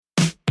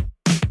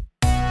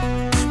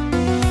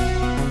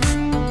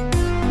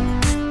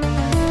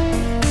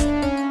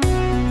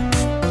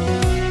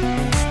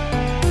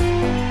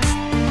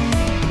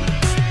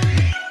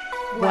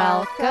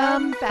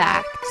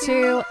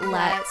to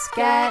Let's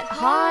Get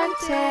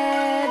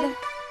Haunted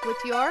with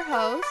your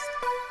host,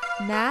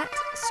 Nat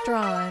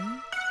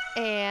Strawn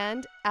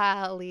and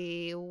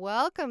Allie.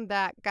 Welcome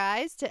back,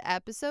 guys, to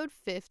episode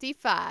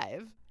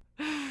 55.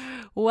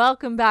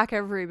 Welcome back,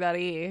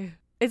 everybody.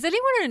 Is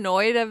anyone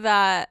annoyed of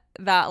that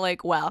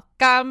like,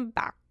 welcome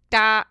back?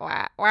 Da,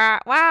 wah, wah,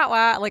 wah,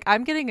 wah. Like,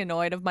 I'm getting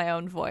annoyed of my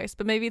own voice,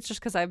 but maybe it's just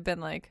because I've been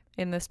like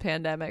in this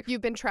pandemic. You've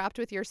been trapped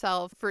with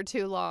yourself for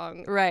too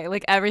long. Right,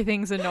 like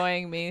everything's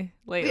annoying me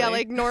lately. Yeah,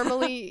 like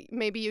normally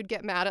maybe you'd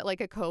get mad at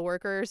like a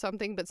coworker or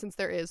something, but since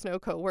there is no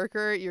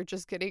coworker, you're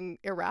just getting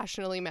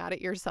irrationally mad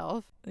at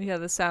yourself. Yeah,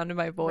 the sound of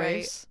my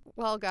voice. Right.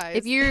 Well,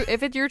 guys,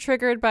 If you're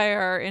triggered by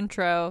our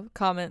intro,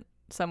 comment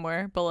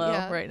somewhere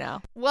below right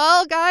now.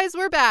 Well, guys,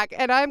 we're back,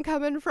 and I'm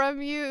coming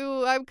to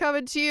you. I'm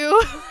coming to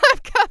you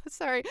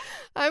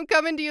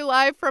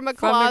live from a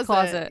closet. From the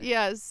closet.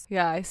 Yes.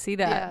 Yeah, I see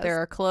that. Yes. There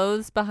are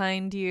clothes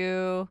behind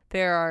you.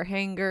 There are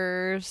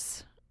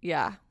hangers.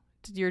 Yeah,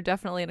 you're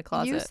definitely in a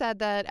closet. You said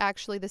that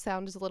actually the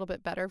sound is a little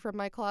bit better from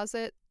my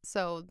closet,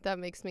 so that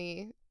makes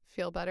me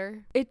feel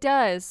better. It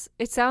does.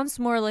 It sounds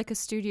more like a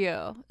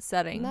studio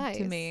setting Nice.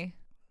 to me.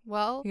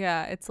 Well,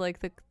 yeah, it's like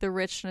the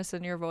richness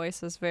in your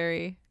voice is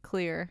very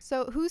clear.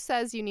 So who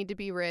says you need to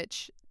be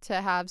rich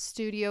to have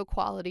studio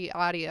quality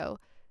audio?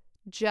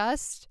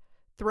 Just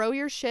throw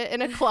your shit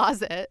in a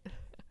closet,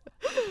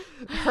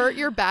 hurt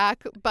your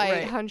back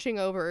by hunching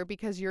over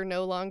because you're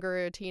no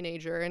longer a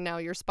teenager and now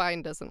your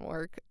spine doesn't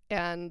work.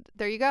 And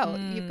there you go.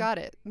 You've got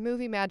it.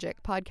 Movie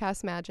magic,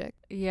 podcast magic.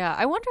 Yeah,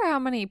 I wonder how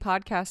many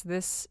podcasts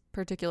this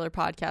particular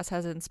podcast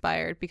has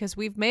inspired, because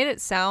we've made it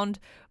sound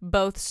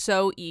both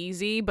so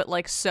easy but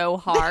like so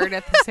hard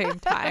at the same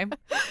time.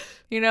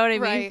 You know what I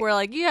mean? Right. We're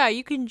like, yeah,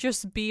 you can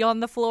just be on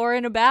the floor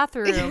in a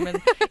bathroom,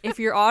 and if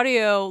your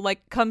audio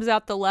like comes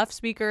out the left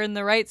speaker and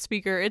the right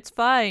speaker, it's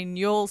fine.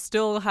 You'll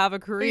still have a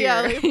career.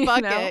 Yeah, like,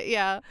 fuck know? it.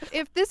 Yeah.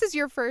 If this is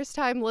your first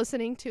time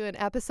listening to an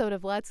episode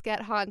of Let's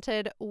Get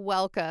Haunted,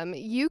 welcome.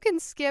 You can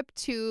skip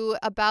to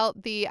about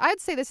I'd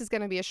say this is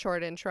going to be a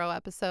short intro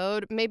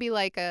episode, maybe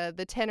like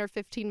the 10 or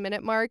 15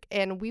 minute mark,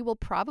 and we will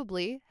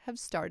probably have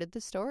started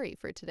the story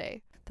for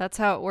today. That's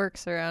how it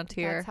works around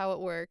here. That's how it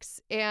works.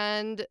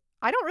 And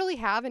I don't really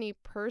have any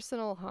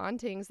personal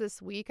hauntings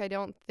this week, I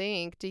don't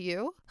think. Do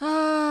you?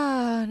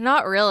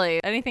 Not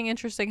really. Anything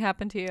interesting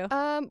happened to you?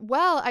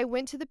 Well, I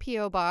went to the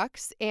P.O.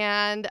 box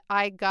and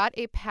I got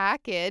a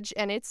package,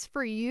 and it's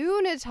for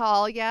you,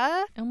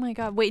 Natalia. Oh my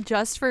God. Wait,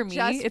 just for me?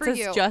 It says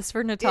you. Just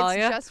for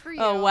Natalia? It's just for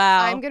you. Oh,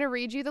 wow. I'm going to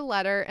read you the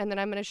letter, and then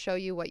I'm going to show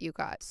you what you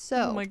got.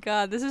 So. Oh my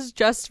God. This is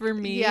just for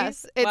me?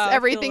 Yes. It's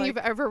everything you've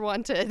ever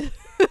wanted.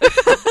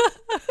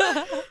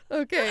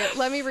 Okay,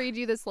 let me read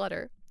you this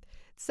letter.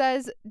 It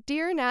says,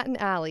 Dear Nat and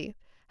Allie,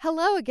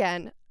 hello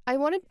again.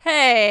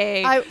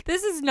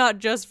 This is not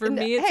just for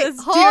me. It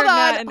says, hold Dear on,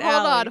 Nat and hold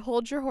Allie. on,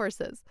 hold your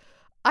horses.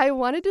 I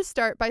wanted to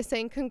start by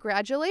saying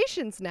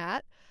congratulations,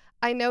 Nat.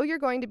 I know you're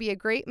going to be a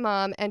great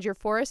mom, and your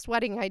forest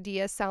wedding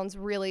idea sounds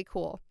really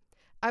cool.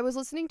 I was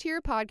listening to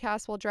your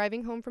podcast while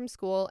driving home from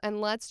school,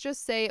 and let's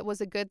just say it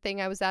was a good thing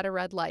I was at a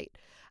red light.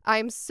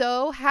 I'm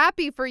so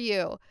happy for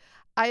you.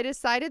 I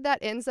decided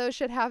that Enzo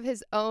should have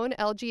his own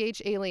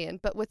LGH alien,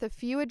 but with a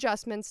few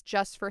adjustments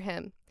just for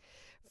him.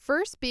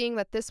 First being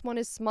that this one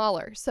is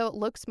smaller, so it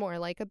looks more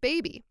like a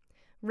baby.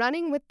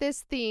 Running with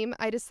this theme,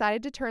 I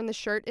decided to turn the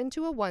shirt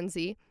into a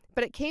onesie,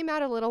 but it came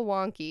out a little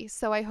wonky,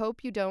 so I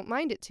hope you don't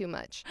mind it too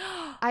much.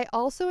 I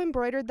also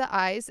embroidered the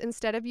eyes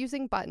instead of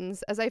using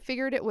buttons, as I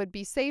figured it would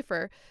be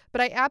safer,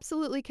 but I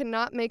absolutely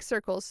cannot make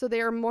circles, so they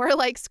are more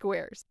like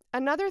squares.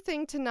 Another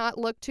thing to not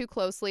look too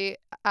closely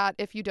at,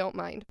 if you don't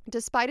mind.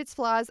 Despite its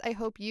flaws, I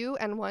hope you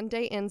and one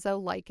day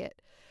Enzo like it.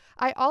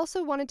 I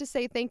also wanted to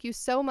say thank you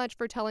so much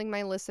for telling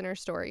my listener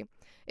story.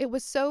 It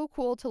was so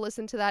cool to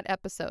listen to that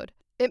episode.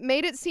 It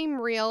made it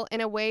seem real in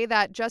a way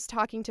that just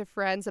talking to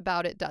friends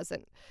about it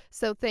doesn't.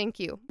 So thank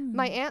you.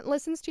 My aunt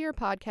listens to your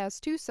podcast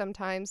too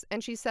sometimes,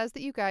 and she says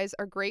that you guys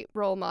are great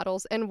role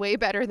models and way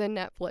better than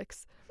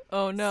Netflix.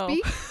 Oh, no.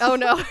 Oh,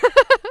 no.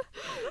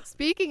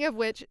 Speaking of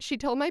which, she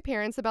told my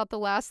parents about the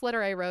last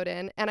letter I wrote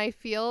in, and I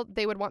feel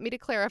they would want me to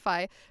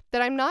clarify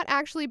that I'm not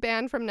actually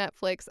banned from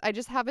Netflix. I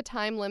just have a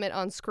time limit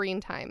on screen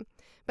time.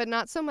 But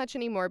not so much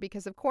anymore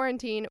because of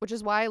quarantine, which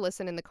is why I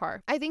listen in the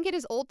car. I think it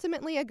is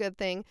ultimately a good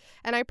thing,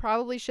 and I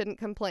probably shouldn't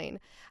complain.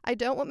 I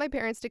don't want my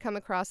parents to come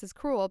across as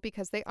cruel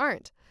because they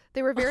aren't.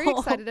 They were very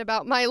excited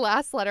about my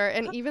last letter,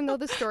 and even though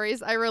the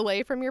stories I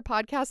relay from your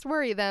podcast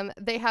worry them,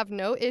 they have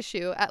no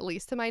issue, at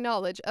least to my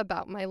knowledge,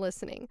 about my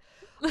listening.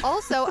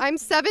 Also, I'm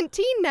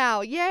 17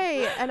 now,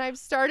 yay! And I've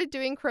started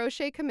doing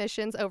crochet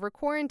commissions over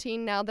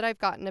quarantine now that I've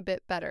gotten a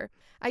bit better.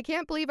 I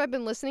can't believe I've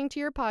been listening to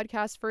your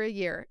podcast for a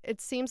year. It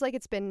seems like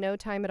it's been no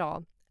time at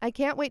all. I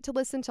can't wait to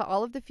listen to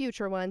all of the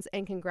future ones,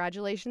 and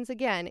congratulations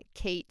again,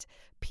 Kate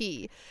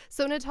P.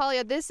 So,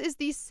 Natalia, this is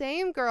the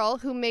same girl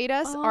who made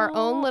us our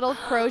own little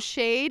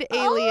crocheted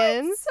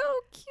aliens. Oh, it's so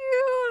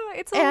cute.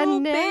 It's a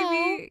little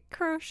baby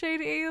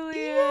crocheted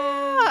alien.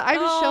 Yeah,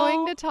 I'm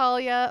showing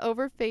Natalia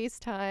over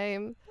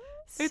FaceTime.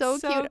 It's so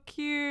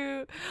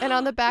cute. And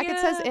on the back it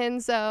says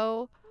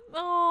Enzo.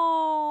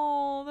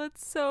 Oh,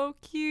 that's so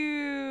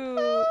cute.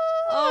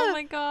 Oh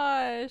my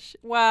gosh.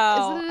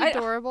 Wow. Isn't it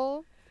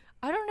adorable?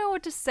 I don't know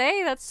what to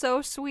say. That's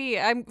so sweet.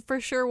 I'm for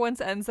sure once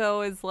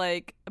Enzo is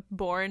like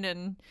born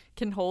and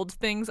can hold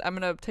things, I'm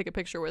going to take a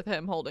picture with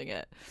him holding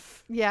it.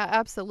 Yeah,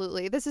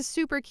 absolutely. This is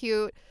super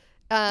cute.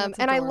 That's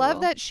And I love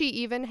adorable. that she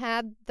even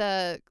had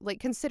the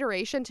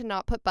consideration to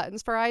not put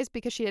buttons for eyes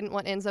because she didn't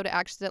want Enzo to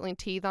accidentally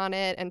teeth on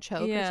it and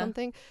choke or Yeah.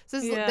 something. So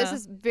this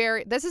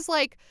Yeah. is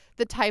like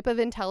the type of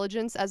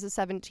intelligence as a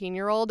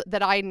 17-year-old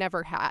that I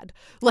never had.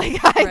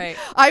 Like Right.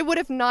 I would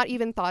have not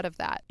even thought of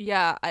that.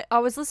 Yeah, I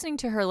was listening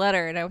to her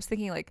letter and I was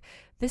thinking like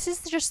this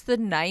is just the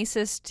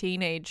nicest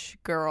teenage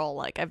girl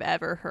like I've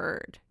ever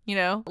heard. You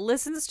know,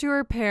 listens to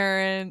her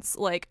parents,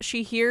 like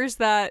she hears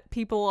that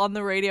people on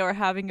the radio are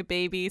having a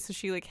baby, so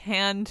she like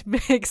hand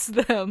makes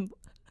them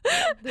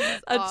This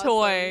is a awesome.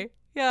 toy.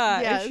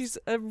 Yeah, Yes. and she's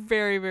a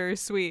very, very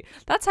sweet.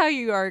 That's how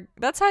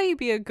you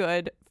be a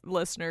good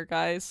listener,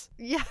 guys.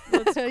 Yeah.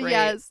 That's great.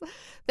 Yes.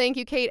 Thank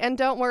you, Kate. And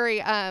don't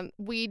worry,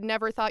 we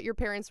never thought your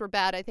parents were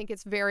bad. I think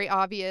it's very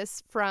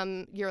obvious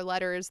from your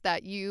letters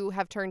that you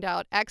have turned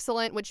out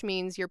excellent, which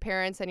means your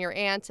parents and your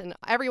aunt and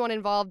everyone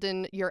involved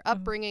in your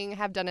upbringing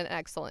have done an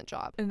excellent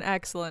job. An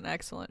excellent,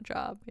 excellent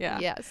job. Yeah.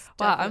 Yes.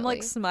 Wow, I'm like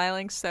definitely.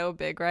 smiling so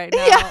big right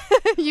now. Yeah.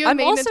 You I'm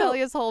made also-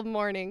 Natalia's whole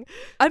morning.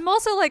 I'm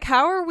also like,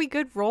 how are we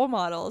good role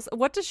models?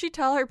 What does she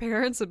tell her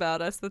parents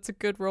about us that's a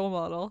good role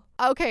model?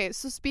 Okay,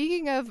 so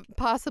speaking of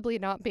possibly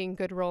not being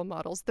good role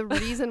models, the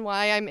reason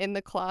why I'm in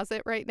the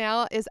closet right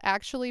now is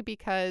actually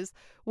because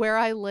where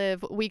I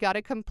live, we got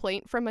a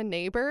complaint from a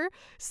neighbor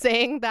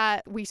saying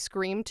that we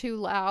scream too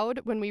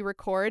loud when we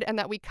record and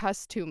that we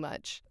cuss too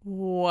much.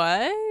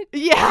 What?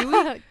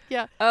 Yeah.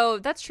 Yeah. Oh,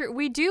 that's true.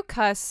 We do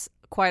cuss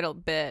quite a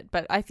bit,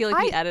 but I feel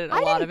like we edit a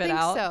lot didn't of it think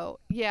out. So,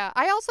 yeah.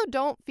 I also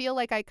don't feel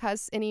like I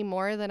cuss any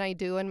more than I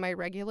do in my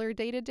regular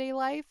day-to-day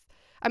life.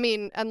 I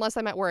mean, unless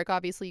I'm at work,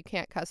 obviously you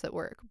can't cuss at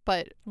work,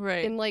 but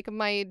Right. in like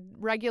my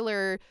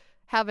regular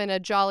having a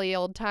jolly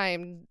old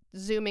time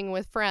zooming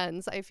with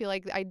friends, I feel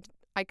like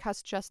I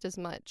cuss just as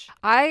much.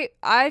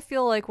 I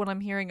feel like when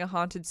I'm hearing a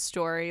haunted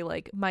story,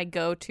 like my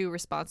go-to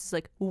response is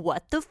like,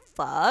 "What the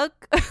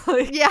fuck?"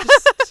 Like, Yeah.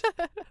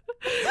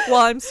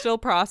 while I'm still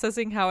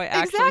processing how I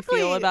actually Exactly,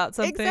 feel about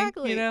something,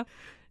 exactly. you know?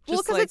 Well,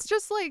 Just because like, it's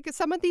just like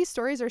some of these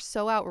stories are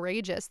so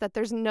outrageous that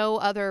there's no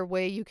other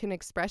way you can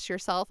express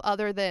yourself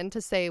other than to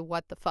say,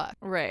 what the fuck?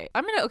 right.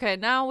 Okay,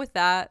 now with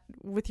that,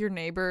 with your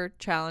neighbor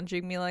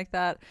challenging me like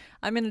that,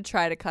 I'm gonna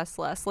try to cuss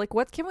less. Like,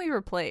 what can we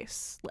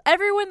replace?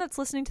 Everyone that's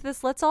listening to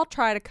this, let's all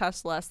try to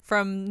cuss less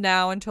from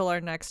now until our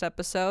next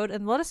episode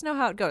and let us know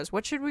how it goes.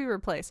 What should we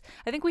replace?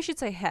 I think we should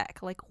say heck.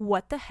 Like,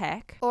 what the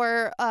heck?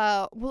 Or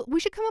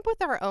we should come up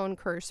with our own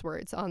curse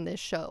words on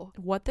this show.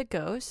 What the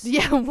ghost?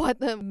 Yeah, what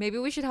the... Maybe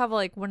we should have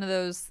like one of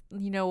those,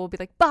 you know, we'll be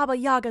like Baba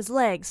Yaga's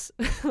legs.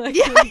 Like,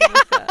 Yeah. something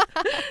like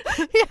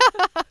that.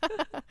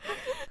 Yeah.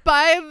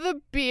 By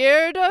the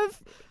beard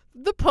of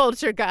the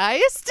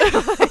poltergeist.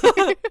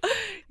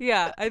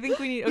 Yeah, I think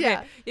we need. Okay,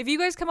 Yeah. if you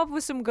guys come up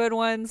with some good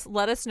ones,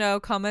 let us know.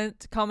 Comment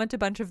a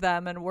bunch of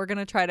them, and we're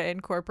gonna try to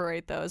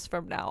incorporate those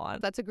from now on.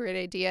 That's a great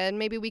idea. And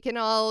maybe we can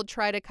all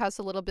try to cuss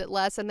a little bit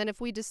less. And then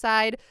if we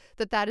decide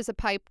that that is a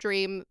pipe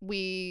dream,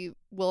 we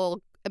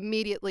will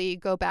immediately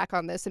go back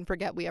on this and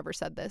forget we ever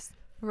said this.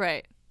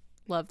 Right.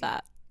 Love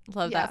that.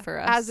 Love Yeah, that for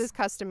us. as is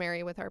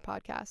customary with our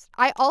podcast.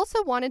 I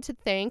also wanted to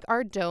thank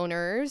our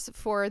donors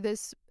for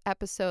this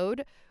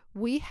episode.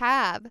 We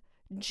have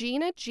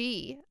Gina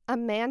G,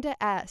 Amanda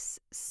S,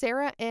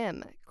 Sarah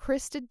M,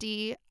 Krista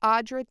D,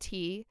 Audra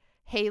T,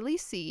 Haley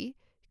C,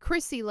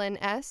 Chrissy Lynn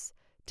S,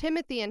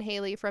 Timothy and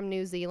Haley from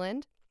New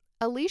Zealand,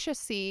 Alicia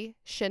C,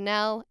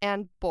 Chanel,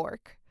 and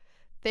Bork.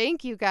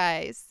 Thank you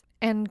guys.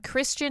 And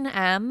Christian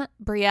M,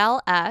 Brielle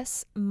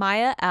S,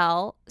 Maya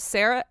L,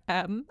 Sarah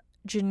M,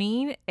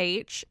 Janine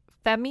H,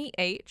 Femi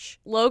H,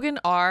 Logan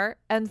R,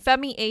 and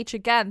Femi H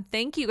again.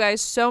 Thank you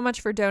guys so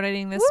much for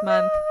donating this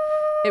month.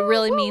 It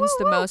really means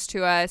the most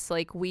to us.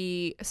 Like,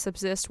 we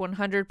subsist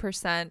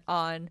 100%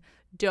 on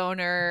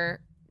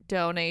donor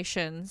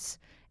donations,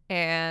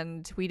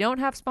 and we don't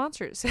have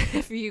sponsors.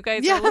 If you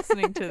guys Yeah. are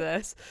listening to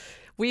this,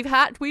 we've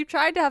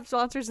tried to have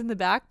sponsors in the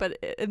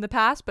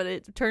past, but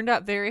it turned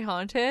out very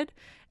haunted.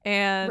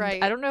 And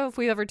Right. I don't know if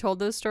we've ever told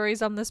those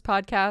stories on this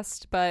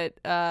podcast, but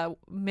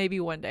maybe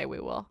one day we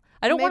will.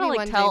 I don't want to Maybe like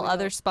one day tell we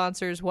other will.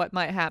 sponsors what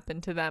might happen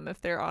to them if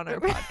they're on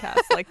our podcast.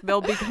 Like, they'll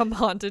become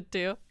haunted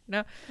too.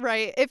 No.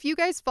 Right. If you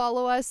guys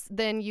follow us,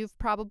 then you've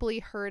probably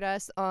heard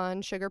us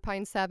on Sugar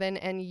Pine 7,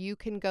 and you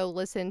can go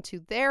listen to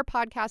their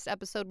podcast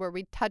episode where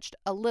we touched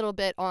a little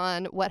bit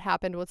on what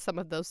happened with some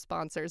of those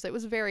sponsors. It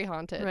was very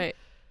haunted.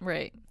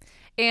 Right.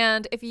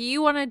 And if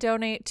you want to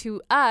donate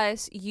to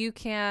us, you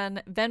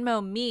can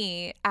Venmo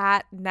me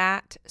at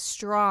Nat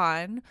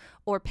Strawn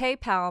or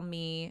PayPal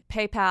me,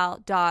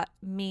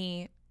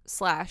 paypal.me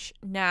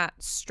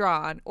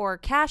 /NatStrawn or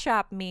Cash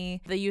App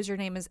me. The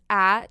username is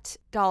at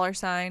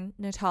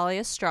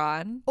 $Natalia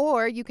Strawn.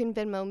 Or you can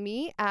Venmo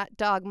me at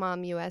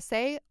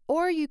DogMomUSA,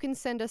 or you can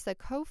send us a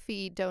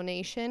Ko-fi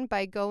donation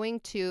by going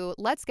to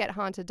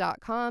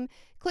letsgethaunted.com,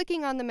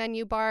 clicking on the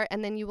menu bar,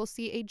 and then you will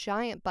see a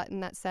giant button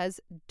that says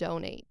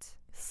donate.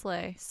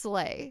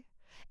 Slay.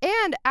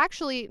 And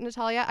actually,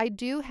 Natalia, I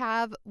do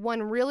have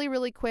one really,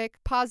 really quick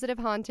positive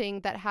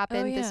haunting that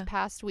happened this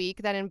past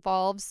week that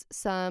involves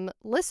some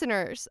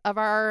listeners of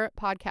our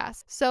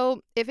podcast.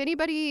 So if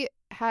anybody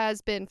has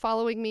been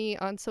following me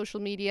on social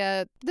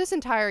media this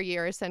entire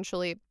year,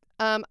 essentially,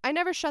 I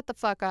never shut the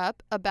fuck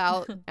up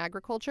about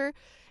agriculture.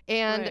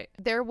 And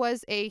there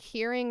was a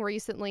hearing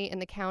recently in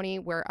the county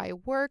where I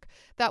work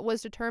that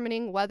was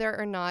determining whether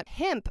or not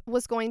hemp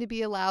was going to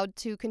be allowed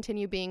to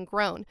continue being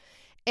grown.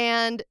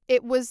 And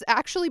it was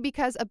actually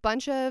because a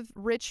bunch of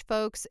rich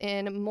folks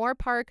in Moore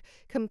Park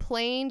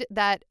complained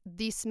that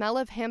the smell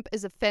of hemp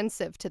is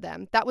offensive to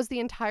them. That was the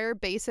entire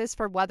basis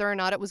for whether or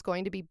not it was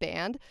going to be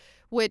banned,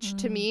 which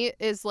to me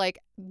is like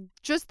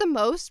just the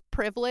most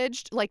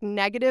privileged, like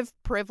negative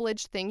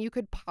privileged thing you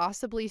could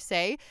possibly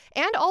say.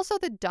 And also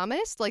the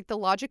dumbest, like the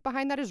logic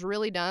behind that is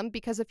really dumb,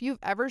 because if you've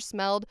ever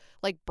smelled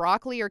like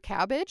broccoli or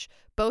cabbage,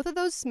 both of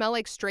those smell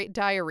like straight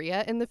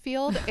diarrhea in the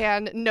field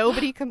and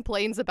nobody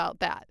complains about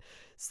that.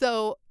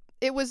 So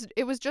it was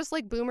just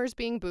like boomers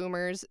being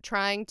boomers,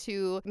 trying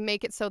to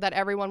make it so that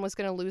everyone was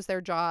going to lose their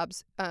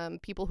jobs,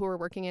 people who were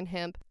working in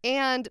hemp.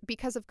 And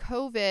because of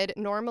COVID,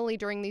 normally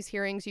during these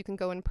hearings, you can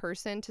go in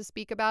person to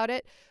speak about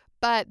it.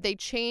 But they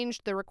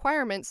changed the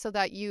requirements so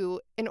that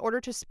in order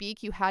to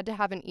speak, you had to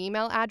have an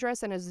email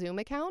address and a Zoom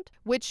account,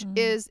 which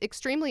is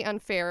extremely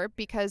unfair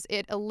because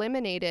it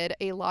eliminated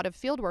a lot of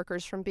field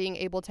workers from being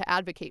able to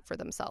advocate for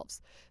themselves.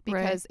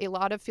 Because a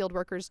lot of field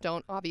workers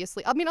don't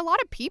obviously, I mean, a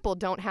lot of people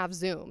don't have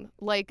Zoom.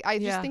 Like, I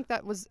just think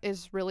that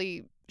is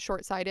really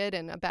short-sighted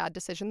and a bad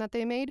decision that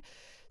they made.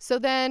 So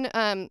then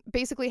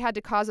basically had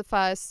to cause a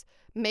fuss,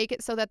 make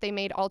it so that they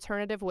made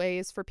alternative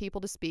ways for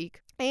people to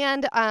speak.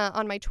 And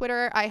on my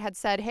Twitter, I had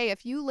said, hey,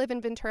 if you live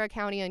in Ventura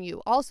County and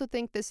you also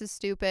think this is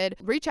stupid,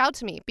 reach out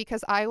to me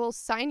because I will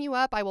sign you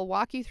up. I will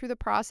walk you through the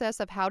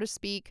process of how to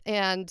speak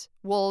and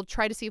we'll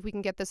try to see if we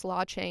can get this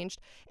law changed.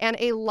 And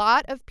a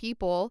lot of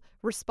people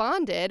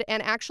responded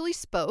and actually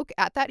spoke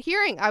at that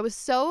hearing. I was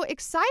so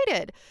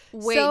excited.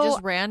 Wait,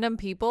 just random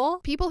people?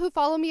 People who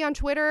follow me on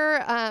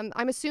Twitter.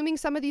 I'm assuming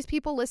some of these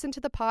people listen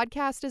to the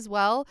podcast as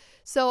well.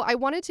 So I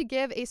wanted to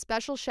give a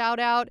special shout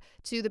out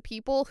to the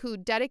people who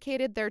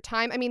dedicated their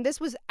time. I mean,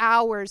 this was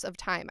hours of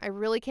time. I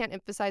really can't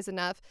emphasize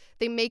enough.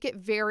 They make it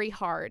very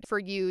hard for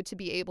you to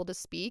be able to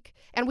speak.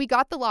 And we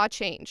got the law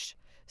changed.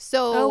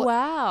 So, oh,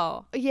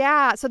 wow.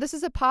 Yeah. So this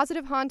is a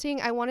positive haunting.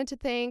 I wanted to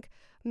thank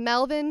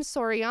Melvin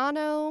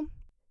Soriano,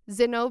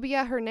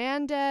 Zenobia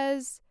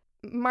Hernandez,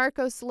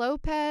 Marcos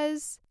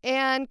Lopez,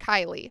 and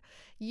Kylie.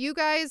 You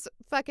guys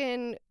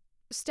fucking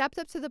stepped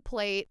up to the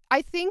plate.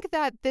 I think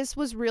that this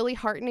was really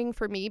heartening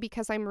for me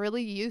because I'm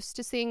really used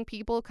to seeing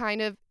people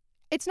kind of,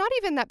 it's not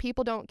even that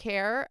people don't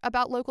care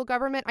about local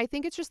government. I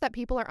think it's just that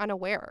people are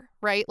unaware,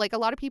 right? Like a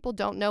lot of people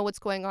don't know what's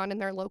going on in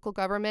their local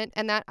government.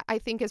 And that I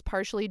think is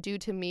partially due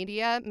to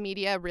media.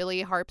 Media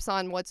really harps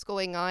on what's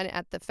going on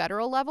at the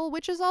federal level,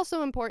 which is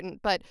also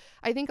important. But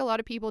I think a lot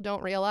of people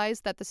don't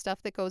realize that the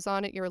stuff that goes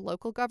on at your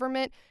local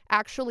government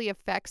actually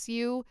affects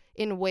you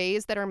in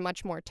ways that are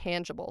much more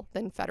tangible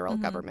than federal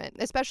government,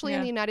 especially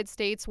in the United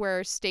States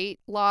where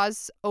state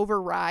laws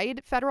override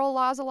federal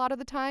laws a lot of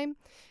the time,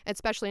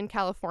 especially in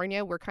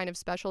California. We're kind of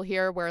special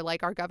here where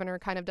like our governor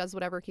kind of does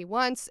whatever he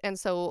wants. And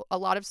so a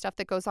lot of stuff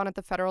that goes on at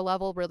the federal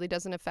level really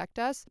doesn't affect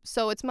us.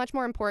 So it's much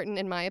more important,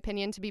 in my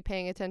opinion, to be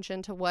paying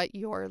attention to what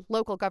your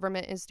local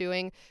government is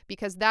doing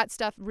because that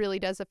stuff really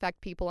does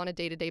affect people on a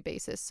day-to-day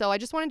basis. So I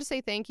just wanted to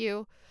say thank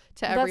you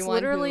to everyone. That's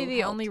literally the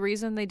helped. Only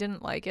reason they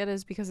didn't like it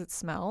is because it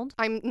smelled.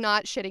 I'm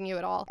not shitting you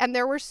at all. And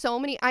there were so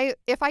many,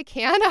 if I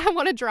can, I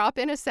want to drop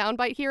in a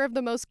soundbite here of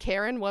the most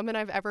Karen woman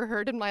I've ever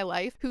heard in my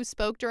life who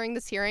spoke during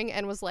this hearing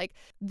and was like,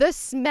 the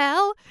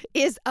smell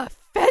is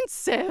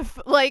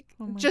offensive. Like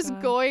just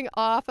God. Going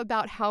off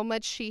about how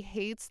much she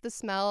hates the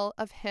smell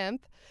of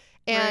hemp.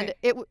 And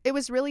it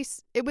was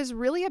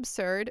really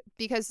absurd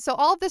because so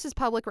all of this is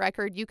public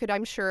record. You could,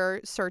 I'm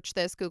sure, search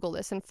this, Google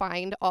this, and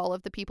find all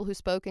of the people who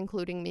spoke,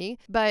 including me.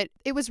 But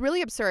it was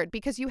really absurd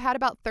because you had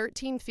about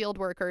 13 field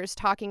workers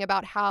talking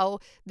about how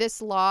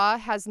this law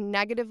has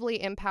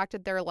negatively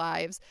impacted their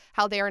lives,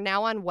 how they are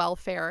now on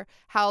welfare,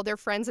 how their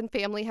friends and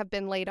family have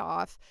been laid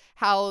off,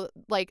 how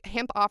like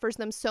hemp offers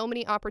them so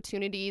many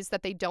opportunities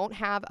that they don't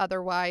have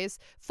otherwise,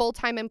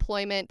 full-time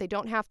employment. They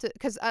don't have to,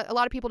 because a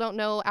lot of people don't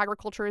know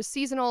agriculture is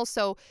seasonal.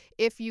 also,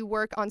 if you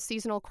work on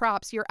seasonal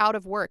crops, you're out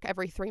of work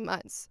every 3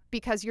 months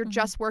because you're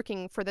just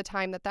working for the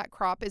time that that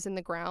crop is in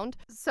the ground.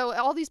 So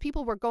all these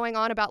people were going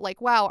on about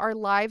like, wow, our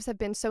lives have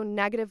been so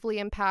negatively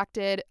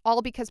impacted,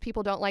 all because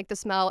people don't like the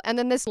smell. And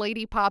then this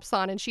lady pops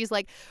on and she's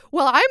like,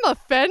 well, I'm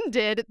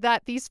offended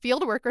that these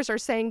field workers are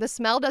saying the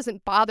smell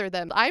doesn't bother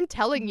them. I'm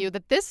telling you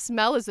that this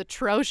smell is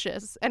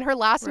atrocious. And her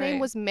last name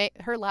was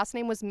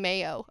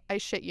Mayo. I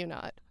shit you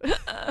not.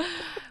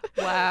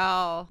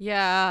 Wow.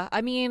 Yeah.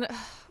 I mean,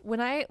 when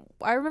I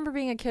remember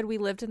being a kid, we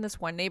lived in this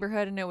one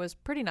neighborhood and it was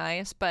pretty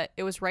nice, but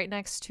it was right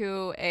next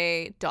to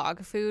a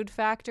dog food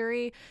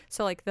factory.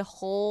 So like the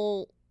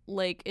whole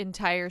like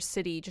entire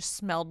city just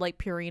smelled like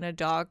Purina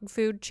dog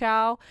food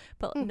chow,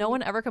 but no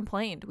one ever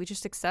complained. We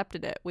just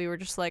accepted it. We were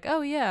just like,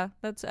 oh yeah,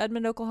 that's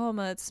Edmond,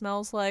 Oklahoma. It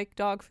smells like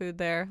dog food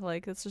there.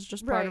 Like this is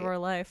just part of our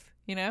life,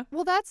 you know?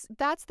 Well, that's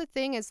the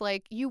thing is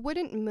like you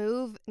wouldn't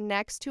move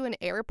next to an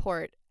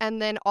airport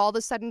and then all of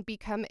a sudden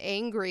become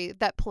angry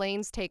that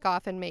planes take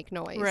off and make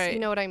noise. Right. You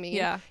know what I mean?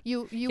 Yeah.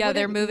 You yeah,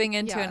 they're moving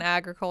into an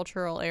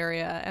agricultural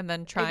area and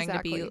then trying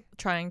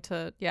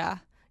to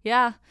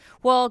Yeah.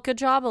 Well, good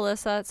job,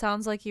 Alyssa. It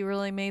sounds like you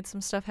really made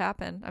some stuff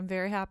happen. I'm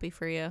very happy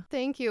for you.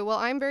 Thank you. Well,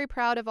 I'm very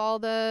proud of all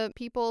the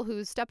people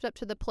who stepped up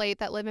to the plate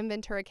that live in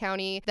Ventura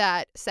County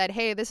that said,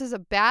 hey, this is a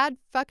bad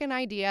fucking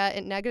idea.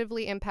 It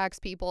negatively impacts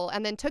people.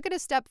 And then took it a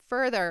step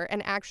further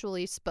and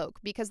actually spoke,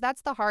 because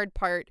that's the hard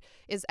part,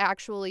 is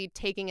actually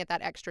taking it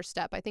that extra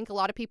step. I think a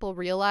lot of people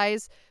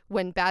realize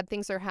when bad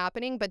things are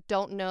happening, but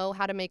don't know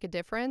how to make a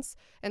difference.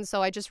 And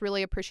so I just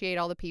really appreciate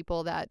all the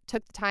people that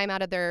took the time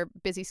out of their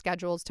busy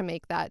schedules to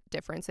make that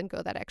difference and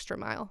go that extra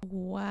mile.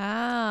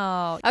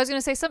 Wow. I was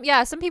going to say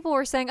some people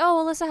were saying,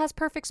 oh, Alyssa has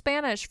perfect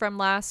Spanish from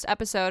last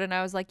episode. And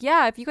I was like,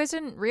 yeah, if you guys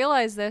didn't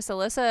realize this,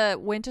 Alyssa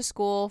went to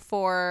school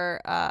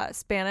for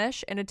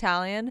Spanish and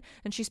Italian,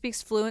 and she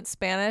speaks fluent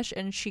Spanish,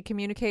 and she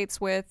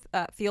communicates with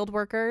field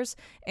workers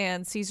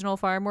and seasonal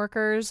farm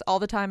workers all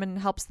the time and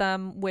helps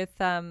them with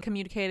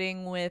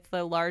communicating with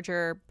the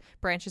larger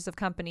branches of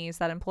companies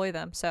that employ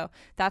them. So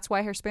that's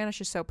why her Spanish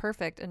is so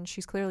perfect, and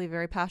she's clearly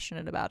very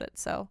passionate about it.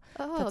 So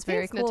that's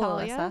very cool,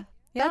 Natalia. Alyssa.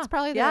 That's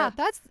probably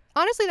that's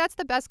honestly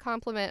the best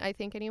compliment I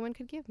think anyone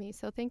could give me.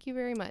 So thank you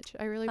very much.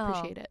 I really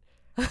appreciate it.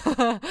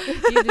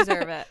 You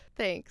deserve it.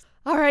 Thanks.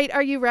 All right,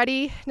 are you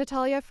ready,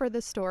 Natalia, for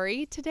the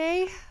story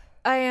today?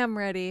 I am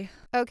ready.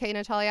 Okay,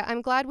 Natalia,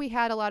 I'm glad we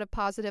had a lot of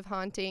positive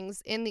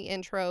hauntings in the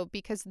intro,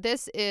 because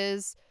this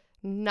is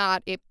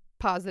not a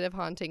positive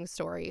haunting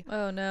story.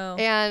 Oh no.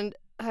 And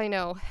I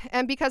know.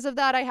 And because of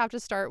that, I have to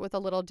start with a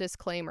little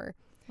disclaimer.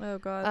 Oh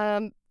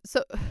god.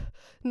 So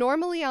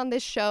normally on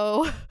this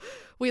show,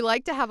 we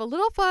like to have a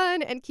little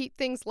fun and keep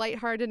things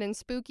lighthearted and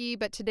spooky,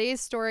 but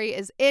today's story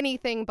is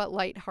anything but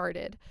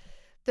lighthearted.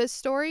 The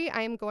story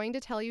I am going to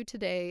tell you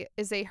today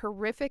is a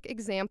horrific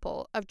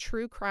example of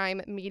true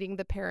crime meeting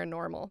the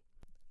paranormal.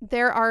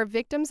 There are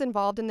victims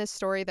involved in this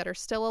story that are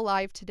still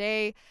alive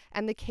today,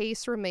 and the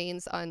case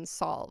remains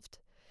unsolved.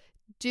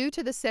 Due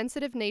to the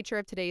sensitive nature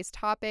of today's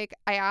topic,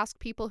 I ask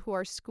people who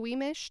are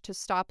squeamish to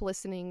stop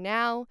listening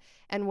now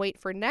and wait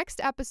for next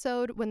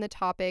episode when the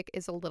topic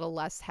is a little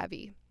less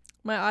heavy.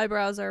 My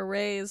eyebrows are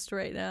raised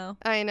right now.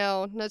 I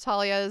know.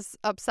 Natalia's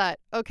upset.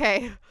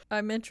 Okay.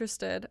 I'm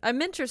interested.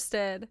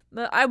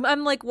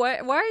 I'm like, why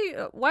are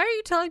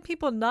you telling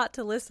people not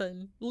to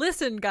listen?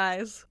 Listen,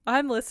 guys.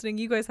 I'm listening.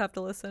 You guys have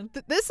to listen.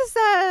 This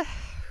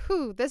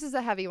is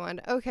a heavy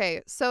one.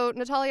 Okay. So,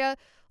 Natalia,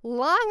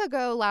 long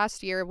ago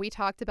last year, we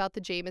talked about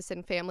the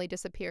Jamison family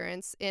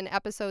disappearance in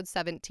episode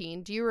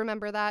 17. Do you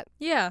remember that?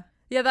 Yeah.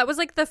 Yeah, that was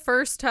like the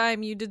first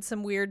time you did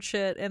some weird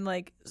shit and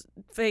like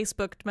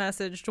Facebook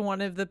messaged one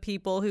of the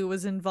people who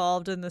was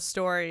involved in the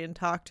story and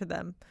talked to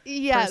them.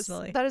 Yes,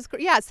 personally. That is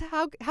yes.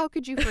 How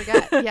could you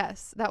forget?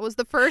 Yes, that was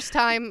the first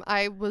time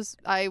I was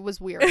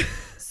weird.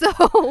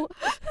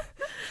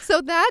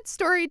 So that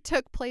story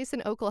took place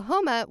in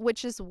Oklahoma,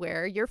 which is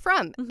where you're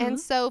from. Mm-hmm. And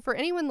so for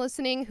anyone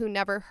listening who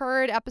never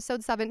heard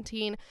episode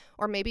 17,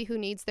 or maybe who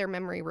needs their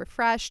memory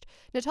refreshed,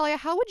 Natalia,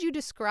 how would you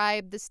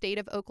describe the state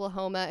of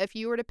Oklahoma if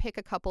you were to pick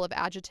a couple of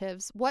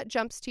adjectives? What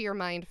jumps to your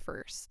mind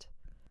first?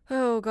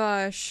 Oh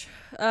gosh.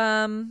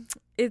 I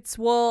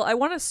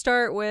want to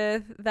start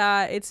with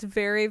that it's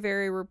very,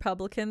 very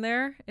Republican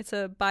there. It's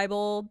a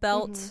Bible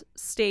Belt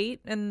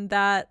state, and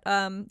that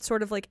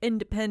sort of like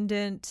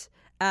independent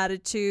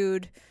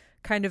attitude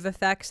kind of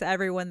affects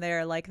everyone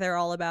there. Like they're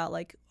all about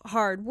like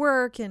hard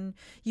work, and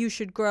you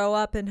should grow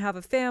up and have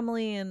a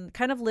family and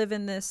kind of live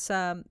in this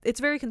it's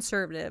very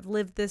conservative,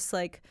 live this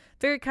like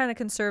very kind of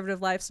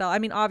conservative lifestyle. I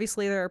mean,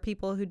 obviously there are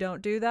people who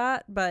don't do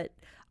that, but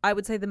I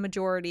would say the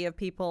majority of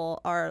people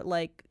are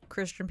like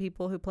Christian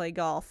people who play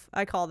golf.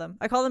 I call them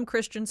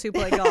Christians who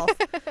play golf.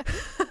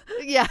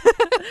 Yeah.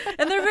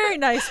 And they're very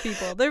nice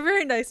people.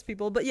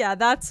 But yeah,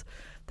 that's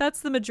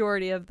the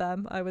majority of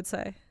them, I would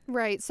say.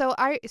 Right.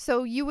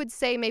 So you would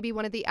say maybe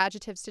one of the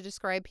adjectives to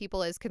describe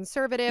people is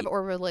conservative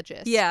or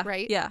religious. Yeah.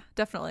 Right? Yeah,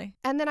 definitely.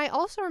 And then I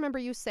also remember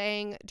you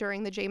saying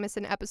during the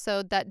Jamison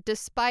episode that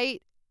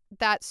despite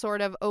that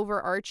sort of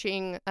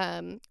overarching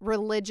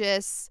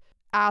religious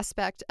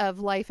aspect of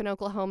life in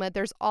Oklahoma,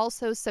 there's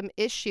also some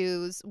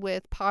issues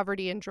with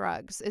poverty and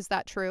drugs. Is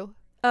that true?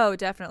 Oh,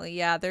 definitely.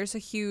 Yeah, there's a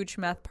huge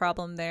meth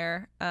problem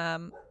there.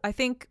 I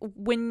think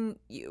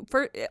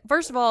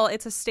first of all,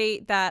 it's a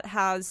state that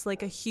has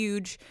like a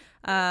huge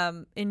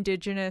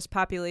indigenous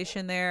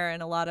population there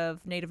and a lot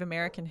of Native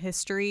American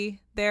history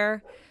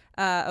there.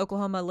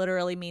 Oklahoma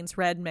literally means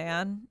red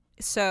man.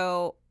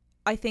 So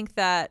I think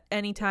that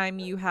anytime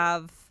you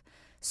have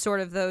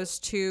sort of those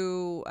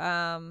two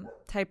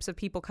types of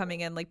people coming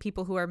in, like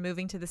people who are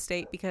moving to the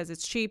state because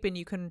it's cheap and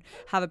you can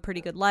have a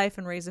pretty good life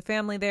and raise a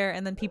family there,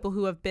 and then people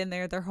who have been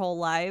there their whole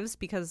lives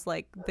because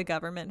like the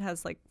government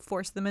has like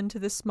forced them into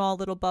this small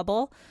little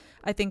bubble.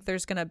 I think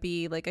there's going to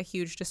be like a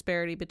huge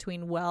disparity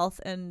between wealth,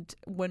 and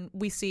when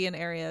we see in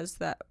areas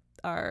that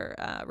are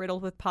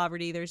riddled with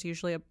poverty, there's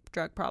usually a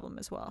drug problem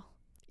as well.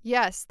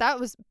 Yes,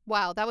 that was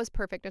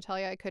perfect,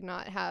 Natalia. I could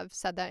not have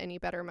said that any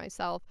better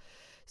myself.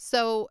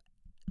 So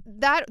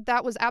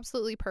that was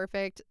absolutely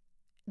perfect.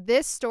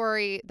 This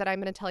story that I'm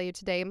going to tell you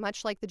today,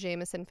 much like the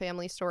Jameson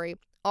family story,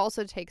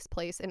 also takes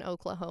place in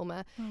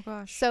Oklahoma. Oh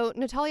gosh. So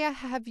Natalia,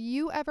 have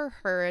you ever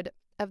heard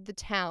of the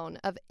town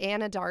of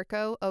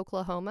Anadarko,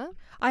 Oklahoma?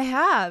 I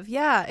have,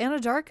 yeah.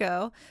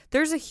 Anadarko.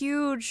 There's a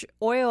huge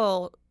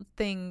oil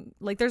thing.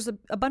 Like there's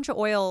a bunch of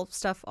oil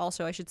stuff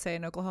also, I should say,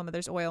 in Oklahoma.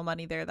 There's oil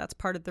money there. That's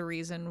part of the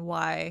reason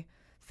why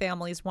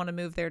families want to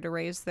move there to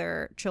raise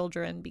their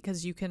children,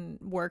 because you can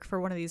work for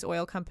one of these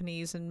oil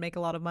companies and make a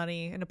lot of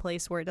money in a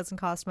place where it doesn't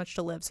cost much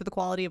to live. So the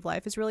quality of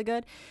life is really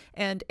good.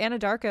 And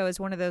Anadarko is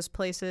one of those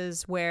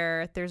places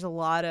where there's a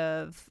lot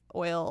of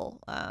oil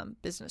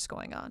business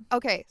going on.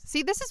 Okay.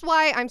 See, this is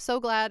why I'm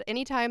so glad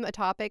anytime a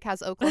topic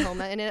has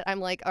Oklahoma in it, I'm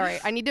like, all right,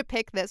 I need to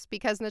pick this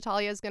because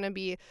Natalia is going to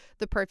be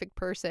the perfect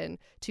person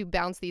to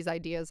bounce these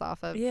ideas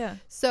off of. Yeah.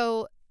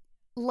 So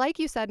like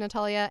you said,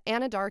 Natalia,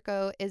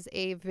 Anadarko is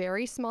a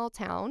very small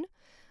town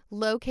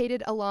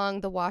located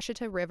along the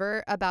Washita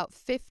River about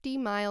 50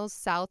 miles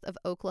south of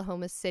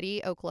Oklahoma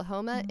City,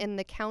 Oklahoma, in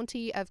the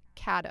county of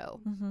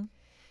Caddo. Mm-hmm.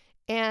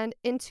 And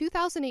in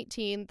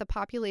 2018, the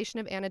population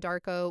of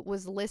Anadarko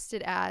was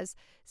listed as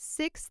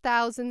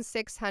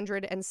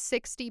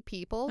 6,660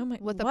 people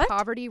with a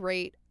poverty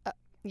rate.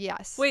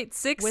 Yes. Wait,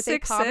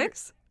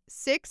 666?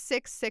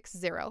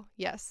 6660,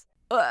 yes.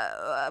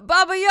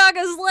 Baba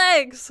Yaga's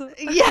legs.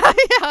 Yeah,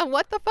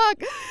 what the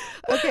fuck?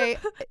 Okay,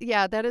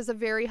 yeah, that is a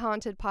very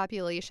haunted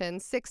population,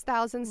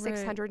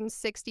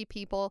 6,660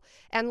 people.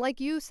 And like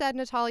you said,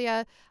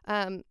 Natalia,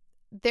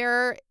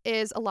 there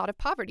is a lot of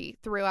poverty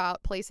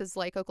throughout places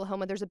like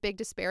Oklahoma. There's a big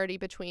disparity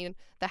between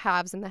the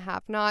haves and the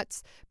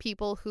have-nots,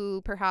 people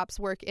who perhaps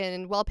work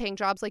in well-paying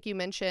jobs, like you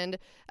mentioned,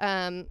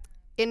 in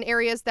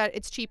areas that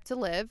it's cheap to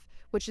live,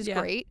 which is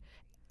great.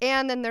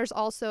 And then there's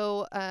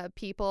also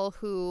people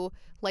who,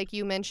 like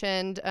you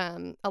mentioned,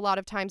 a lot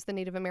of times the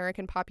Native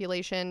American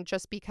population,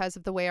 just because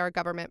of the way our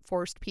government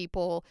forced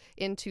people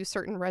into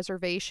certain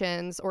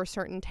reservations or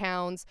certain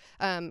towns,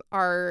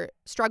 are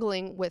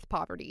struggling with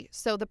poverty.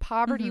 So the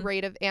poverty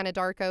rate of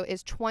Anadarko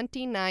is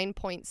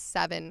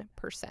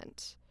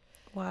 29.7%.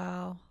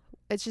 Wow.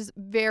 It's just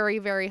very,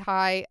 very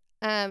high.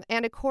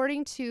 And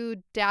according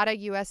to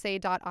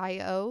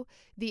datausa.io,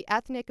 the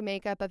ethnic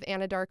makeup of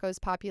Anadarko's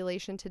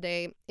population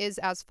today is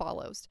as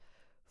follows: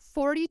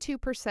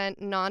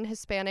 42%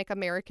 non-Hispanic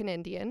American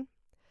Indian,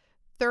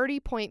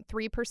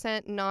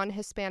 30.3%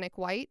 non-Hispanic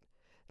white,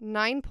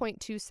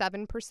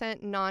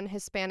 9.27%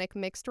 non-Hispanic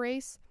mixed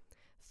race,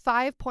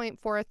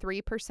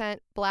 5.43%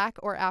 Black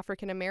or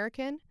African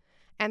American,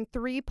 and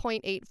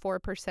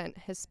 3.84%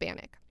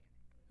 Hispanic.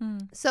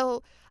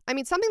 So, I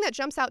mean, something that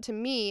jumps out to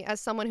me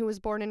as someone who was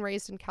born and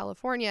raised in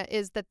California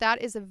is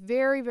that is a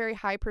very, very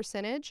high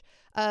percentage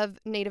of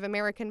Native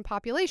American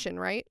population,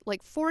 right?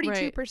 Like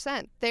 42%.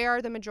 Right. They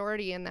are the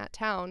majority in that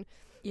town.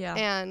 Yeah.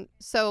 And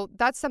so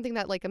that's something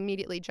that like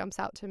immediately jumps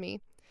out to me.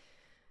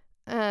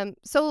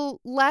 So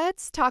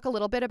let's talk a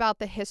little bit about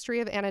the history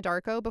of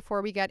Anadarko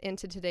before we get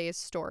into today's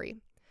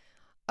story.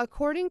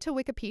 According to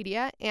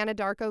Wikipedia,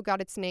 Anadarko got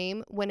its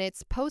name when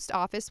its post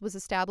office was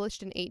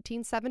established in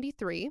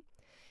 1873.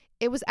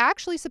 It was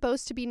actually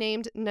supposed to be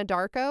named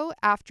Nadarko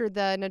after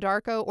the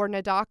Nadarko or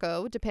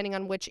Nadako, depending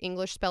on which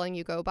English spelling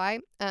you go by,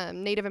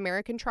 Native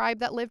American tribe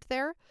that lived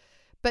there.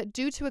 But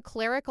due to a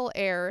clerical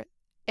error,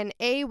 an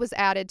A was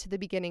added to the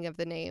beginning of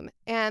the name.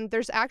 And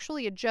there's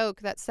actually a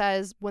joke that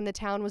says when the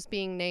town was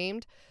being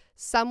named,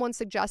 someone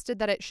suggested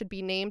that it should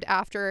be named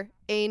after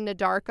a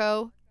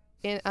Nadarko,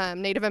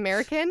 Native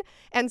American,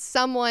 and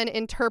someone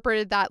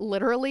interpreted that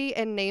literally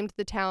and named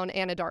the town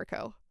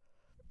Anadarko.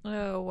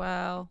 Oh,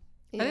 wow.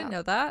 Yeah. I didn't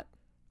know that.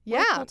 Yeah.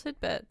 What a cool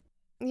tidbit.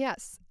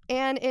 Yes.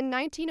 And in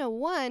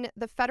 1901,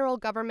 the federal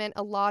government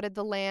allotted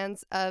the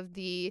lands of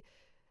the...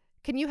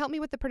 Can you help me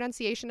with the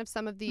pronunciation of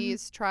some of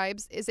these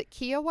tribes? Is it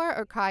Kiowa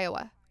or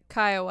Kiowa?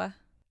 Kiowa.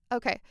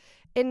 Okay.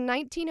 In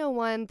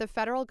 1901, the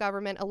federal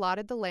government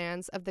allotted the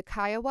lands of the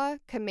Kiowa,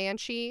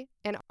 Comanche,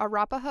 and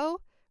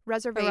Arapaho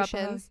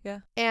reservations, yeah.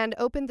 and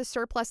opened the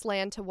surplus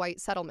land to white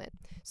settlement.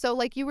 So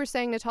like you were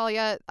saying,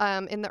 Natalia,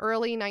 in the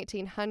early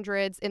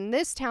 1900s, in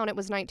this town it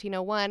was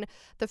 1901,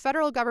 the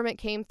federal government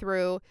came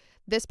through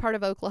this part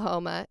of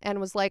Oklahoma and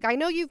was like, I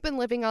know you've been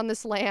living on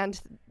this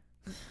land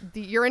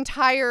your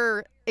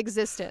entire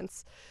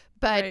existence,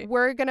 but Right.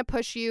 we're going to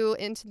push you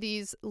into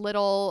these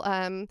little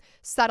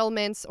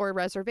settlements or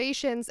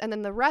reservations, and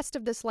then the rest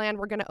of this land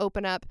we're going to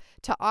open up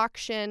to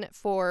auction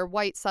for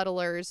white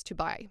settlers to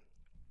buy.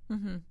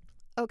 Mm-hmm.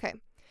 Okay.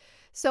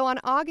 So on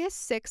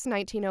August 6,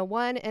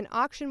 1901, an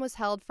auction was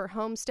held for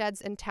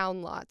homesteads and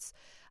town lots.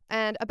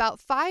 And about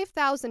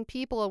 5,000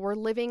 people were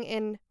living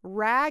in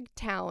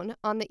Ragtown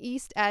on the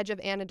east edge of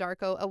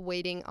Anadarko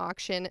awaiting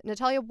auction.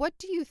 Natalia, what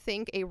do you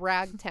think a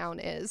ragtown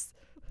is?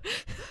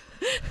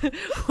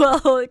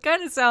 Well, it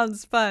kind of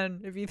sounds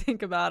fun if you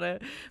think about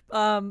it.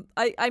 I'm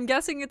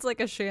guessing it's like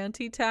a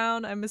shanty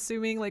town. I'm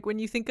assuming like when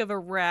you think of a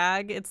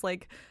rag, it's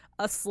like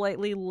a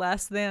slightly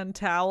less than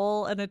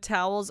towel, and a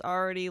towel's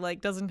already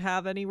like doesn't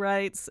have any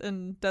rights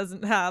and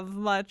doesn't have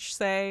much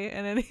say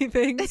in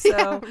anything. So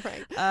Yeah,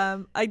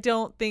 right. I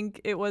don't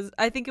think it was.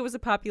 I think it was a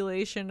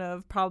population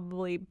of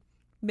probably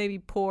maybe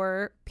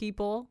poor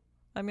people,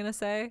 I'm gonna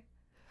say,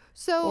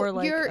 So or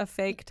like you're a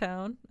fake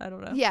town. I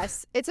don't know.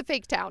 Yes, it's a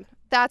fake town.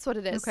 That's what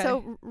it is. Okay.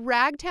 So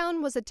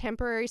Ragtown was a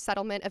temporary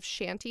settlement of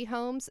shanty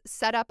homes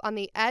set up on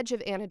the edge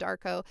of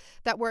Anadarko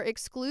that were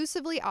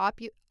exclusively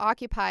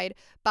occupied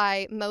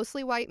by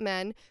mostly white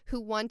men who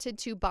wanted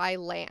to buy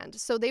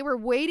land. So they were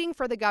waiting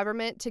for the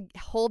government to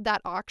hold that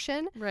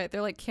auction. Right,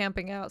 they're like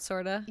camping out,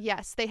 sorta.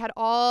 Yes, they had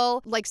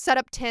all like set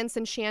up tents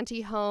and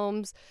shanty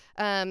homes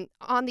on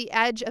the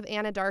edge of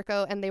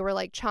Anadarko, and they were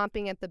like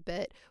chomping at the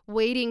bit,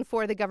 waiting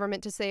for the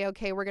government to say,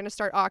 okay, we're going to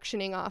start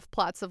auctioning off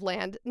plots of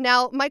land.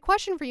 Now, my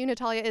question for you,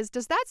 Natalia, is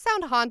does that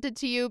sound haunted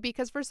to you?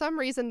 Because for some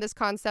reason, this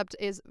concept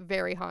is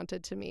very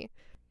haunted to me.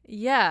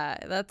 Yeah,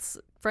 that's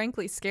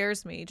frankly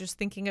scares me just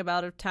thinking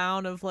about a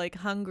town of like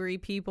hungry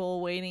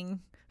people waiting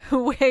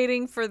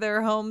waiting for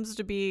their homes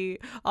to be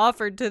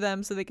offered to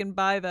them so they can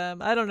buy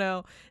them. I don't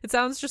know. It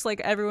sounds just like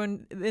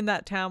everyone in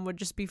that town would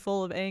just be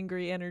full of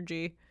angry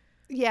energy.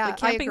 Yeah, Like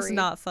camping's I agree.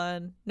 not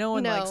fun. No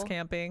one likes No.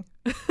 camping.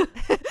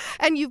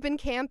 And you've been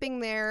camping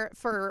there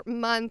for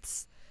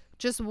months,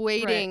 just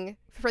waiting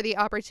for the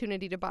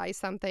opportunity to buy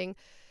something.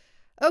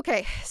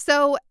 Okay,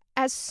 so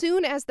as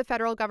soon as the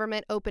federal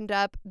government opened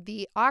up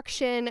the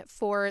auction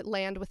for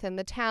land within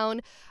the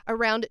town,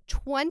 around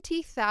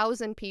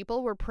 20,000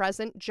 people were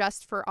present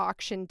just for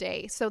auction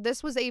day. So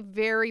this was a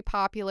very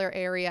popular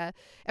area.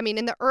 I mean,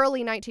 in the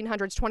early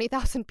 1900s,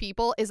 20,000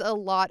 people is a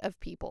lot of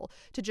people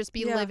to just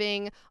be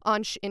living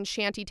in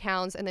shanty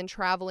towns and then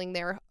traveling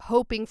there,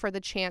 hoping for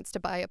the chance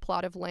to buy a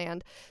plot of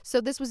land. So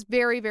this was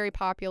very, very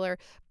popular.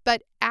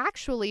 But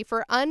actually,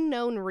 for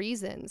unknown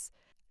reasons,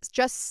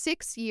 just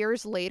 6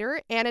 years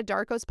later,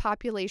 Anadarko's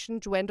population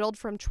dwindled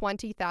from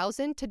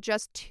 20,000 to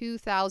just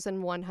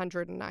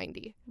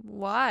 2,190.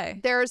 Why?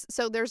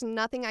 There's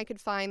nothing I could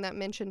find that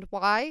mentioned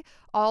why.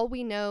 All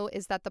we know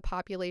is that the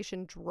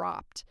population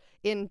dropped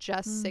in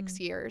just 6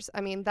 years. I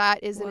mean,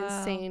 that is an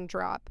insane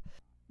drop.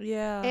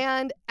 Yeah.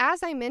 And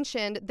as I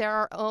mentioned, there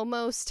are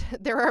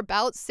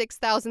about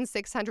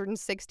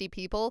 6,660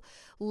 people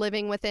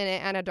living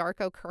within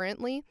Anadarko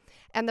currently,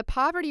 and the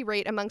poverty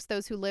rate amongst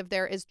those who live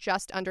there is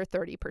just under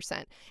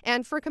 30%.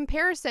 And for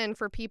comparison,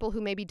 for people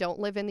who maybe don't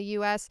live in the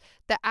US,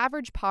 the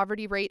average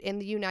poverty rate in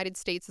the United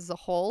States as a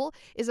whole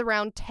is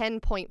around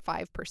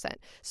 10.5%.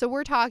 So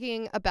we're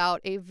talking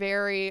about a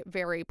very,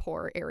 very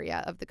poor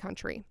area of the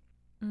country.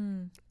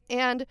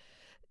 And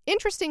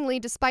interestingly,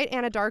 despite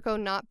Anadarko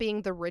not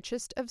being the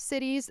richest of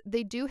cities,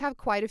 they do have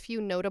quite a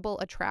few notable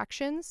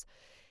attractions.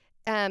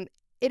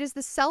 It is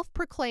the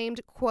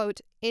self-proclaimed,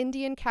 quote,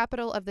 Indian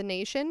capital of the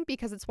nation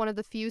because it's one of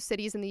the few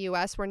cities in the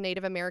U.S. where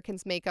Native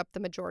Americans make up the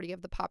majority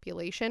of the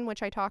population,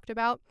 which I talked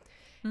about.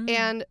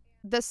 And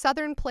the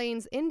Southern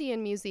Plains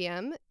Indian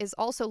Museum is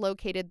also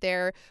located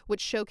there,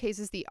 which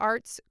showcases the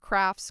arts,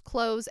 crafts,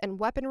 clothes, and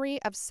weaponry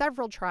of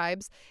several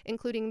tribes,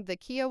 including the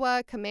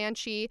Kiowa,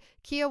 Comanche,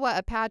 Kiowa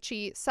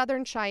Apache,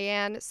 Southern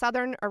Cheyenne,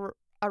 Southern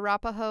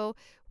Arapaho,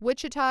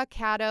 Wichita,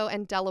 Caddo,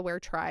 and Delaware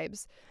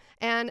tribes.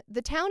 And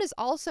the town is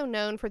also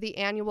known for the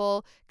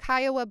annual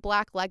Kiowa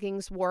Black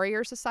Leggings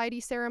Warrior Society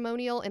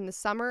ceremonial in the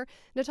summer.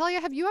 Natalia,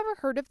 have you ever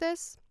heard of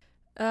this?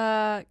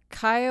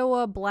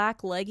 Kiowa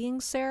Black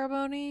Leggings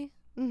ceremony?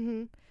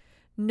 Mm-hmm.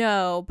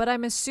 No, but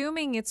I'm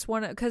assuming it's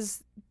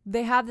because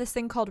they have this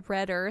thing called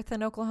Red Earth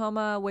in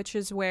Oklahoma, which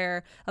is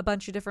where a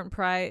bunch of different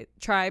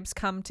tribes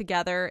come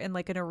together in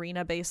like an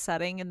arena-based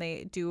setting, and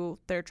they do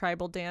their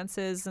tribal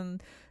dances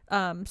and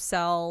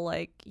sell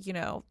like, you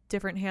know,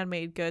 different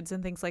handmade goods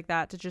and things like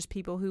that to just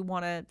people who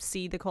want to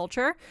see the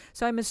culture.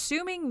 So I'm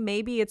assuming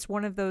maybe it's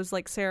one of those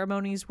like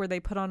ceremonies where they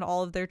put on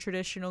all of their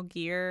traditional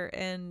gear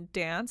and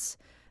dance.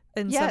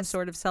 in some Yes,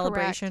 sort of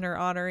celebration or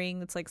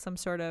honoring. It's like some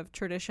sort of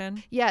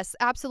tradition. Yes,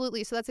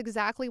 absolutely. So that's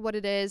exactly what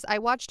it is. I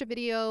watched a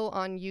video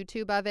on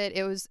YouTube of it.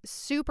 It was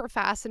super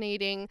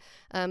fascinating,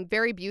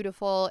 very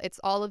beautiful. It's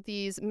all of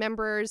these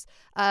members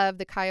of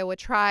the Kiowa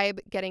tribe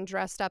getting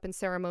dressed up in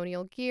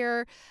ceremonial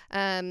gear.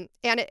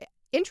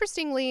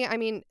 Interestingly, I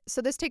mean,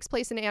 so this takes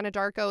place in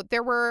Anadarko.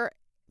 There were,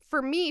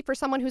 for me, for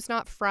someone who's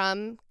not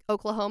from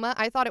Oklahoma,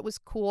 I thought it was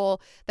cool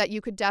that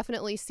you could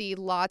definitely see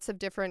lots of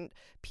different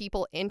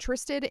people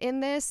interested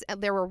in this.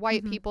 And there were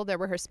white people, there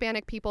were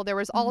Hispanic people, there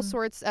was all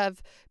sorts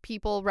of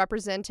people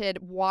represented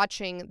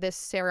watching this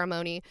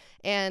ceremony.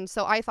 And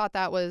so I thought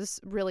that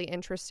was really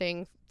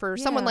interesting for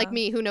someone like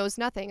me who knows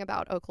nothing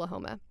about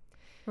Oklahoma.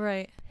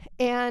 Right.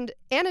 And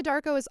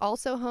Anadarko is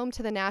also home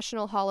to the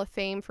National Hall of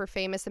Fame for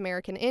Famous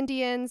American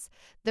Indians,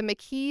 the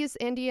McKee's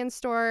Indian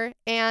Store,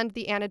 and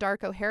the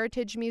Anadarko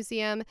Heritage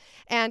Museum.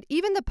 And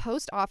even the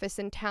post office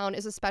in town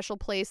is a special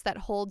place that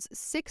holds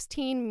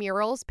 16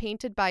 murals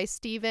painted by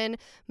Stephen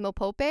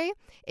Mopope,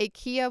 a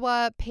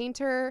Kiowa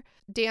painter,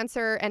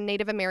 dancer, and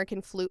Native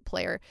American flute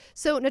player.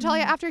 So,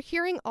 Natalia, after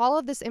hearing all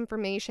of this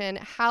information,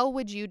 how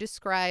would you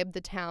describe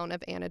the town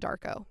of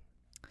Anadarko?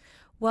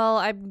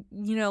 Well,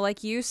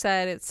 like you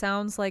said, it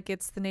sounds like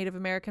it's the Native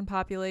American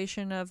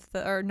population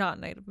or not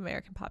Native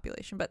American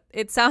population, but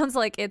it sounds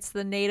like it's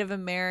the Native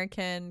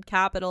American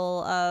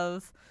capital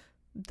of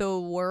the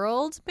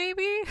world,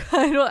 maybe?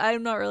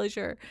 I'm not really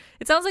sure.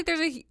 It sounds like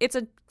it's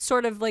a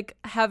sort of like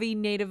heavy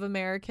Native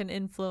American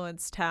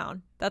influenced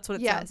town. That's what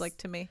it sounds like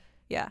to me.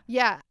 Yeah.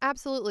 Yeah,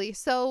 absolutely.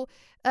 So,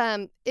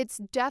 it's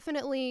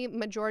definitely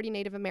majority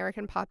Native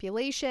American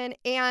population,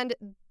 and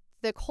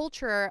the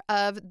culture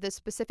of the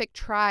specific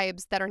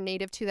tribes that are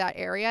native to that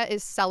area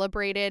is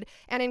celebrated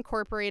and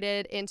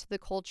incorporated into the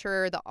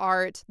culture, the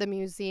art, the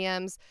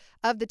museums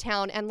of the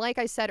town. And like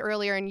I said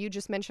earlier, and you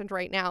just mentioned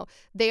right now,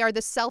 they are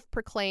the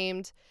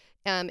self-proclaimed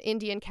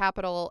Indian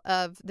capital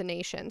of the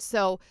nation.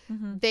 So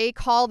they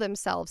call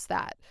themselves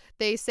that.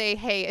 They say,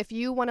 hey, if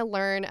you want to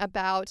learn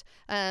about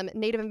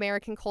Native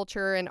American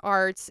culture and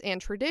arts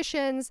and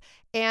traditions,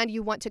 and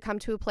you want to come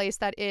to a place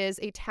that is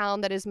a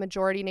town that is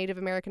majority Native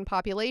American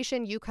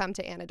population, you come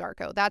to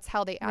Anadarko. That's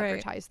how they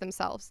advertise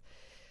themselves.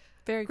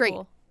 Very Great.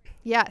 Cool.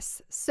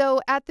 Yes. So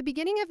at the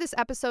beginning of this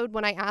episode,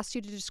 when I asked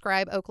you to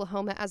describe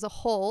Oklahoma as a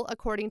whole,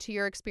 according to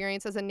your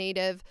experience as a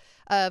native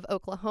of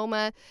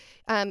Oklahoma,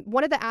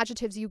 one of the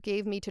adjectives you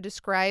gave me to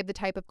describe the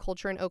type of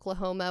culture in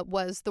Oklahoma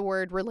was the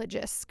word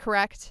religious,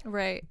 correct?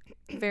 Right.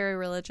 Very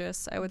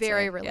religious, I would say.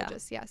 Very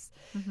religious, yes.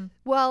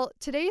 Well,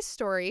 today's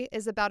story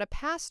is about a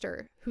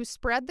pastor who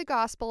spread the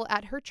gospel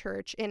at her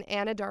church in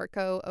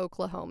Anadarko,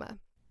 Oklahoma.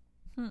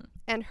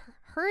 And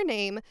her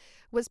name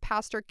was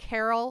Pastor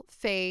Carol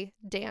Faye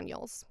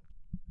Daniels.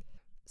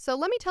 So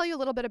let me tell you a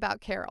little bit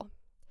about Carol.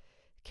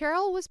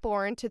 Carol was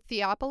born to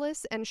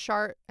Theophilus and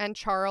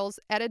Charles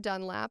Etta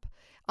Dunlap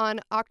on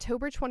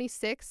October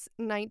 26,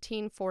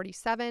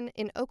 1947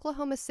 in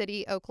Oklahoma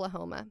City,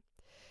 Oklahoma.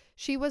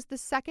 She was the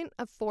second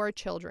of 4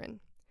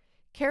 children.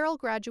 Carol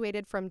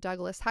graduated from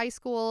Douglas High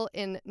School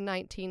in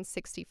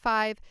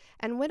 1965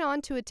 and went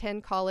on to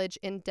attend college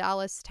in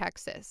Dallas,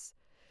 Texas.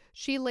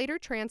 She later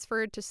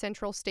transferred to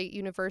Central State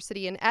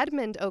University in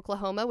Edmond,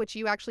 Oklahoma, which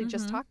you actually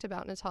just talked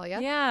about, Natalia.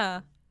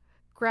 Yeah.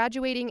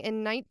 Graduating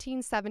in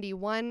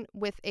 1971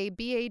 with a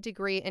BA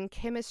degree in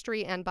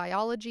chemistry and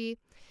biology,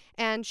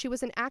 and she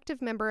was an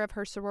active member of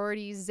her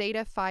sorority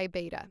Zeta Phi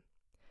Beta.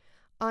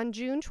 On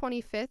June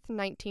 25,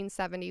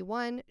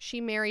 1971,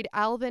 she married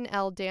Alvin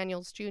L.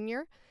 Daniels Jr.,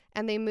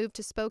 and they moved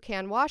to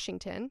Spokane,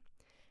 Washington.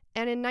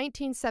 And in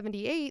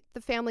 1978, the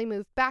family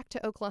moved back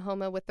to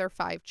Oklahoma with their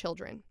 5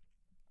 children.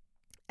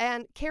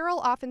 And Carol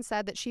often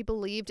said that she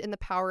believed in the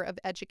power of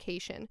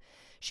education.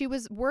 She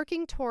was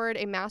working toward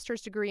a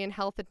master's degree in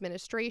health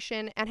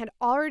administration and had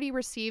already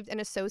received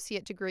an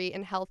associate degree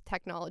in health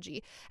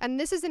technology. And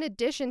this is in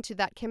addition to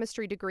that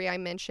chemistry degree I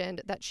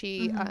mentioned that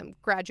she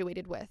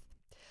graduated with.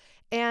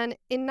 And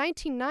in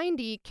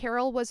 1990,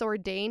 Carol was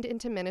ordained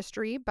into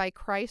ministry by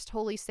Christ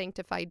Holy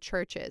Sanctified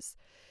Churches.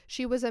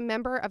 She was a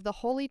member of the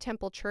Holy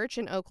Temple Church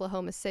in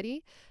Oklahoma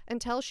City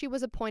until she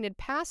was appointed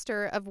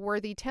pastor of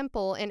Worthy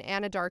Temple in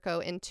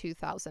Anadarko in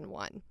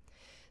 2001.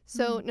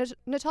 So,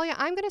 Natalia,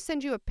 I'm going to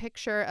send you a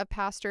picture of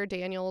Pastor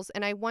Daniels,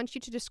 and I want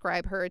you to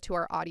describe her to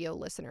our audio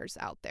listeners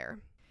out there.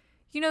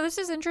 You know, this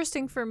is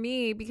interesting for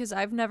me because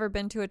I've never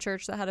been to a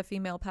church that had a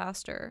female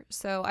pastor.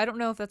 So I don't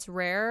know if that's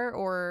rare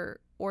or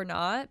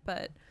not,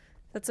 but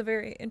that's a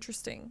very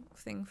interesting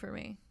thing for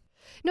me.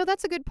 No,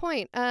 that's a good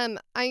point.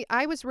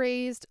 I was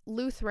raised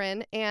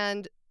Lutheran,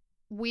 and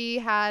we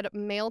had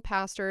male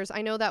pastors.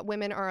 I know that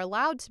women are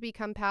allowed to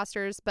become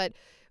pastors, but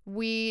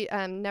we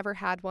never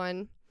had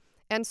one.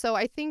 And so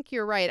I think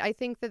you're right. I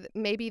think that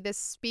maybe this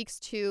speaks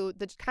to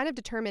the kind of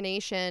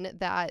determination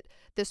that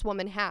this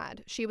woman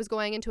had. She was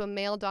going into a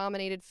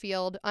male-dominated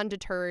field,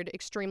 undeterred,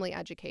 extremely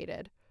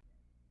educated.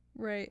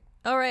 Right.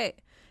 All right.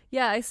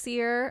 Yeah, I see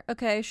her.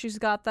 Okay, she's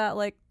got that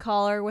like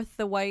collar with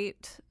the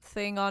white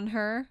thing on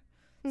her.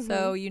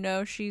 So, you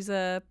know, she's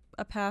a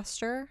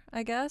pastor,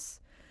 I guess.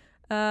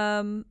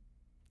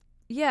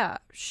 Yeah,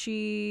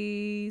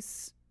 she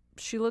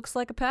looks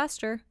like a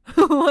pastor.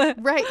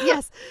 Right.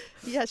 Yes.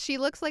 Yes. She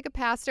looks like a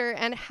pastor.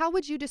 And how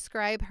would you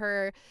describe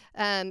her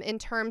in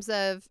terms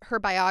of her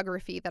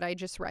biography that I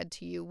just read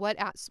to you?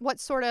 What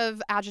sort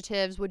of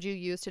adjectives would you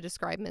use to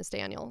describe Ms.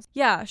 Daniels?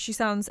 Yeah, she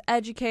sounds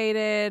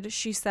educated.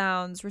 She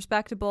sounds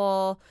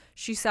respectable.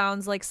 She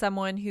sounds like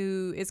someone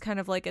who is kind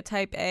of like a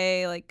type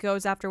A, like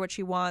goes after what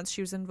she wants.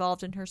 She was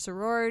involved in her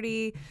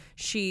sorority.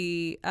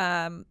 She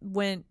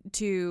went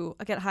to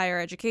get higher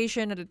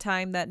education at a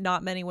time that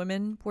not many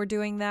women were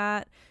doing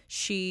that.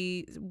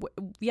 She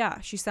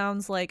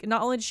sounds like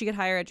not only did she get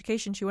higher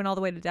education, she went all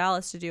the way to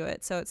Dallas to do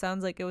it. So it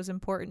sounds like it was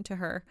important to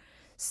her.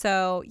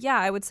 So yeah,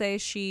 I would say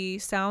she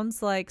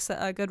sounds like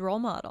a good role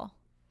model.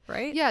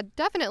 Right? Yeah,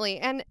 definitely.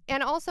 And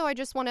also I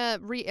just want to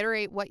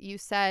reiterate what you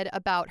said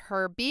about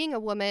her being a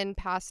woman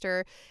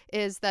pastor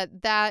is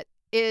that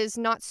is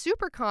not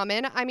super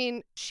common. I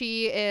mean,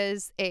 she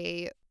is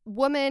a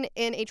woman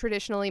in a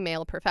traditionally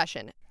male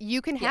profession.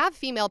 You can have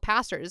female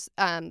pastors.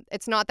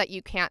 It's not that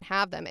you can't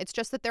have them. It's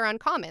just that they're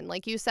uncommon.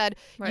 Like you said,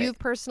 Right. you've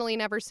personally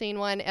never seen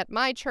one. At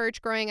my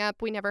church growing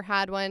up, we never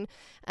had one.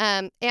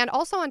 And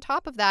also on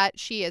top of that,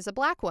 she is a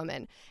Black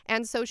woman.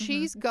 And so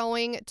she's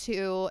going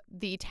to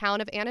the town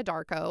of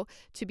Anadarko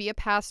to be a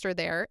pastor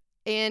there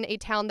in a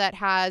town that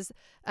has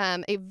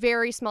a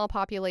very small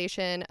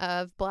population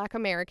of Black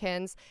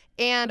Americans.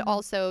 And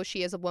also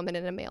she is a woman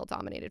in a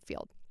male-dominated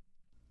field.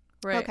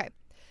 Right. Okay.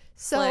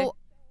 So,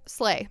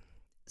 Slay.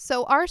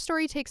 So our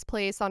story takes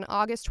place on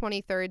August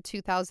 23rd,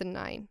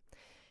 2009.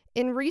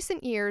 In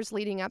recent years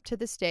leading up to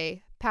this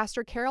day,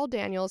 Pastor Carol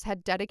Daniels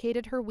had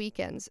dedicated her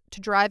weekends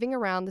to driving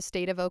around the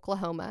state of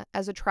Oklahoma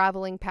as a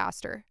traveling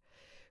pastor,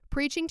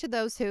 preaching to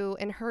those who,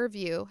 in her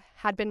view,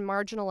 had been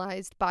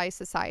marginalized by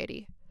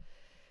society.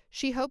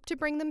 She hoped to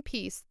bring them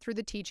peace through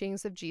the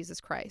teachings of Jesus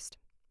Christ.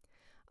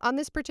 On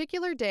this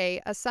particular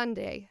day, a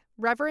Sunday,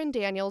 Reverend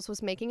Daniels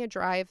was making a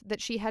drive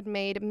that she had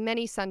made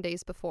many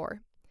Sundays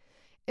before.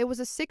 It was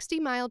a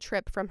 60-mile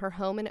trip from her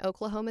home in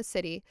Oklahoma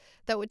City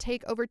that would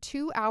take over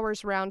 2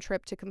 hours round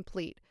trip to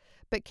complete,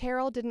 but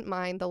Carol didn't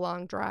mind the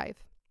long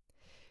drive.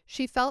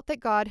 She felt that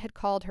God had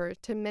called her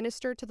to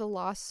minister to the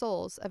lost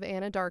souls of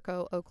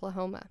Anadarko,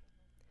 Oklahoma.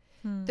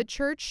 The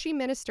church she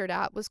ministered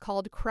at was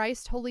called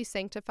Christ Holy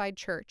Sanctified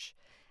Church,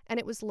 and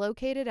it was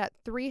located at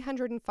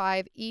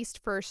 305 East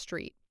First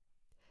Street.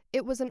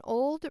 It was an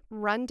old,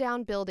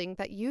 run-down building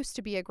that used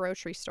to be a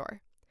grocery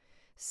store.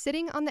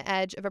 Sitting on the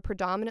edge of a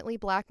predominantly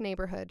Black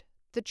neighborhood,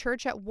 the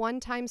church at one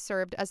time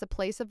served as a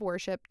place of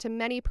worship to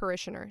many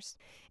parishioners.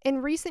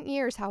 In recent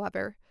years,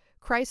 however,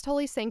 Christ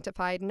Holy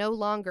Sanctified no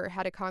longer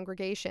had a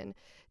congregation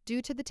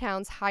due to the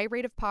town's high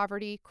rate of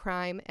poverty,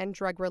 crime, and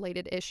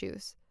drug-related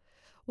issues.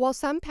 While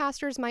some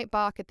pastors might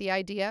balk at the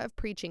idea of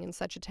preaching in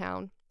such a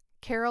town,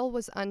 Carol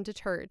was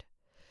undeterred.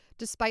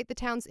 Despite the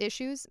town's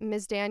issues,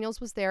 Ms.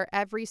 Daniels was there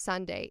every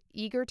Sunday,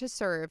 eager to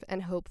serve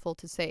and hopeful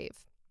to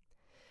save.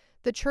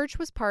 The church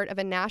was part of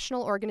a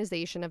national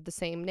organization of the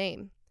same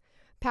name.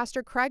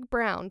 Pastor Craig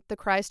Brown, the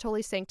Christ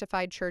Holy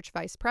Sanctified Church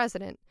vice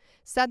president,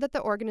 said that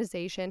the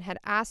organization had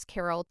asked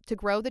Carol to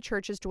grow the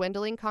church's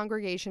dwindling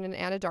congregation in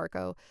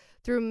Anadarko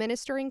through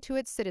ministering to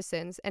its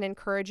citizens and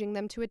encouraging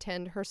them to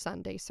attend her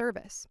Sunday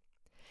service.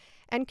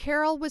 And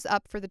Carol was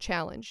up for the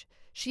challenge.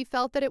 She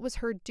felt that it was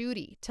her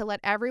duty to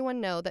let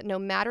everyone know that no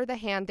matter the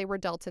hand they were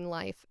dealt in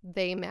life,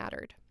 they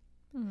mattered.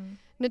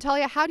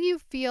 Natalia, how do you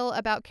feel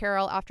about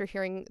Carol after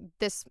hearing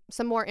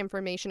some more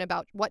information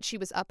about what she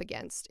was up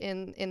against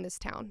in this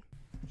town?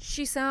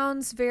 She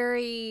sounds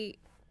very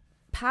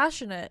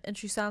passionate, and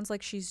she sounds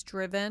like she's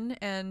driven.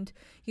 And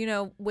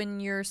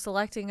when you're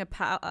selecting a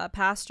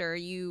pastor,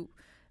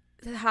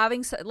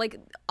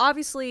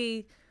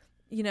 obviously,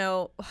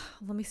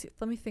 let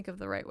me think of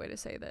the right way to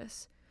say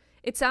this.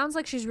 It sounds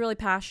like she's really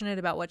passionate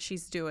about what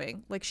she's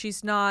doing. Like,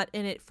 she's not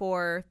in it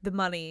for the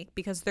money,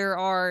 because there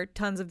are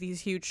tons of these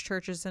huge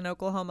churches in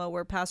Oklahoma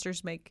where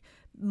pastors make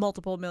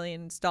multiple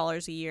millions of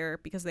dollars a year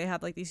because they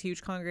have like these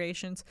huge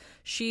congregations.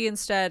 She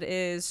instead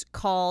is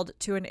called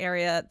to an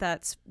area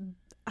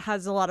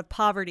has a lot of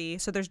poverty,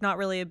 so there's not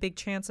really a big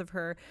chance of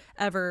her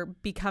ever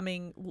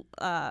becoming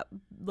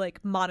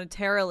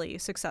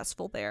monetarily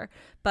successful there,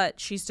 but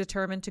she's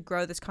determined to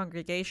grow this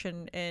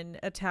congregation in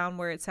a town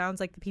where it sounds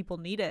like the people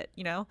need it.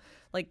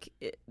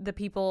 The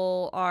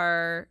people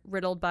are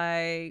riddled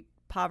by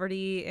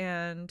poverty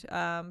and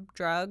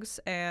drugs,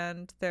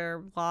 and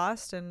they're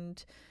lost,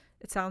 and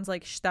it sounds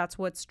like that's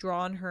what's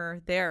drawn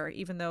her there,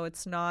 even though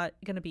it's not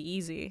going to be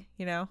easy.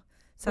 Sounds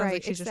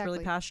like she's just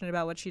really passionate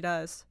about what she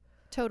does.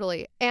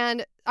 Totally.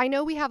 And I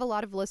know we have a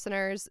lot of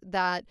listeners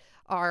that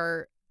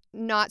are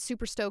not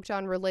super stoked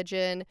on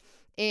religion.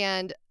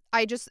 And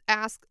I just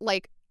ask,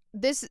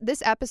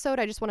 this episode,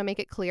 I just want to make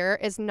it clear,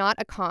 is not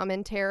a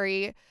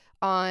commentary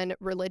on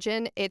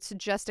religion. It's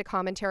just a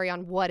commentary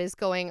on what is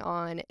going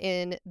on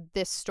in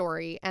this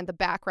story and the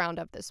background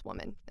of this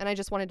woman. And I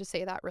just wanted to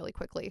say that really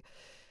quickly.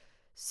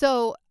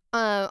 So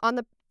on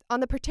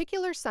the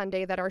particular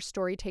Sunday that our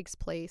story takes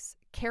place,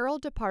 Carol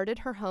departed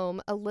her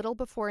home a little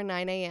before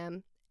 9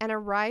 a.m., and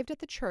arrived at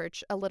the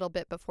church a little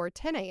bit before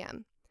 10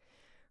 a.m.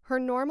 Her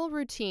normal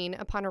routine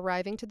upon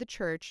arriving to the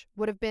church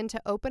would have been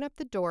to open up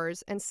the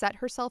doors and set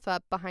herself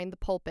up behind the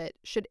pulpit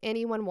should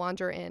anyone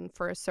wander in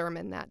for a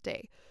sermon that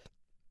day.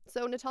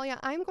 So, Natalia,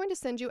 I'm going to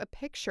send you a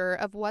picture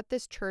of what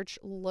this church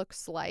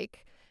looks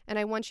like, and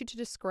I want you to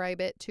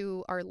describe it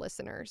to our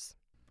listeners.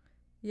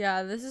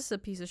 Yeah, this is a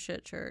piece of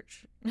shit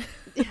church.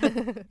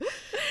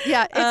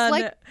 Yeah, it's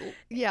like,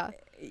 yeah.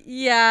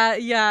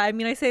 Yeah. I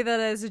mean, I say that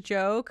as a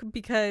joke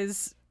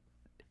because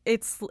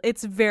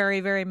it's very,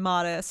 very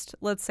modest.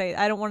 Let's say,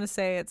 I don't want to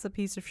say it's a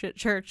piece of shit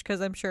church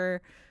because I'm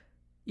sure,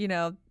 you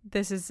know,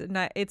 this is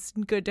not, it's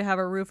good to have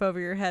a roof over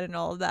your head and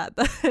all of that,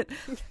 but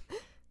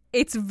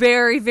it's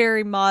very,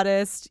 very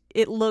modest.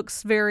 It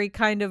looks very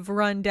kind of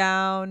run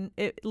down.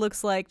 It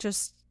looks like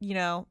just, you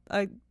know,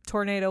 a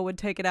tornado would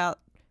take it out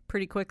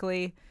pretty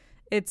quickly.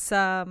 It's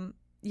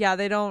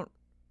they don't,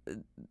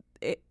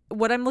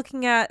 what I'm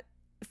looking at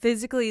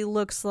physically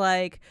looks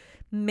like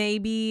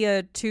maybe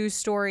a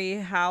 2-story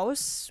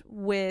house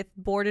with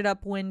boarded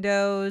up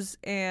windows,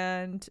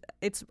 and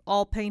it's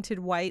all painted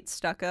white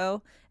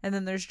stucco, and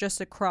then there's just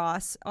a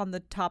cross on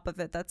the top of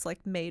it that's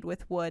like made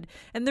with wood.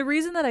 And the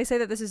reason that I say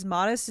that this is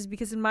modest is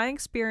because in my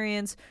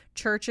experience,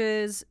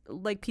 churches,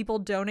 like, people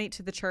donate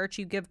to the church,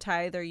 you give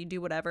tithe or you do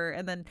whatever,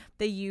 and then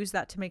they use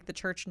that to make the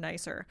church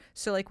nicer.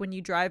 So like when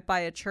you drive by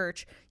a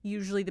church,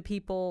 usually the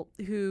people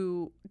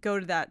who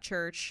go to that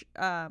church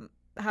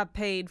have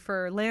paid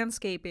for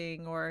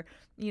landscaping or,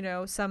 you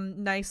know,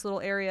 some nice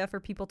little area for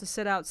people to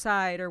sit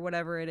outside or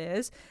whatever it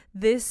is.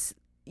 This,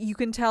 you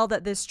can tell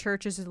that this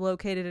church is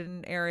located in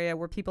an area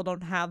where people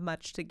don't have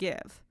much to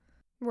give.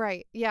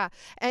 Right. Yeah.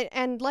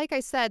 And like I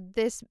said,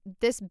 this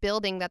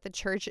building that the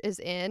church is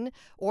in,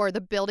 or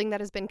the building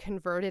that has been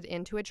converted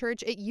into a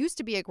church, it used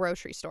to be a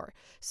grocery store.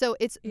 So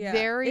it's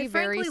very, it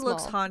very frankly small.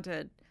 looks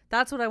haunted.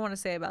 That's what I want to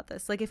say about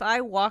this. Like, if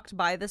I walked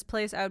by this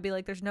place, I would be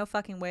like, there's no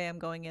fucking way I'm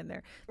going in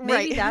there.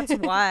 Maybe that's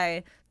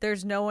why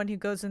there's no one who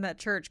goes in that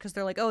church, because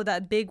they're like, oh,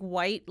 that big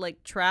white,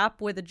 like, trap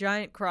with a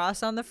giant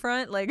cross on the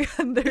front. Like,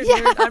 I'm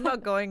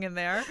not going in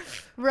there.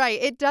 Right.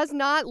 It does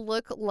not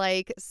look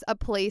like a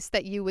place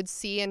that you would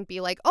see and be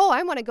like, oh,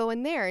 I want to go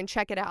in there and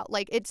check it out.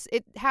 Like, it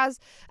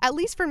has, at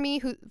least for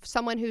me,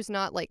 someone who's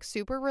not, like,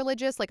 super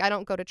religious, like, I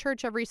don't go to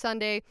church every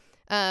Sunday.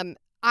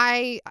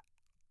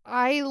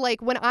 I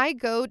like, when I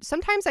go,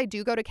 sometimes I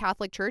do go to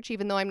Catholic church,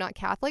 even though I'm not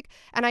Catholic,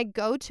 and I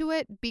go to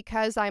it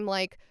because I'm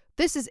like,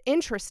 this is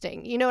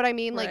interesting. You know what I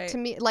mean? Right. Like, to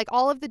me, like,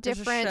 all of the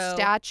different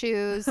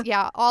statues,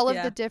 all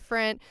of the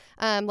different,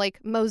 like,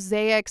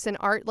 mosaics and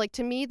art, like,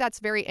 to me, that's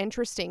very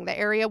interesting. The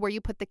area where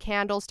you put the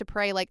candles to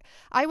pray. Like,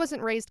 I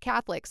wasn't raised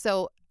Catholic,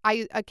 so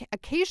I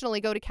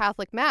occasionally go to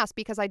Catholic Mass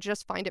because I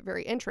just find it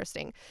very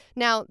interesting.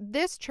 Now,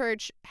 this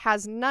church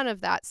has none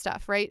of that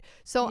stuff, right?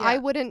 So I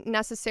wouldn't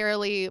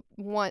necessarily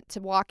want to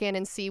walk in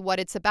and see what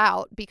it's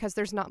about because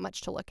there's not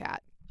much to look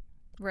at.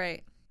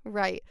 Right.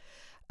 Right.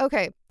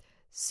 Okay.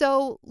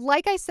 So,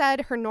 like I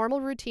said, her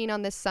normal routine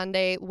on this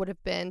Sunday would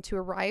have been to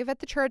arrive at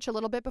the church a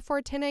little bit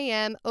before 10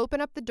 a.m.,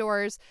 open up the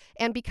doors,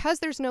 and because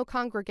there's no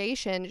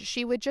congregation,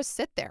 she would just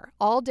sit there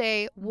all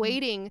day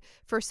waiting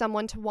for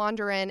someone to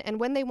wander in. And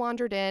when they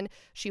wandered in,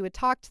 she would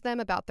talk to them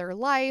about their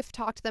life,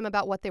 talk to them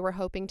about what they were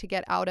hoping to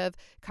get out of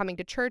coming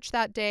to church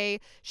that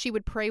day. She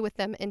would pray with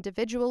them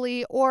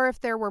individually, or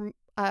if there were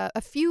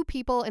a few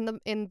people in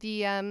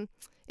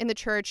the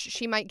church,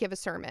 she might give a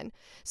sermon.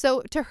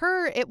 So to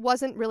her, it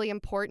wasn't really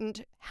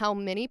important how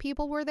many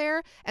people were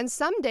there. And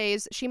some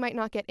days she might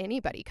not get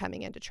anybody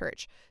coming into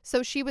church.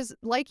 So she was,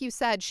 like you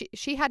said,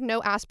 she had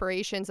no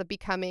aspirations of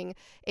becoming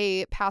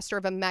a pastor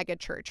of a mega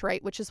church,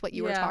 right? Which is what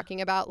you were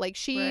talking about. Like,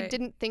 she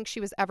didn't think she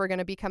was ever going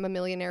to become a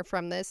millionaire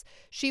from this.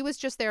 She was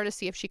just there to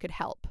see if she could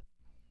help.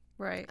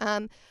 Right.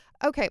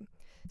 Okay.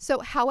 So,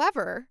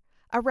 however,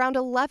 around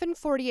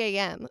 11:40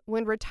 a.m.,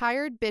 when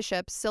retired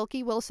Bishop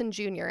Silky Wilson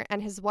Jr.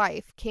 and his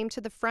wife came to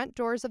the front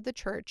doors of the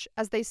church,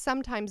 as they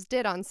sometimes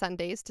did on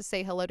Sundays to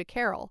say hello to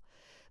Carol,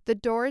 the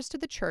doors to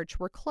the church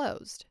were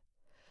closed.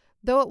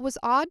 Though it was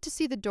odd to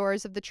see the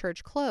doors of the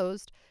church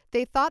closed,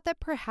 they thought that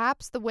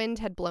perhaps the wind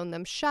had blown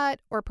them shut,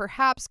 or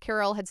perhaps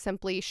Carol had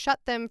simply shut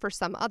them for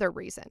some other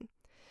reason.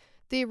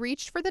 They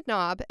reached for the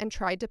knob and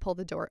tried to pull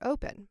the door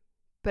open,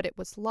 but it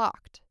was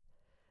locked.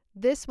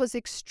 This was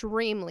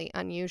extremely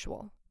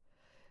unusual.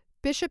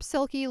 Bishop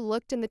Silky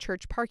looked in the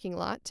church parking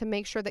lot to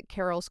make sure that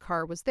Carol's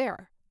car was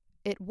there.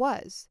 It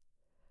was.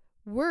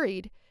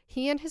 Worried,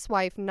 he and his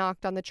wife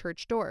knocked on the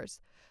church doors,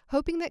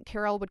 hoping that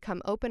Carol would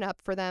come open up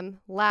for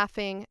them,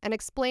 laughing, and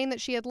explain that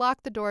she had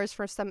locked the doors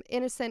for some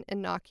innocent,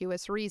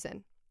 innocuous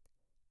reason.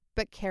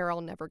 But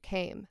Carol never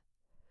came.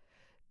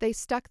 They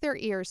stuck their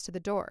ears to the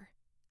door.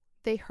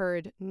 They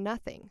heard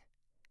nothing.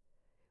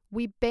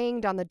 "We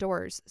banged on the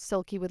doors,"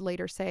 Silky would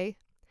later say.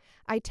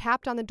 "I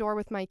tapped on the door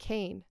with my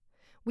cane.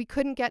 We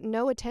couldn't get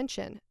no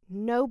attention.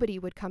 Nobody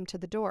would come to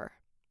the door."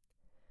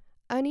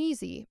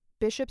 Uneasy,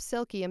 Bishop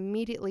Silky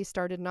immediately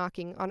started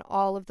knocking on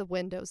all of the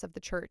windows of the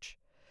church,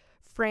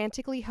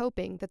 frantically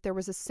hoping that there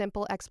was a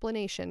simple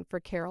explanation for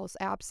Carol's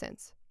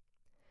absence.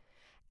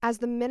 As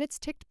the minutes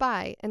ticked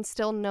by and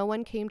still no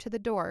one came to the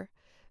door,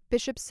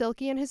 Bishop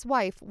Silky and his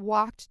wife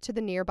walked to the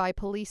nearby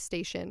police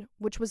station,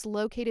 which was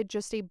located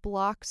just a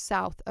block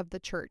south of the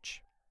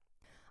church.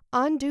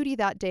 On duty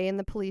that day in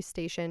the police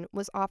station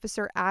was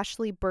Officer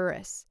Ashley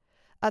Burris,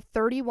 a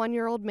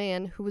 31-year-old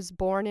man who was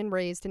born and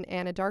raised in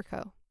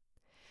Anadarko.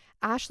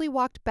 Ashley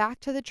walked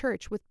back to the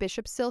church with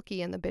Bishop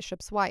Silky and the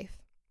bishop's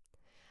wife.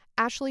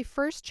 Ashley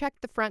first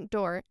checked the front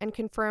door and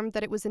confirmed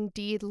that it was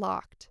indeed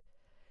locked.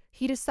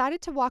 He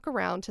decided to walk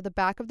around to the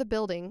back of the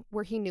building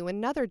where he knew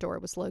another door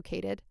was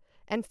located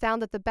and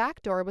found that the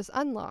back door was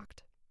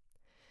unlocked.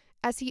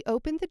 As he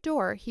opened the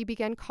door, he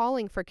began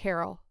calling for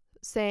Carol,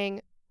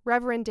 saying,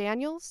 "Reverend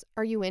Daniels,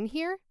 are you in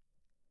here?"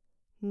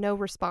 No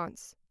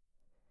response.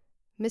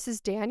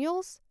 "Mrs.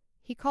 Daniels?"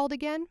 he called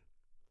again.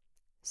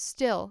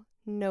 Still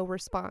no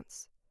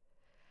response.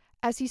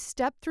 As he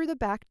stepped through the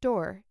back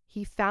door,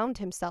 he found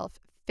himself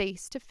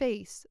face to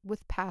face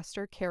with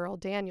Pastor Carol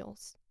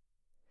Daniels.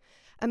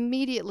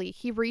 Immediately,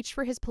 he reached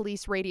for his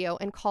police radio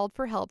and called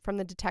for help from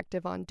the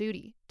detective on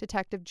duty,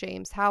 Detective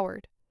James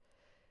Howard.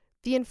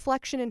 The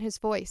inflection in his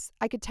voice,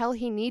 I could tell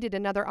he needed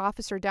another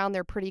officer down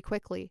there pretty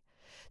quickly.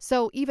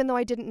 So even though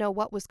I didn't know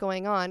what was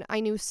going on, I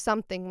knew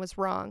something was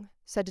wrong,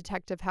 said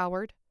Detective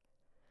Howard.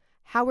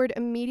 Howard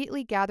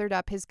immediately gathered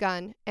up his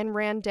gun and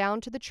ran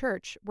down to the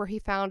church where he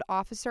found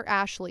Officer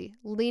Ashley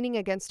leaning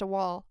against a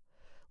wall,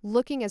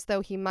 looking as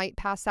though he might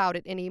pass out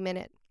at any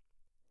minute.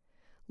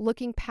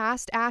 Looking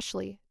past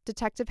Ashley,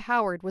 Detective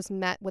Howard was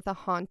met with a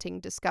haunting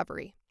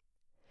discovery.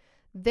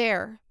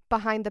 There,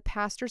 behind the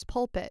pastor's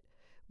pulpit,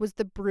 was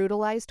the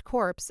brutalized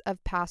corpse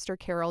of Pastor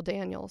Carol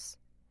Daniels.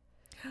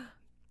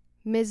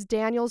 Ms.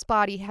 Daniels'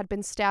 body had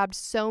been stabbed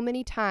so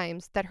many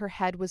times that her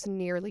head was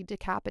nearly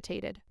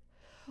decapitated,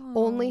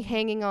 only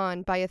hanging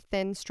on by a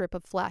thin strip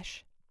of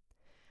flesh.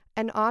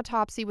 An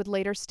autopsy would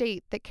later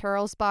state that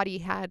Carol's body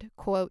had,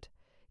 quote,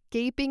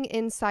 gaping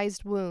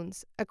incised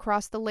wounds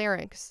across the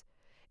larynx,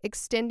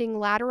 extending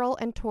lateral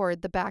and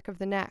toward the back of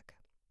the neck.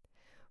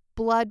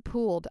 Blood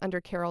pooled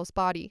under Carol's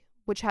body,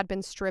 which had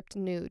been stripped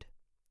nude.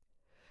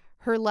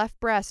 Her left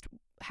breast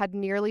had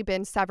nearly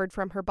been severed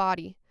from her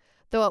body,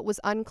 though it was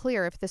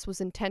unclear if this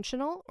was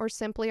intentional or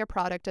simply a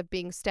product of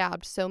being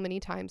stabbed so many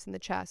times in the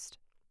chest.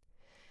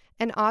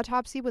 An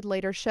autopsy would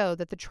later show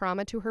that the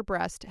trauma to her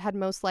breast had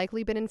most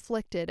likely been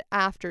inflicted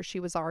after she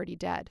was already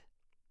dead.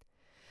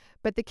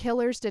 But the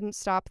killers didn't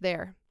stop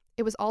there.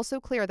 It was also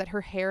clear that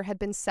her hair had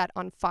been set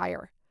on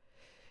fire.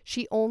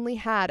 She only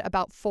had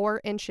about 4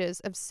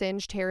 inches of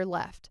singed hair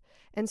left,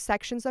 and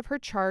sections of her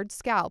charred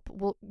scalp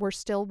were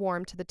still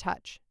warm to the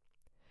touch.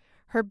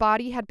 Her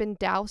body had been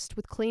doused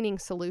with cleaning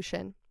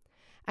solution,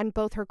 and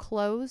both her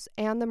clothes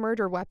and the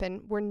murder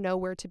weapon were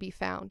nowhere to be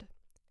found.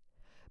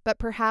 But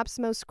perhaps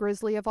most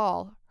grisly of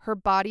all, her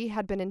body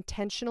had been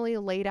intentionally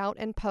laid out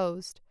and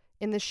posed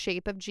in the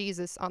shape of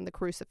Jesus on the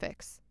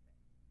crucifix.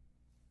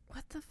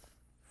 What the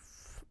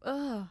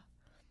ugh.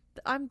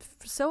 I'm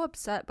so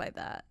upset by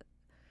that.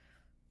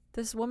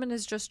 This woman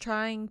is just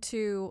trying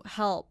to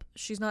help.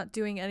 She's not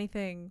doing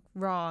anything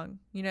wrong,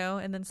 you know?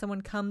 And then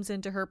someone comes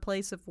into her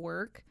place of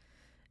work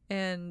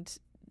and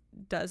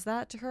does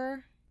that to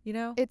her, you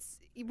know? It's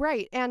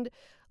right. And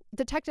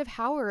Detective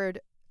Howard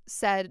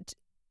said,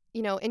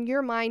 you know, in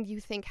your mind, you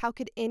think, how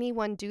could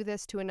anyone do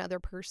this to another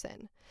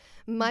person,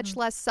 much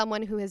less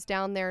someone who is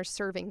down there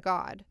serving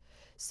God?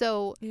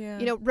 So, you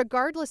know,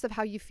 regardless of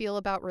how you feel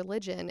about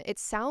religion, it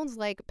sounds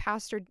like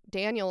Pastor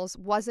Daniels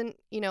wasn't,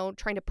 you know,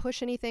 trying to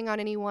push anything on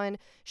anyone.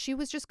 She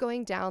was just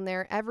going down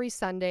there every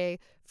Sunday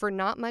for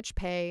not much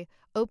pay,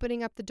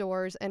 opening up the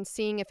doors and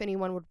seeing if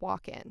anyone would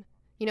walk in.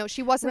 You know,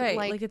 she wasn't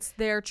like it's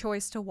their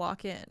choice to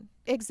walk in.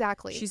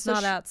 Exactly. She's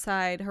not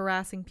outside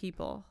harassing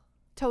people.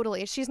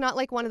 Totally. She's not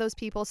like one of those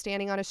people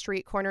standing on a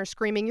street corner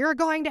screaming, "You're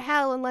going to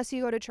hell unless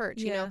you go to church."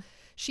 You know,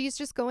 she's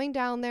just going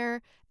down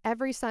there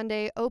every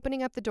Sunday,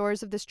 opening up the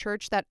doors of this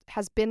church that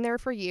has been there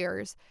for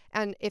years.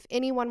 And if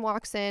anyone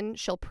walks in,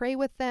 she'll pray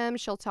with them.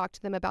 She'll talk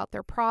to them about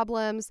their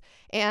problems.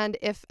 And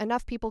if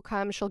enough people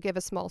come, she'll give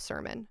a small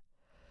sermon.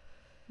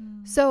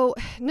 So,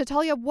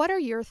 Natalia, what are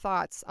your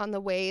thoughts on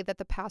the way that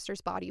the pastor's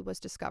body was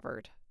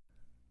discovered?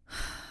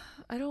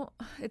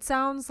 It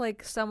sounds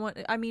like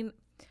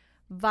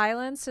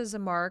violence is a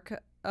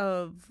mark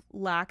of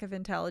lack of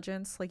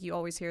intelligence. Like, you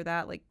always hear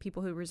that, like,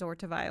 people who resort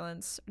to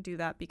violence do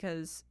that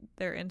because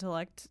their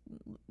intellect,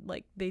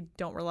 like, they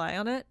don't rely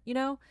on it, you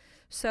know?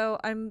 So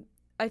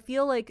I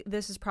feel like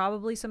this is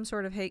probably some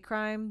sort of hate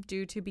crime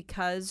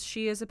because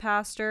she is a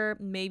pastor,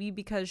 maybe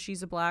because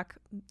she's a Black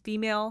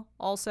female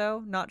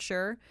also, not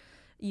sure,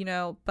 you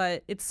know,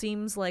 but it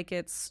seems like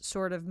it's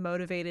sort of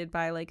motivated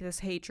by, like, this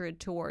hatred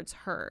towards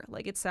her.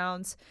 Like, it's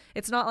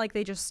not like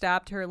they just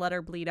stabbed her, let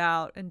her bleed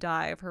out and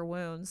die of her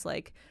wounds.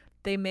 Like,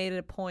 they made it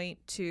a point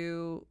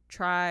to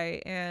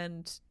try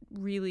and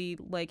really,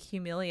 like,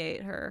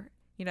 humiliate her,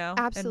 you know?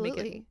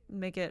 Absolutely. And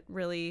make it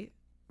really,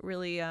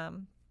 really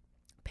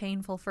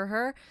painful for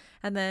her.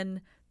 And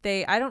then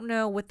I don't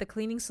know, with the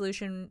cleaning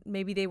solution,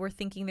 maybe they were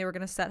thinking they were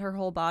going to set her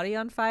whole body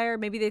on fire.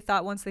 Maybe they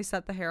thought once they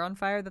set the hair on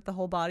fire that the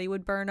whole body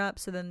would burn up,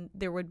 so then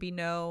there would be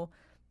no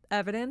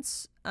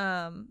evidence.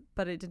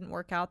 But it didn't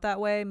work out that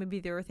way. Maybe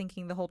they were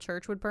thinking the whole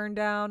church would burn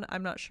down.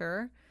 I'm not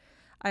sure.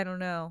 I don't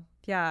know.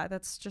 Yeah,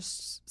 that's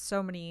just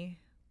so many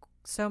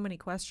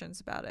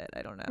questions about it.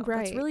 I don't know.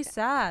 Right. That's really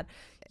sad.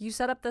 You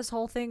set up this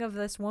whole thing of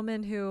this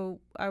woman who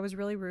I was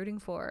really rooting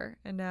for,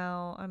 and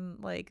now I'm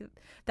like,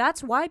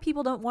 that's why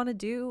people don't want to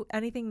do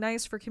anything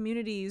nice for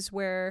communities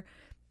where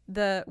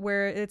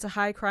it's a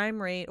high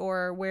crime rate,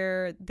 or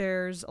where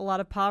there's a lot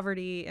of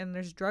poverty and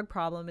there's a drug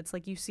problem. It's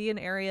like you see an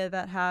area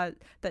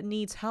that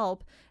needs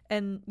help,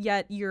 and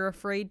yet you're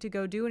afraid to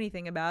go do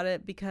anything about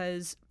it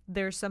because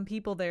there's some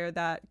people there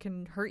that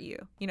can hurt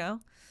you, you know?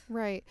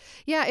 Right.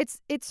 Yeah,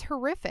 it's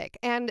horrific.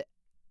 And,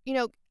 you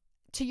know,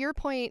 to your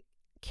point,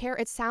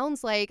 it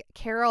sounds like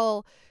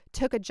Carol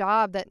took a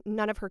job that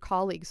none of her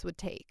colleagues would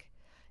take.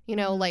 You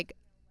know, like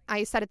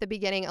I said at the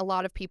beginning, a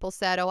lot of people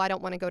said, oh, I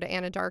don't want to go to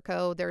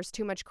Anadarko. There's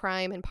too much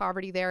crime and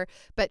poverty there.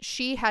 But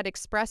she had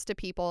expressed to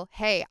people,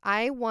 hey,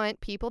 I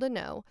want people to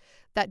know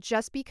that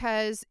just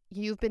because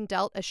you've been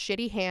dealt a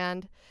shitty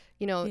hand,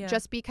 you know,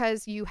 just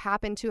because you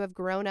happen to have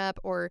grown up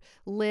or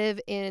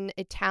live in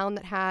a town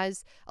that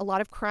has a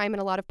lot of crime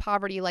and a lot of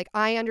poverty, like,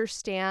 I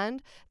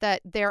understand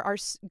that there are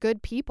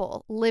good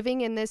people living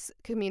in this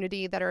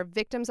community that are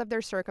victims of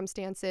their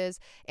circumstances.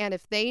 And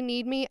if they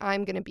need me,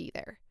 I'm going to be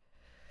there.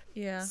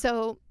 Yeah.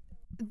 So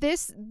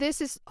this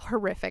is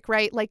horrific,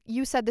 right? Like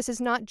you said, this is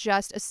not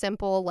just a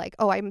simple like,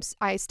 oh,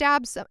 I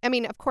stabbed some. I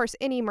mean, of course,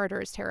 any murder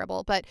is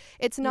terrible, but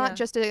it's not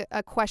just a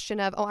question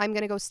of, oh, I'm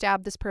going to go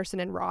stab this person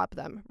and rob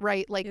them,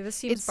 right? Like, this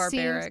seems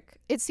barbaric.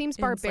 It seems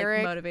barbaric.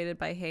 Like motivated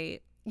by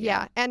hate.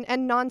 Yeah. And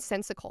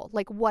nonsensical.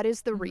 Like, what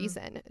is the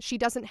reason? She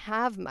doesn't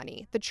have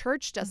money. The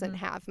church doesn't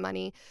have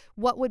money.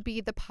 What would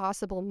be the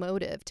possible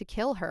motive to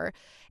kill her?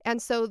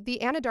 And so the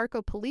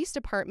Anadarko Police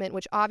Department,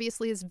 which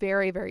obviously is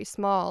very, very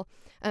small,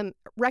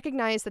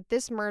 recognized that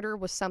this murder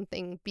was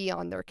something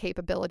beyond their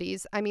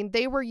capabilities. I mean,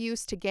 they were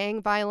used to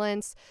gang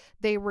violence.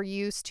 They were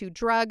used to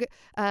drug-related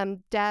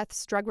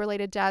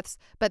deaths,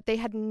 but they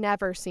had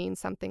never seen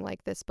something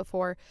like this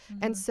before.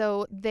 And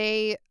so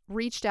they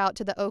reached out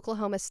to the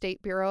Oklahoma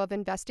State Bureau of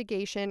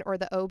Investigation, or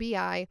the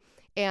OBI,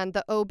 and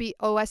the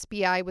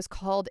OSBI was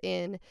called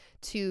in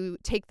to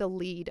take the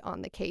lead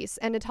on the case.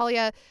 And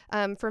Natalia,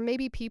 for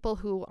maybe people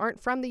who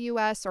aren't from the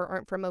U.S. or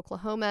aren't from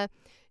Oklahoma,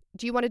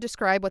 do you want to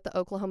describe what the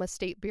Oklahoma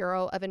State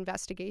Bureau of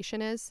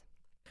Investigation is?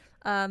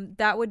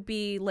 That would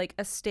be like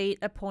a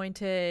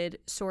state-appointed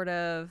sort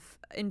of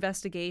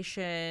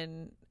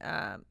investigation.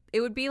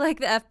 It would be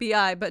like the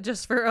FBI, but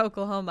just for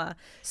Oklahoma.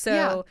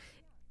 So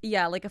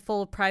yeah, like a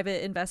full of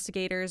private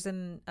investigators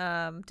and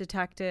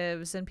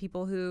detectives and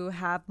people who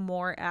have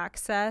more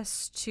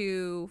access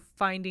to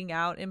finding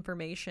out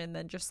information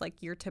than just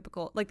like your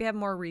typical, like they have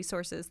more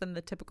resources than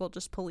the typical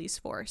just police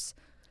force.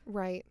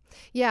 Right.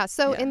 Yeah.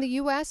 So in the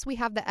U.S., we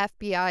have the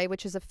FBI,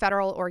 which is a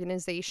federal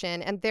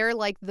organization, and they're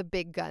like the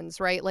big guns,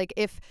 right? Like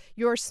if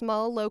your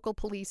small local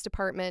police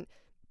department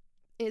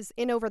is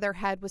in over their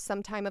head with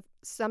some type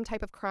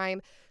of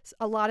crime,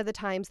 a lot of the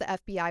times the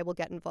FBI will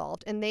get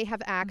involved, and they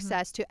have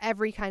access to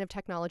every kind of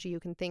technology you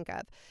can think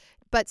of.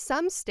 But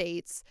some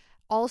states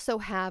also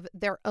have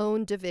their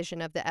own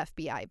division of the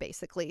FBI,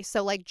 basically.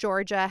 So like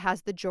Georgia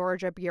has the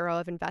Georgia Bureau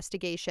of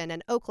Investigation,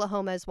 and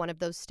Oklahoma is one of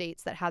those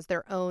states that has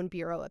their own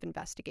Bureau of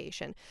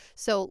Investigation.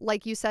 So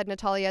like you said,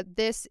 Natalia,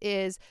 this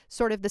is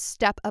sort of the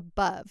step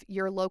above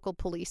your local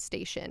police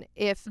station.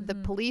 If the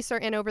police are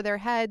in over their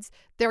heads,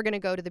 they're going to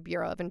go to the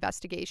Bureau of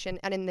Investigation.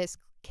 And in this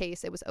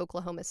case, it was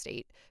Oklahoma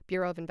State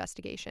Bureau of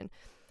Investigation.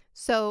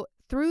 So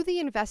through the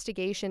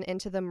investigation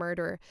into the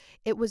murder,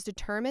 it was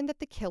determined that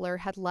the killer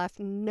had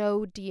left no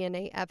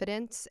DNA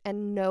evidence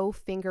and no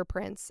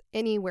fingerprints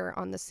anywhere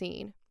on the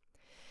scene.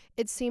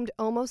 It seemed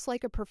almost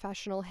like a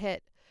professional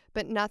hit,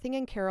 but nothing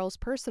in Carol's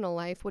personal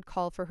life would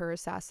call for her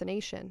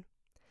assassination.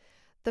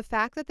 The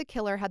fact that the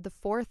killer had the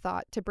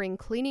forethought to bring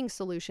cleaning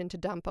solution to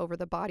dump over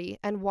the body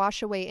and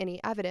wash away any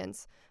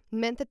evidence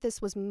meant that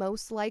this was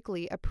most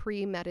likely a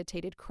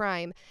premeditated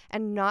crime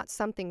and not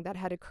something that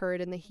had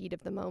occurred in the heat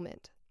of the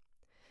moment.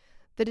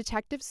 The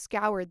detectives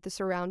scoured the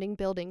surrounding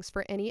buildings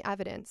for any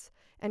evidence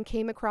and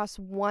came across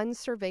one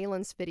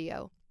surveillance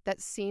video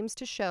that seems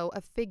to show a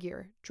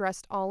figure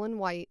dressed all in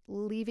white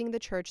leaving the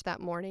church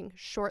that morning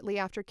shortly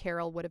after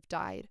Carol would have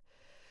died.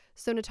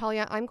 So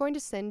Natalia, I'm going to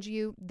send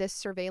you this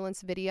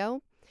surveillance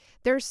video.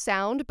 There's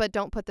sound, but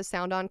don't put the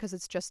sound on because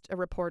it's just a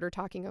reporter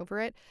talking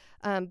over it.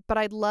 But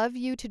I'd love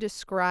you to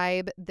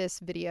describe this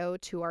video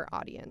to our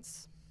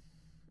audience.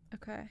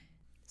 Okay.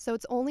 So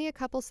it's only a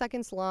couple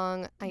seconds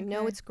long. I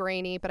know it's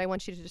grainy, but I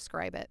want you to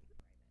describe it.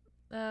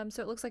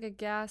 So it looks like a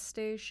gas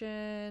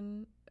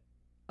station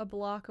a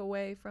block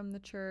away from the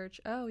church.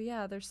 Oh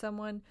yeah, there's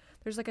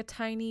like a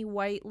tiny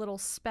white little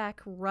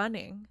speck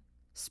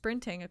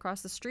sprinting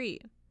across the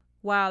street.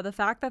 Wow, the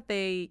fact that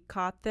they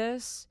caught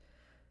this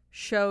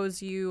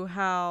shows you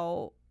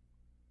how,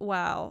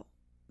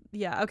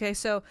 Yeah, okay.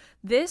 So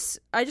this,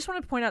 I just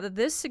want to point out that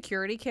this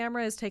security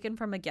camera is taken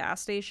from a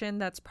gas station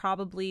that's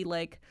probably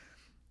like,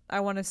 I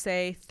want to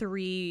say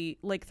three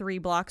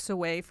blocks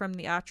away from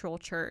the actual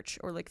church,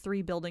 or like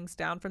 3 buildings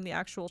down from the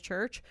actual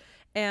church.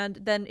 And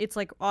then it's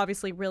like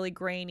obviously really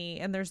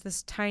grainy, and there's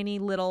this tiny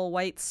little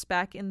white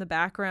speck in the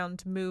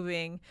background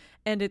moving,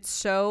 and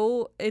it's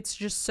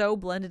just so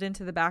blended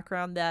into the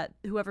background that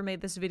whoever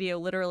made this video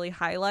literally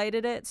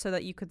highlighted it so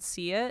that you could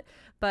see it.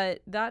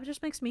 But that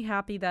just makes me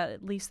happy that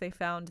at least they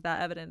found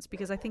that evidence,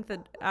 because I think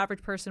the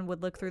average person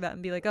would look through that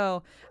and be like,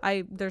 "Oh,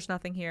 there's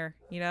nothing here,"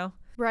 you know?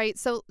 Right.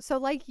 So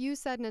like you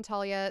said,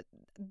 Natalia,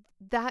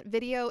 that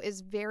video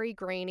is very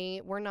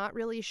grainy. We're not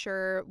really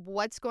sure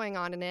what's going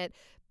on in it,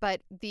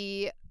 but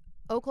the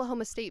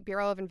Oklahoma State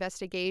Bureau of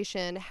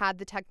Investigation had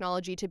the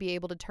technology to be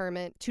able to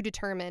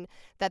determine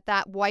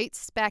that white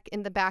speck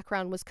in the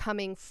background was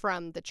coming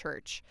from the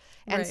church.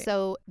 And Right.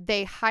 so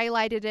they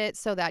highlighted it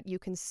so that you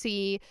can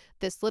see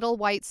this little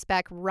white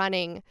speck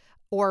running,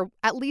 or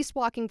at least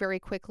walking very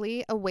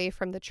quickly away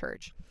from the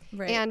church.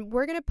 Right. And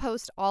we're going to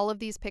post all of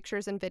these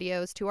pictures and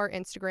videos to our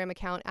Instagram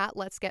account at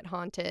Let's Get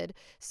Haunted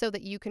so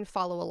that you can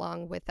follow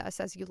along with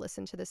us as you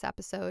listen to this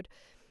episode.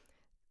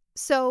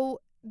 So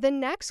the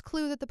next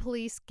clue that the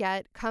police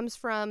get comes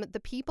from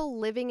the people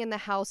living in the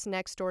house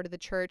next door to the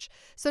church.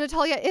 So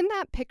Natalia, in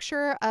that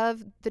picture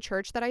of the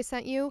church that I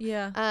sent you,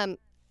 Yeah.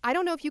 I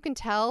don't know if you can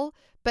tell,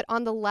 but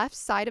on the left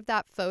side of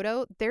that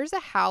photo, there's a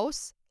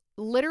house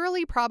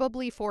literally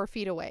probably 4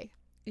 feet away.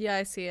 Yeah,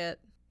 I see it.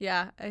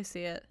 Yeah, I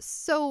see it.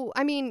 So,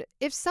 I mean,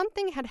 if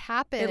something had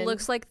happened... It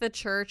looks like the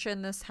church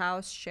and this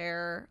house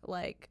share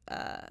like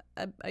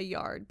a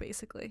yard,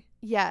 basically.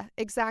 Yeah,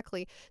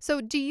 exactly. So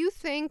do you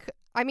think,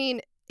 I mean,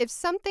 if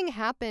something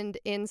happened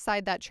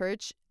inside that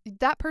church,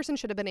 that person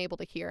should have been able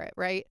to hear it,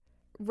 right?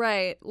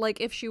 Right. Like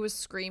if she was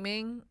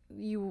screaming,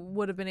 you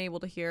would have been able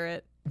to hear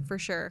it for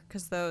sure,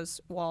 because those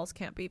walls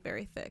can't be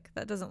very thick.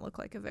 That doesn't look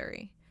like a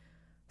very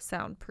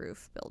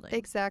soundproof building.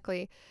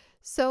 Exactly.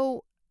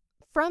 So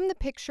from the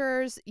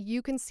pictures,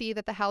 you can see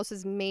that the house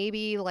is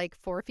maybe like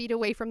 4 feet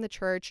away from the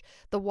church.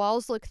 The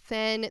walls look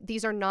thin.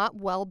 These are not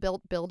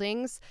well-built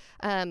buildings.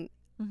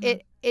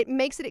 It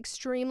makes it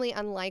extremely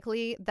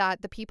unlikely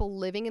that the people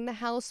living in the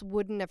house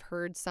wouldn't have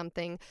heard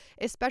something,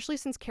 especially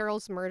since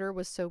Carol's murder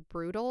was so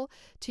brutal.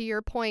 To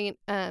your point,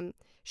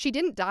 she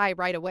didn't die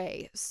right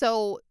away,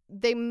 so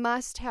they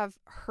must have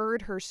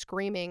heard her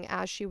screaming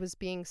as she was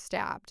being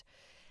stabbed.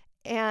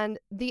 And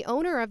the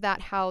owner of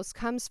that house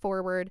comes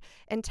forward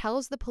and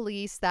tells the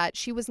police that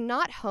she was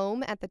not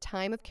home at the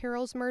time of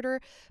Carol's murder,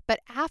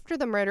 but after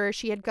the murder,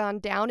 she had gone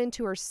down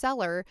into her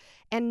cellar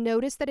and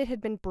noticed that it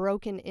had been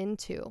broken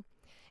into.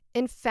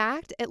 In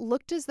fact, it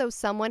looked as though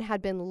someone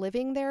had been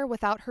living there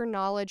without her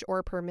knowledge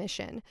or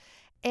permission.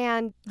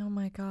 And oh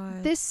my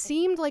God. this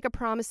seemed like a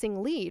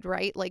promising lead,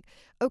 right? Like,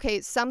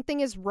 okay, something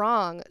is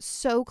wrong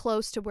so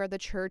close to where the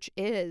church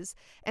is.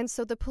 And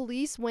so the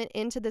police went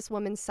into this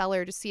woman's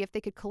cellar to see if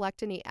they could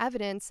collect any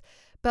evidence.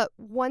 But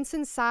once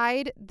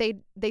inside,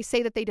 they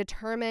say that they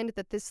determined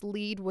that this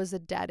lead was a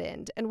dead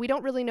end. And we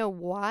don't really know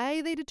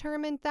why they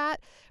determined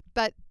that,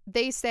 but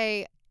they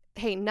say,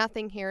 hey,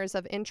 nothing here is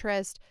of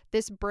interest.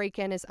 This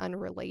break-in is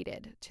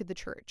unrelated to the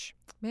church.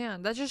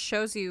 Man, that just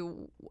shows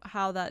you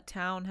how that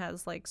town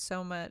has like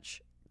so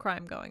much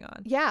crime going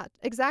on. Yeah,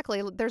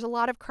 exactly. There's a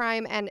lot of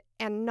crime, and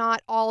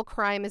not all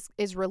crime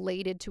is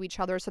related to each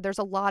other. So there's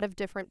a lot of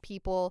different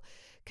people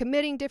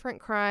committing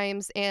different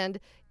crimes, and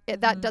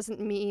that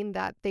doesn't mean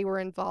that they were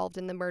involved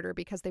in the murder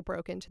because they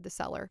broke into the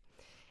cellar.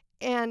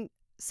 And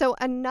so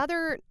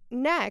the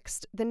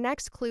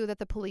next clue that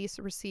the police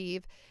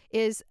receive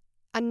is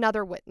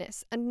another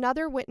witness.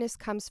 Another witness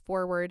comes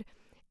forward,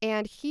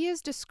 and he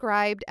is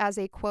described as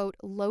a, quote,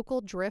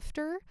 local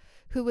drifter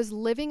who was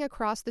living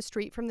across the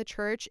street from the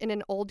church in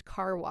an old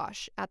car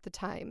wash at the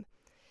time.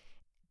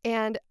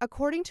 And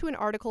according to an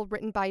article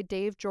written by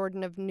Dave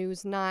Jordan of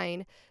News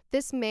 9,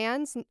 this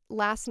man's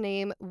last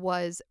name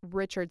was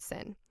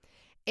Richardson.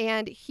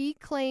 And he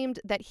claimed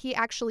that he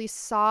actually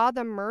saw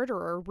the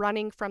murderer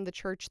running from the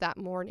church that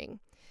morning.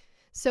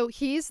 So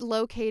he's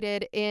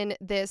located in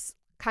this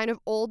kind of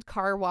old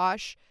car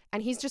wash,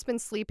 and he's just been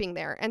sleeping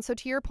there. And so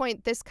to your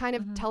point, this kind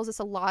of tells us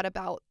a lot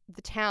about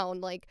the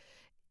town. Like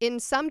in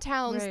some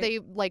towns, Right. they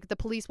like the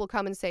police will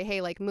come and say, hey,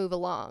 like move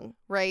along,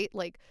 right?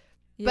 Like,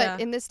 Yeah.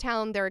 but in this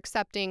town, they're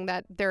accepting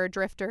that there are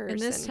drifters. In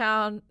this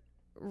town,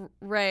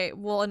 right.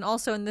 Well, and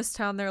also in this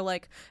town, they're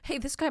like, hey,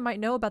 this guy might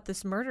know about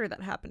this murder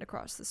that happened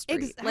across the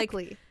street.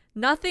 Exactly. Like,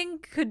 nothing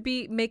could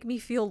make me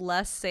feel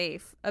less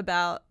safe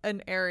about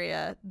an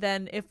area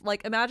than if,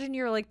 like, imagine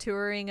you're like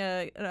touring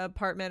an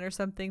apartment or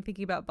something,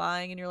 thinking about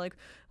buying, and you're like,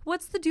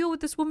 what's the deal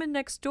with this woman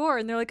next door?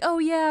 And they're like, oh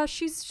yeah,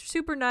 she's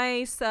super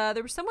nice.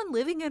 There was someone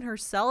living in her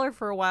cellar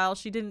for a while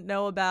she didn't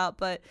know about,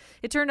 but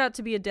it turned out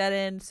to be a dead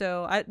end,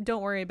 so I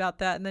don't worry about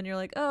that. And then you're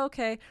like, oh,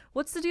 okay,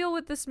 what's the deal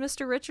with this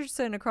Mr.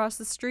 Richardson across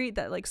the street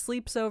that like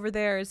sleeps over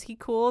there? Is he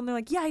cool? And they're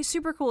like, yeah, he's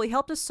super cool. He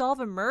helped us solve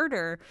a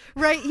murder.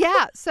 Right.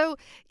 Yeah. So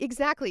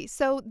exactly.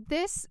 So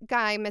this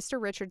guy, Mr.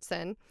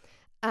 Richardson,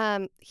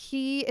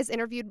 He is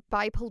interviewed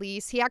by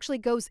police. He actually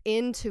goes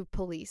into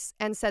police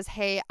and says,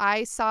 "Hey,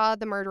 I saw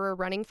the murderer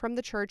running from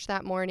the church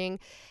that morning."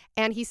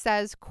 And he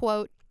says,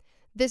 quote,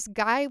 "This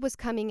guy was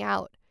coming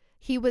out.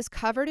 He was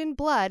covered in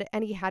blood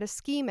and he had a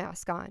ski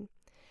mask on.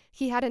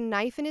 He had a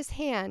knife in his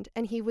hand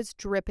and he was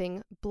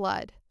dripping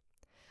blood.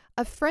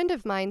 A friend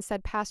of mine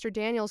said Pastor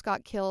Daniels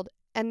got killed,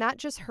 and that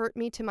just hurt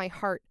me to my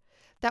heart.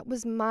 That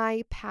was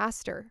my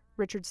pastor,"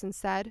 Richardson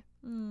said.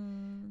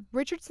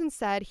 Richardson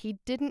said he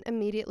didn't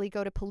immediately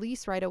go to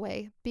police right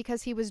away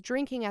because he was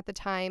drinking at the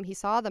time he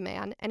saw the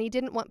man, and he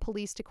didn't want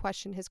police to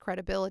question his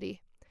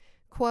credibility.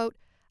 Quote,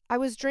 "I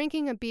was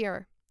drinking a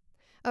beer.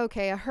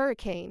 Okay, a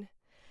hurricane.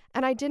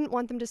 And I didn't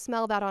want them to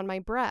smell that on my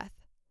breath."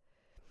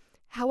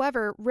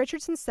 However,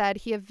 Richardson said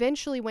he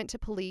eventually went to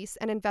police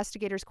and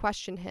investigators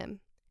questioned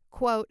him.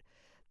 Quote,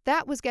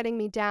 "That was getting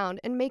me down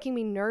and making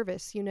me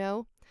nervous, you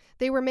know.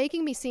 They were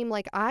making me seem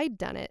like I'd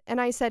done it, and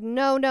I said,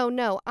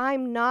 no,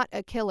 I'm not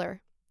a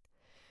killer."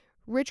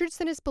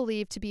 Richardson is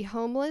believed to be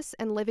homeless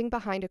and living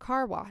behind a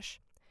car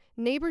wash.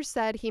 Neighbors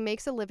said he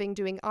makes a living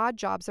doing odd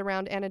jobs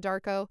around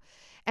Anadarko,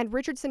 and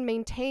Richardson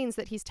maintains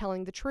that he's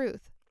telling the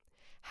truth.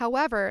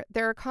 However,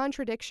 there are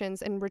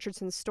contradictions in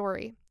Richardson's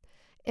story.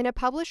 In a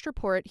published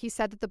report, he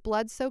said that the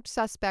blood-soaked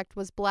suspect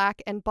was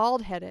black and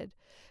bald-headed,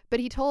 but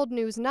he told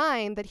News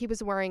 9 that he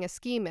was wearing a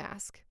ski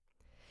mask.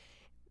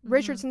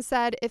 Richardson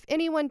said, "If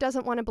anyone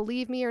doesn't want to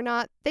believe me or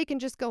not, they can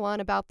just go on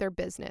about their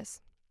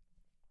business."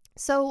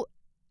 So,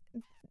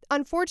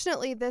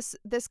 unfortunately, this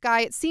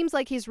guy, it seems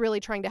like he's really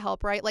trying to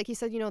help, right? Like he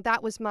said,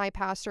 that was my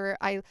pastor.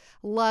 I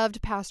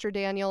loved Pastor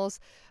Daniels,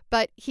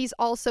 but he's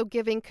also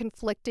giving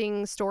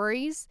conflicting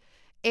stories,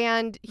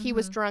 and he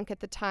was drunk at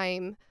the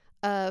time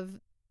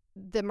of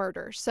the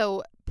murder.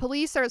 So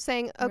police are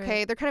saying,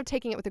 okay, they're kind of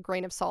taking it with a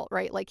grain of salt,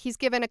 right? Like he's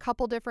given a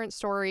couple different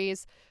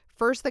stories.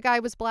 First, the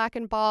guy was black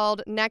and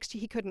bald. Next,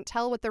 he couldn't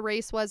tell what the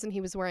race was and he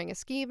was wearing a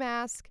ski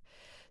mask.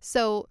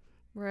 So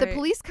the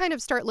police kind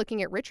of start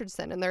looking at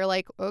Richardson and they're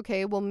like,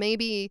 okay, well,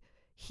 maybe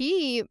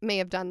he may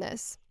have done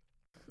this.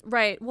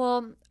 Right.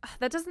 Well,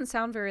 that doesn't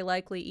sound very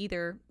likely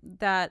either,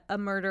 that a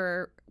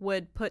murderer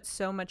would put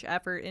so much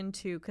effort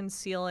into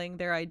concealing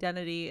their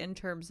identity in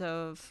terms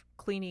of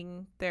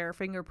cleaning their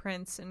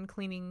fingerprints and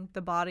cleaning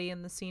the body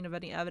and the scene of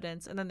any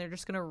evidence, and then they're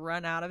just going to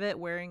run out of it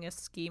wearing a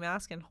ski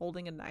mask and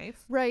holding a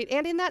knife. Right.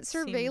 And in that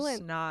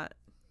surveillance...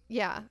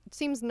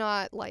 Seems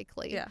not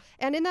likely. Yeah.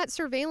 And in that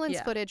surveillance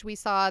footage we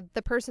saw,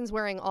 the person's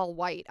wearing all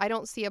white. I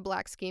don't see a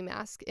black ski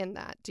mask in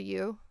that. Do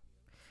you?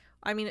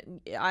 I mean,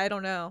 I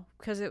don't know,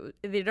 because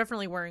they're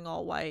definitely wearing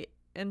all white.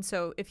 And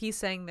so if he's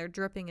saying they're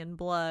dripping in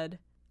blood,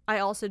 I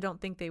also don't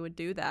think they would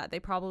do that. They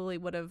probably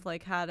would have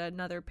had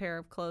another pair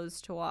of clothes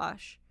to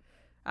wash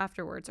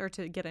afterwards or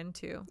to get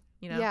into,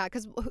 Yeah,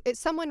 because it's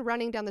someone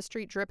running down the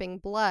street dripping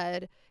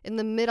blood in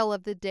the middle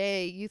of the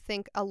day. You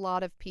think a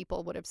lot of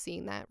people would have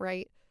seen that,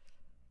 right?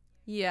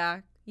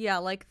 Yeah,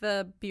 like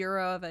the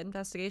Bureau of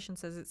Investigation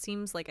says, it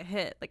seems like a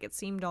hit. Like it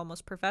seemed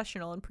almost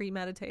professional and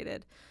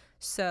premeditated.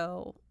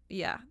 So...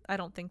 yeah, I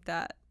don't think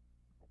that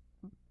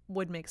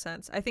would make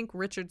sense. I think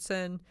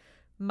Richardson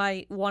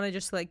might want to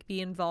just be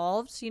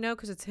involved,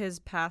 because it's his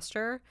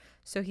pastor.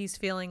 So he's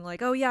feeling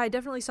like, oh yeah, I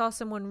definitely saw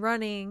someone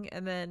running.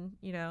 And then,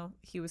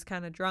 he was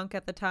kind of drunk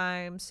at the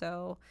time.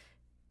 So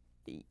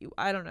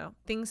I don't know.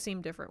 Things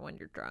seem different when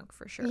you're drunk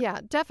for sure. Yeah,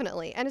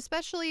 definitely. And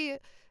especially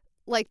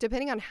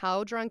depending on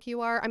how drunk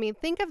you are. I mean,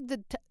 think of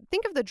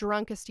the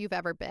drunkest you've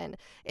ever been.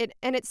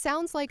 It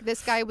sounds like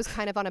this guy was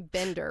kind of on a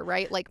bender,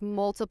 right? Like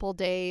multiple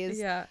days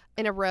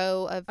in a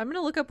row of... I'm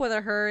going to look up what a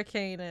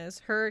hurricane is.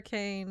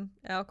 Hurricane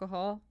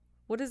alcohol.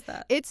 What is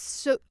that? It's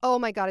so... oh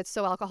my God, it's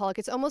so alcoholic.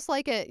 It's almost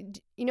like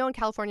in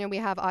California we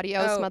have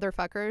adios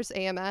motherfuckers,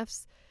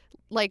 AMFs.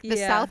 The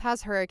South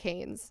has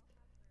hurricanes.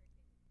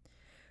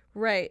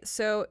 Right.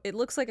 So it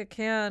looks like a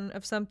can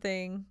of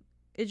something...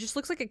 it just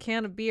looks like a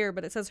can of beer,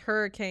 but it says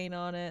hurricane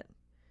on it.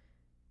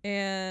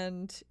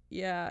 And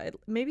yeah,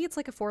 maybe it's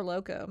like a Four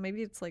Loko.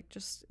 Maybe it's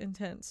just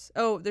intense.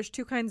 Oh, there's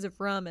 2 kinds of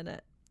rum in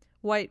it.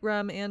 White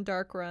rum and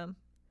dark rum.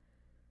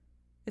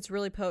 It's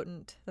really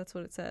potent. That's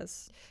what it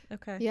says.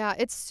 Okay. Yeah,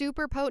 it's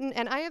super potent.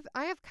 And I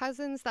have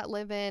cousins that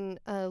live in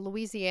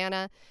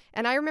Louisiana.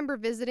 And I remember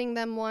visiting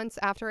them once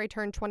after I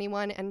turned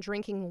 21 and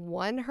drinking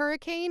one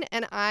hurricane.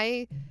 And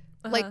I,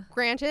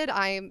 granted,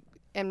 I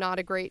am not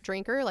a great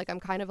drinker. I'm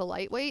kind of a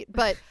lightweight,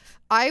 but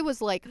I was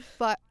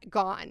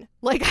gone.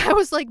 I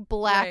was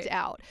blacked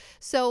out.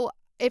 So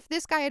if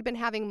this guy had been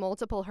having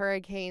multiple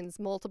hurricanes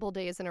multiple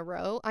days in a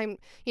row,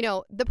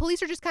 the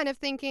police are just kind of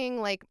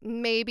thinking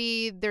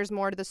maybe there's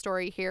more to the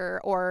story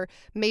here, or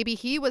maybe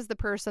he was the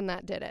person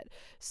that did it.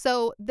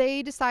 So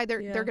they decide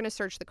they're going to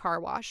search the car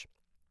wash.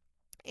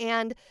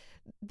 And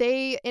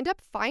they end up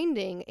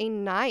finding a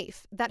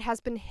knife that has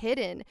been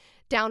hidden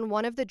down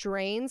one of the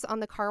drains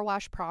on the car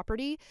wash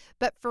property,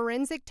 but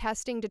forensic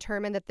testing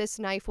determined that this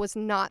knife was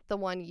not the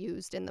one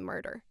used in the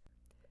murder.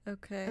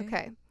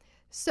 Okay.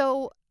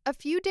 So a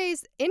few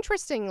days,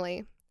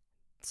 interestingly,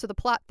 so the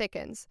plot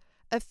thickens.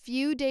 A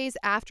few days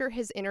after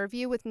his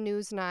interview with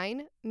News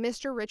 9,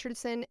 Mr.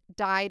 Richardson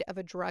died of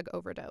a drug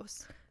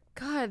overdose.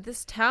 God,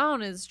 this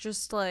town is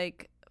just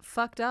like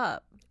fucked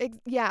up.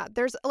 Yeah,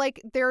 there's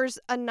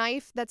a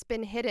knife that's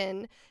been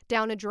hidden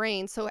down a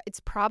drain, so it's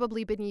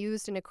probably been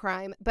used in a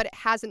crime, but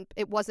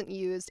it wasn't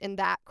used in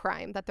that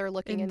crime that they're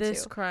looking into. In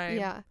this crime.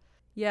 Yeah.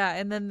 Yeah,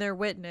 and then their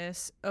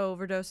witness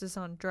overdoses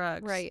on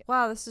drugs. Right.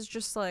 Wow, this is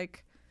just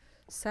like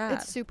sad.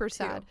 It's super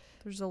sad.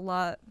 There's a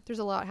lot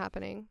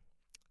happening.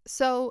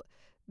 So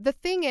the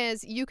thing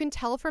is, you can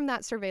tell from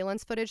that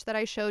surveillance footage that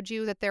I showed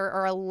you that there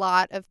are a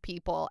lot of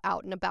people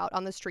out and about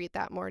on the street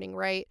that morning,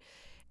 right?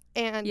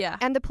 And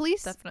the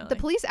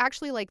police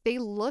actually, like, they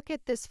look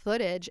at this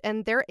footage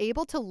and they're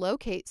able to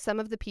locate some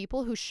of the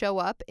people who show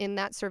up in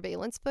that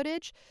surveillance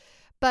footage.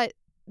 But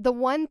the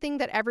one thing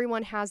that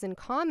everyone has in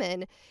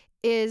common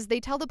is they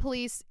tell the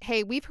police,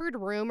 hey, we've heard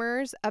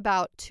rumors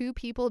about 2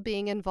 people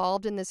being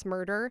involved in this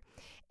murder,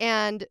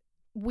 and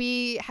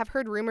we have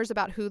heard rumors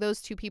about who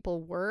those 2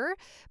 people were,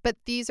 but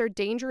these are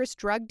dangerous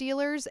drug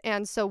dealers,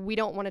 and so we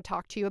don't want to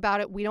talk to you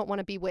about it. We don't want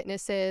to be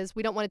witnesses.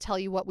 We don't want to tell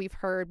you what we've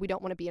heard. We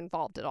don't want to be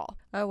involved at all.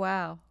 Oh,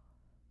 wow.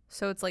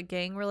 So it's like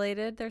gang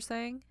related, they're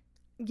saying?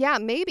 Yeah,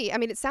 maybe. I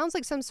mean, it sounds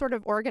like some sort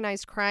of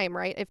organized crime,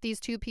 right? If these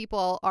 2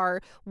 people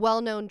are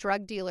well-known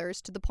drug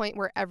dealers to the point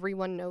where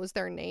everyone knows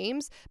their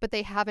names, but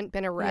they haven't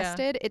been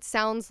arrested, it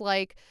sounds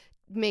like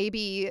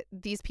maybe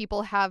these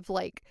people have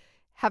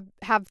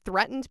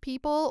threatened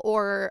people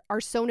or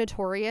are so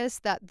notorious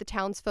that the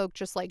townsfolk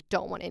just like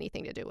don't want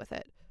anything to do with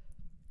it.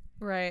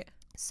 Right.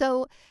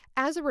 So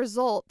as a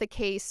result, the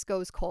case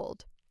goes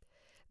cold.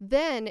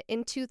 Then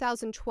in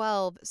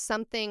 2012,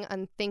 something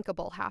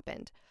unthinkable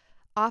happened.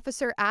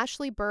 Officer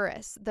Ashley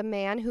Burris, the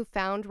man who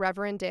found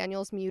Reverend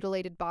Daniel's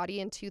mutilated body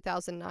in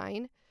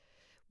 2009,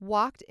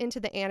 walked into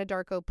the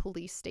Anadarko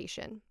police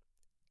station.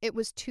 It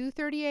was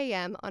 2:30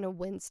 a.m. on a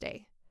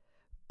Wednesday.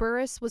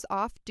 Burris was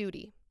off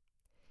duty.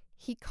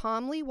 He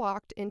calmly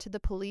walked into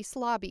the police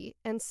lobby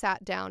and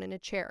sat down in a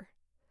chair.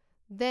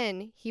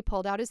 Then he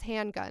pulled out his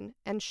handgun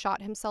and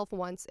shot himself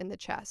once in the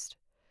chest.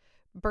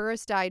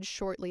 Burris died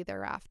shortly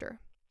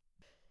thereafter.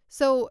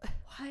 So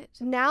what?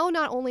 Now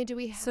not only do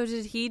we... So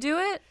did he do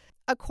it?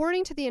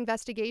 According to the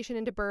investigation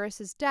into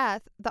Burris's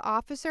death, the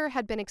officer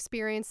had been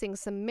experiencing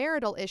some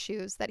marital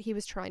issues that he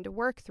was trying to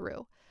work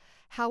through.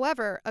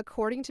 However,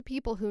 according to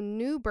people who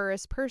knew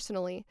Burris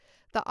personally,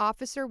 the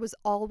officer was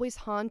always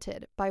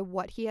haunted by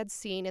what he had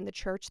seen in the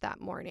church that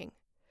morning.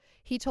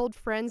 He told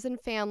friends and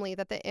family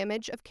that the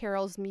image of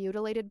Carol's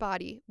mutilated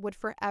body would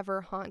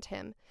forever haunt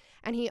him,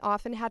 and he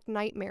often had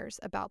nightmares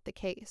about the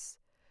case.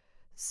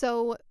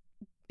 So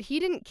he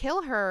didn't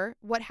kill her.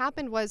 What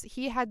happened was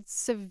he had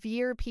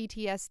severe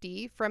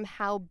PTSD from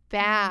how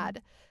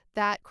bad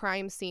that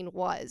crime scene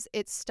was.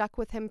 It stuck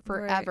with him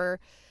forever,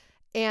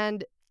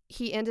 and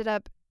he ended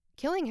up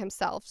killing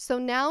himself. So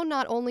now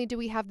not only do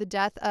we have the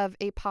death of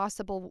a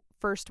possible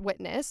first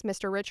witness,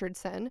 Mr.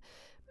 Richardson,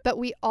 but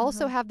we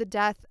also have the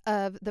death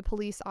of the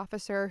police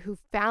officer who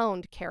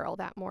found Carol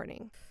that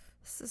morning.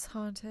 This is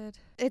haunted.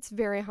 It's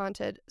very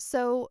haunted.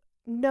 So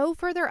no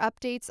further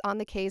updates on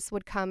the case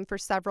would come for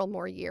several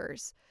more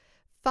years.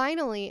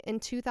 Finally, in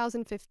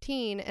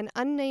 2015, an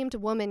unnamed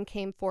woman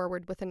came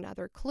forward with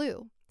another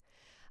clue.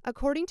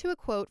 According to a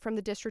quote from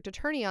the district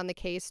attorney on the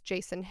case,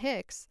 Jason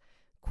Hicks,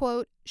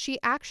 quote, she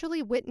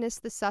actually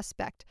witnessed the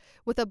suspect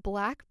with a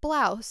black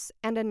blouse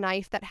and a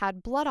knife that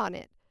had blood on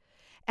it.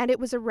 And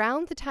it was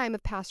around the time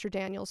of Pastor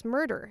Daniel's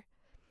murder.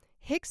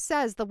 Hicks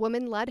says the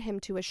woman led him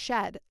to a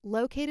shed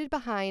located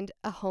behind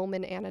a home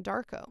in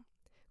Anadarko.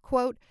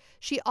 Quote,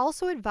 she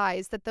also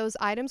advised that those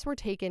items were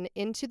taken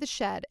into the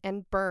shed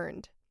and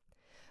burned.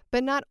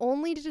 But not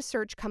only did a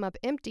search come up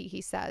empty,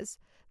 he says,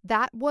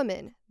 that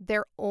woman,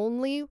 their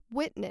only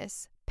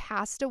witness,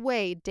 passed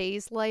away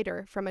days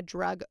later from a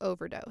drug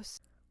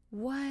overdose.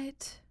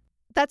 What?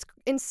 That's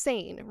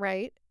insane,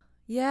 right?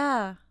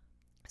 Yeah.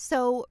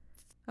 So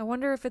I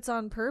wonder if it's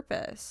on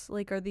purpose.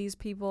 Like, are these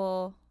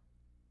people...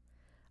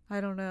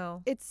 I don't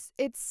know. It's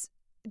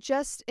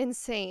just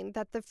insane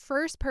that the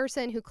first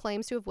person who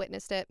claims to have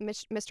witnessed it,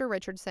 Mr.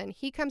 Richardson,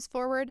 he comes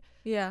forward.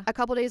 Yeah. A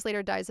couple days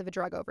later dies of a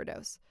drug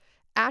overdose.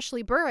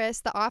 Ashley Burris,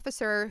 the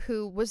officer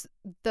who was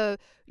the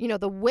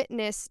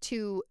witness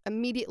to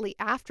immediately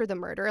after the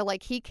murder,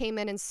 like he came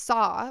in and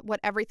saw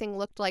what everything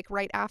looked like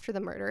right after the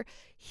murder,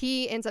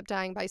 he ends up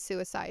dying by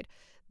suicide.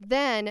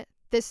 Then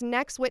this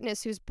next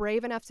witness who's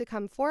brave enough to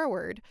come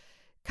forward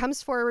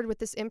comes forward with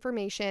this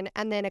information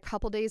and then a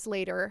couple days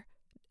later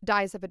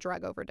dies of a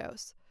drug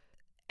overdose.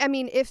 I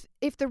mean, if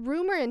the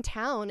rumor in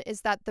town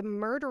is that the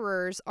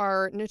murderers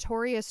are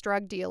notorious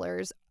drug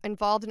dealers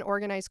involved in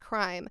organized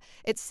crime,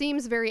 it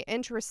seems very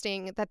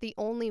interesting that the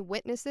only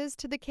witnesses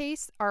to the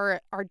case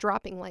are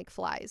dropping like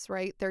flies,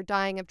 right? They're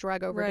dying of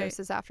drug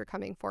overdoses after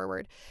coming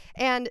forward.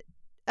 And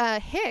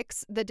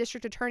Hicks, the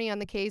district attorney on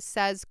the case,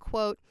 says,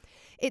 quote,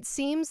 it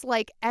seems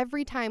like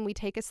every time we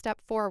take a step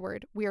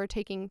forward, we are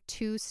taking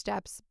 2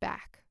 steps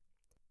back.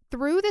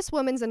 Through this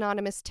woman's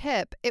anonymous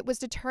tip, it was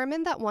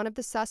determined that one of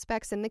the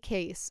suspects in the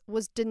case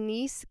was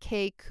Denise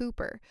K.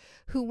 Cooper,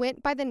 who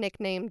went by the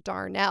nickname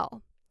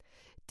Darnell.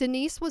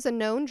 Denise was a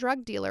known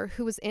drug dealer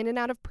who was in and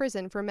out of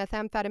prison for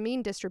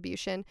methamphetamine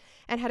distribution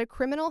and had a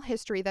criminal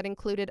history that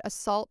included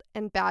assault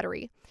and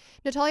battery.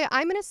 Natalia,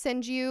 I'm going to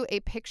send you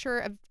a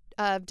picture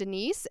of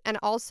Denise and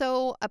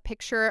also a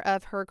picture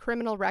of her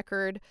criminal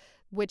record,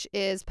 which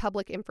is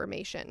public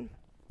information.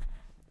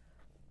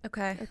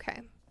 Okay.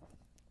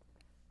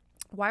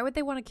 Why would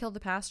they want to kill the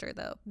pastor,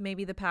 though?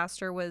 Maybe the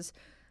pastor was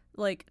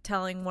like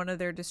telling one of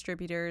their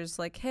distributors,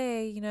 like,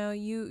 hey,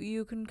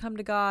 you can come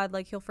to God,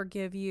 like he'll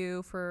forgive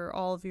you for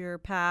all of your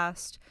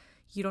past.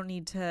 You don't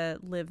need to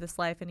live this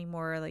life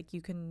anymore. Like,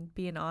 you can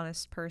be an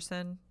honest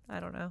person. I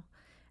don't know.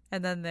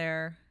 And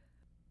then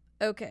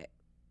okay.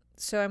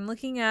 So I'm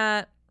looking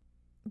at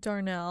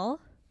Darnell,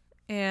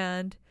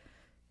 and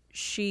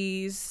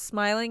she's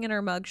smiling in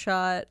her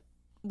mugshot,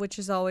 which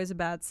is always a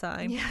bad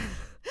sign. Yeah.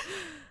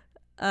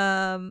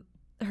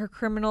 Her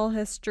criminal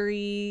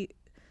history,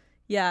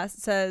 it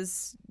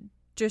says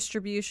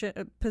distribution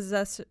of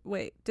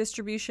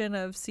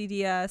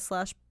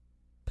CDS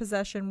 /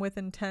 possession with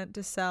intent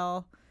to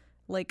sell,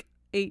 like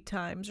 8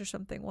 times or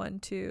something. 1,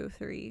 2,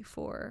 3,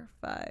 4,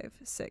 5,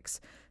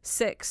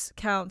 6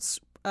 counts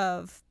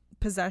of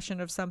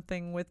possession of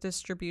something with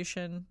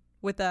distribution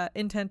with the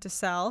intent to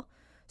sell.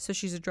 So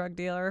she's a drug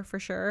dealer for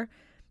sure.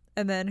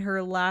 And then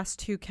her last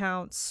 2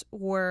 counts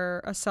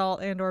were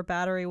assault and or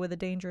battery with a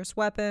dangerous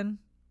weapon.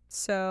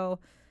 So,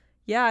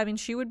 yeah, I mean,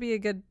 she would be a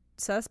good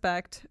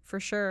suspect for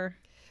sure.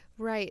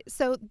 Right.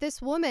 So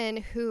this woman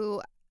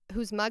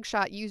whose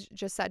mugshot you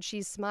just said,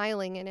 she's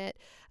smiling in it.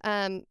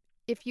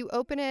 If you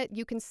open it,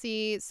 you can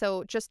see,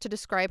 so just to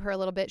describe her a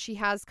little bit, she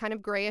has kind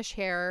of grayish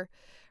hair.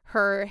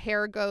 Her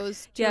hair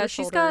goes to her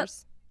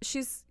shoulders.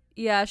 She's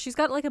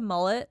got like a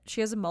mullet.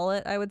 She has a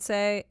mullet, I would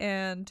say,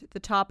 and the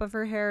top of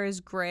her hair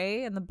is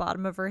gray and the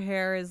bottom of her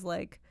hair is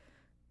like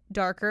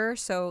darker.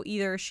 So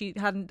either she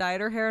hadn't dyed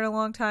her hair in a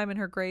long time and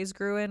her grays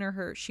grew in,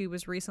 or she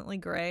was recently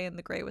gray and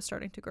the gray was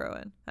starting to grow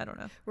in. I don't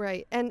know.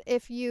 Right. And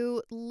if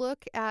you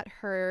look at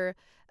her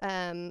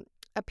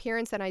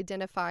appearance and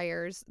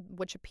identifiers,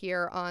 which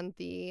appear on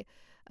the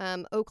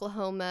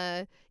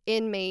Oklahoma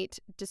inmate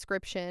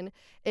description,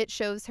 it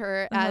shows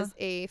her as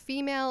a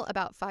female,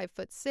 about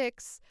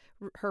 5'6".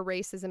 Her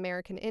race is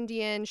American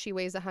Indian. She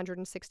weighs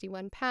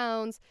 161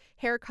 pounds.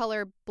 Hair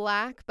color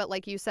black, but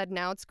like you said,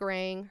 now it's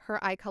graying.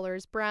 Her eye color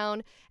is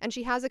brown, and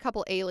she has a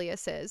couple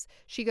aliases.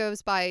 She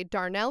goes by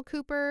Darnell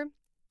Cooper,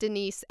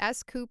 Denise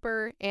S.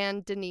 Cooper,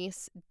 and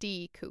Denise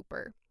D.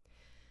 Cooper.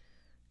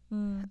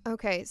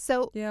 Okay,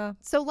 so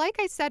like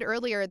I said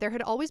earlier, there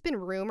had always been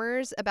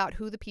rumors about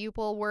who the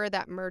people were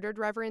that murdered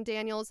Reverend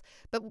Daniels,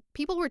 but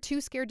people were too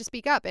scared to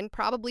speak up, and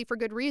probably for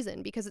good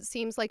reason, because it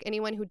seems like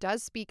anyone who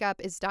does speak up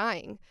is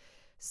dying.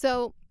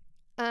 So,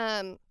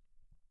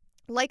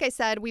 like I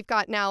said, we've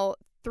got now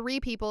 3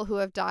 people who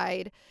have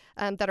died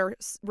that are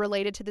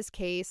related to this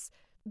case.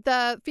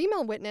 The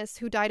female witness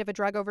who died of a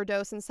drug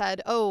overdose and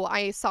said, oh,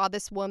 I saw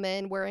this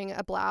woman wearing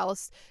a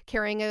blouse,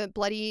 carrying a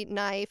bloody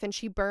knife, and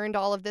she burned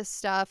all of this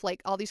stuff,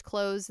 like all these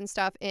clothes and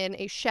stuff, in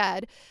a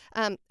shed.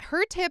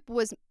 Her tip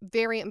was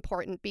very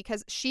important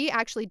because she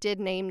actually did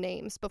name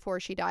names before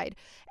she died.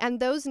 And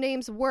those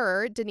names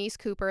were Denise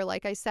Cooper,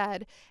 like I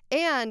said.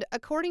 And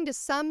according to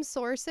some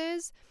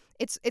sources,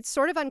 it's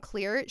sort of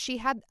unclear. She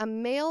had a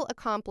male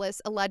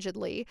accomplice,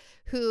 allegedly,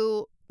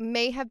 who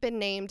may have been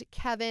named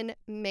Kevin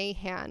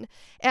Mahan.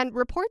 And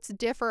reports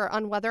differ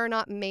on whether or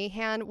not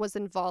Mahan was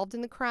involved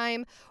in the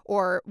crime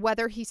or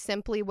whether he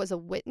simply was a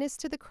witness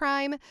to the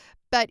crime.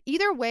 But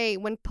either way,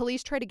 when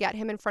police try to get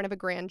him in front of a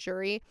grand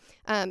jury,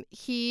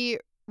 he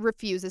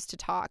refuses to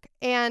talk.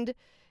 And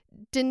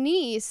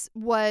Denise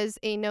was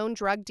a known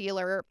drug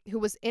dealer who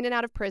was in and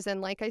out of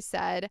prison, like I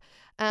said.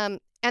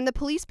 And the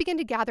police began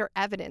to gather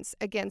evidence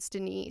against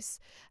Denise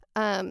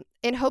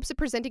in hopes of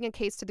presenting a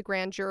case to the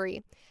grand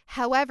jury.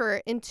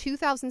 However, in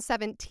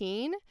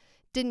 2017,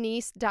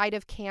 Denise died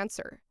of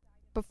cancer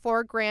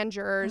before grand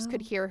jurors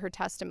could hear her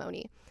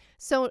testimony.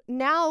 So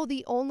now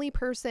the only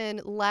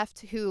person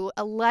left who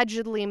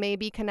allegedly may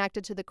be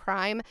connected to the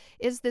crime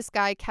is this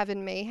guy,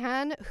 Kevin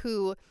Mahan,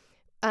 who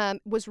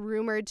was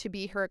rumored to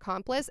be her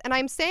accomplice. And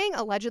I'm saying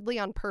allegedly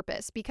on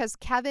purpose because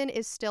Kevin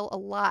is still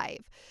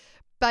alive.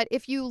 But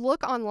if you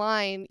look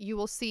online, you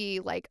will see,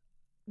 like,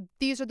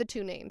 these are the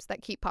 2 names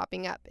that keep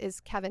popping up, is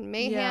Kevin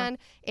Mahan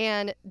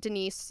and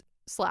Denise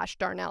 /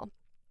 Darnell.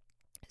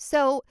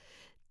 So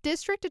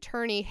District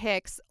Attorney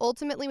Hicks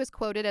ultimately was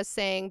quoted as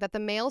saying that the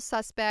male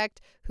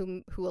suspect,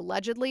 who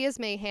allegedly is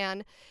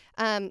Mahan,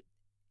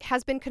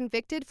 has been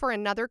convicted for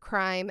another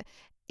crime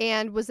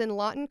and was in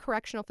Lawton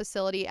Correctional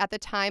Facility at the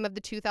time of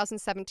the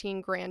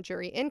 2017 grand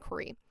jury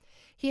inquiry.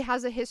 He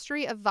has a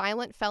history of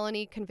violent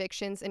felony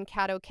convictions in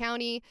Caddo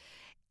County,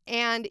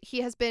 and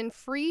he has been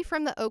free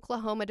from the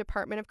Oklahoma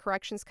Department of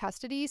Corrections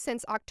custody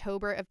since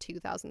October of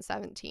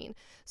 2017.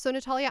 So,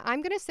 Natalia,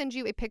 I'm going to send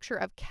you a picture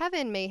of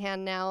Kevin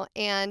Mahan now,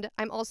 and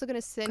I'm also going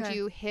to send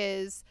you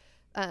his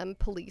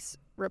police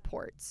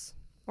reports.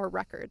 or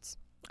records.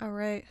 All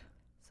right.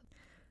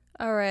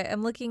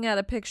 I'm looking at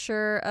a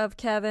picture of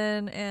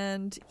Kevin,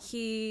 and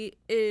he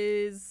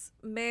is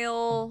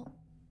male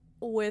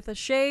with a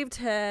shaved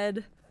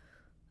head.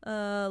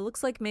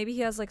 Looks like maybe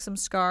he has like some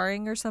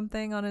scarring or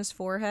something on his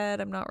forehead.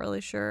 I'm not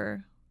really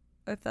sure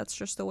if that's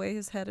just the way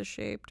his head is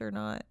shaped or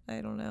not. I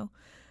don't know.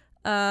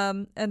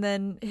 And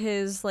then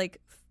his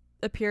like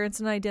appearance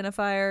and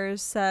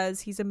identifiers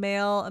says he's a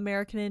male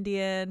American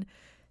Indian,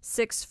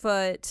 6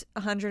 foot,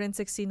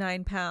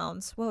 169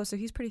 pounds. Whoa, so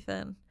he's pretty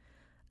thin.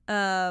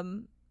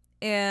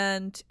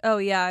 And oh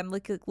yeah, I'm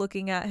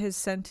looking at his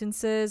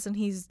sentences, and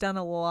he's done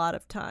a lot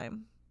of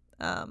time.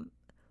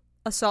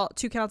 Assault,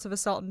 2 counts of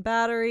assault and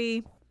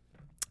battery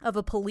of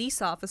a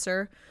police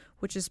officer,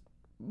 which is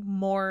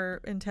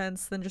more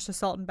intense than just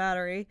assault and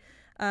battery.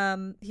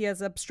 He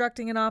has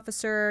obstructing an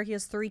officer. He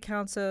has 3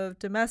 counts of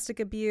domestic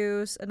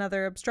abuse,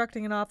 another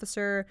obstructing an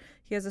officer.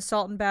 He has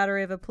assault and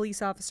battery of a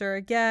police officer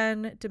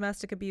again,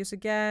 domestic abuse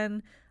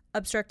again,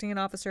 obstructing an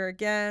officer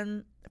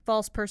again,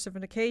 false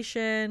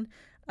personification.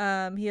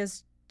 He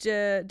has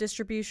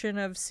distribution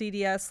of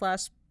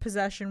CDS /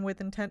 possession with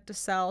intent to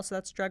sell, so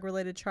that's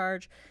drug-related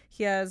charge.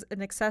 He has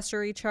an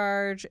accessory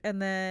charge,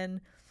 and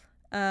then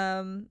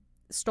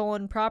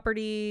stolen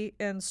property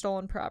and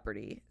stolen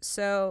property.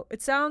 So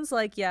it sounds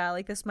like, yeah,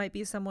 like this might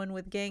be someone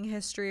with gang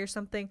history or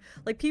something.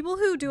 Like people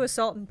who do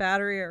assault and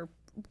battery are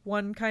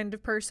one kind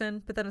of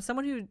person, but then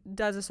someone who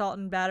does assault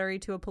and battery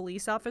to a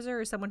police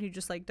officer is someone who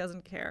just like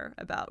doesn't care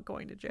about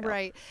going to jail.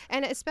 Right.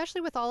 And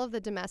especially with all of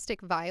the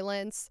domestic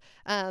violence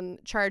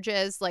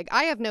charges, like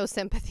I have no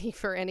sympathy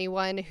for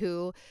anyone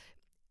who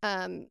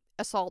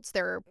assaults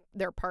their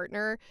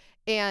partner,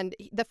 and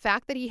the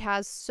fact that he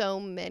has so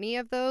many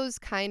of those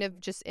kind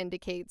of just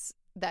indicates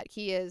that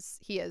he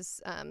is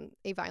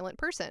a violent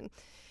person.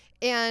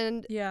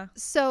 And yeah,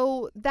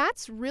 so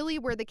that's really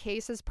where the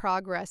case's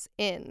progress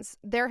ends.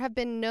 There have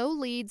been no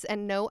leads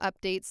and no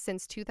updates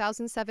since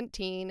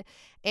 2017,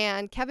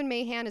 and Kevin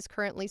Mahan is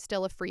currently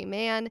still a free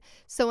man.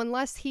 So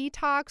unless he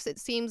talks, it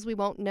seems we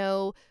won't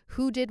know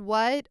who did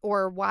what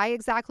or why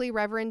exactly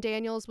Reverend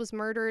Daniels was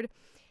murdered.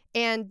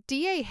 And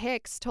D.A.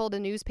 Hicks told a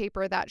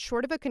newspaper that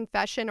short of a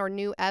confession or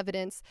new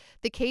evidence,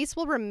 the case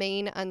will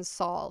remain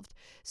unsolved.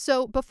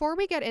 So before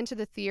we get into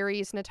the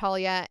theories,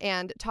 Natalia,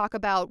 and talk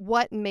about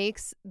what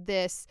makes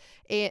this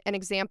an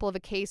example of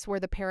a case where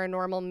the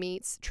paranormal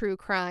meets true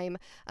crime,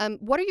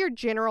 what are your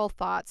general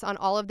thoughts on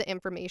all of the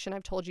information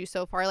I've told you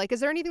so far? Like, is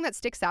there anything that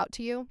sticks out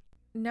to you?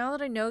 Now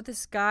that I know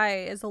this guy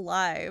is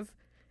alive,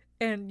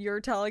 and you're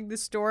telling the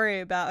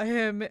story about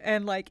him,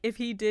 and like if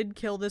he did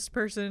kill this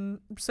person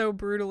so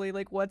brutally,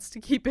 like what's to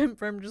keep him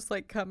from just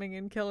like coming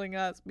and killing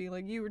us, being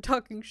like, you were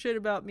talking shit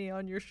about me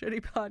on your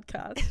shitty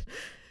podcast.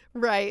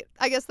 Right.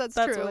 I guess that's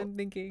true. That's what I'm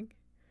thinking.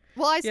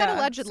 Well, I said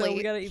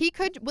allegedly. So he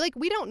could, like,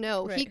 we don't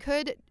know.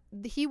 Right.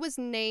 He was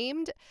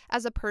named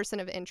as a person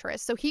of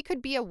interest. So he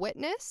could be a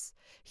witness.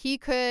 He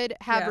could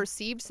have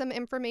received some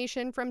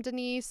information from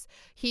Denise.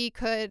 He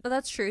could. Well,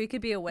 that's true. He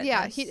could be a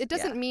witness. Yeah. It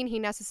doesn't mean he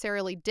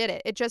necessarily did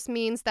it. It just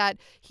means that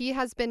he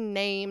has been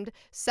named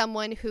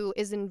someone who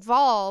is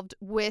involved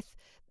with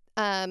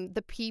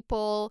the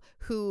people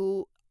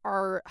who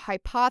are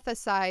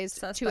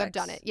hypothesized to have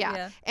done it.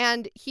 Yeah.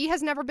 And he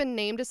has never been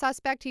named a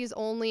suspect. He's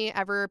only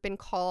ever been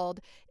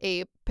called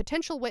a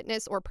potential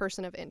witness or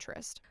person of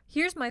interest.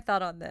 Here's my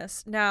thought on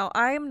this. Now,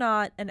 I am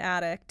not an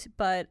addict,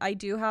 but I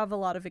do have a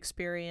lot of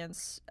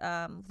experience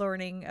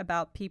learning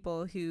about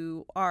people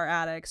who are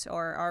addicts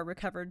or are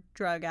recovered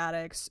drug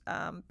addicts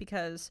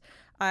because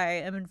I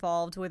am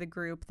involved with a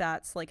group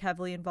that's like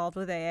heavily involved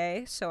with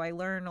AA. So I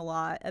learn a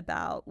lot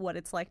about what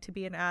it's like to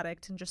be an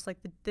addict and just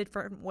like the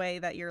different way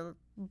that your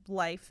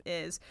life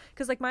is.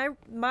 Because like my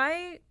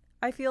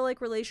I feel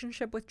like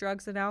relationship with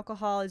drugs and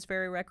alcohol is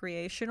very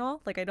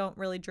recreational. Like I don't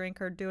really drink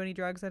or do any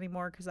drugs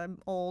anymore because I'm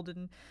old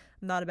and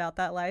I'm not about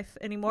that life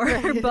anymore.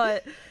 Right.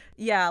 But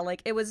yeah,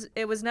 like it was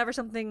never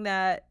something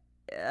that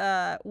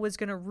was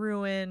gonna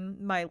ruin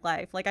my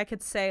life. Like I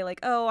could say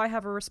like, oh, I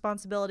have a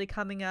responsibility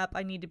coming up,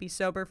 I need to be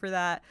sober for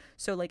that,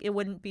 so like it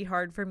wouldn't be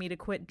hard for me to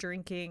quit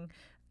drinking,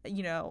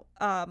 you know,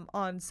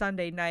 on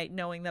Sunday night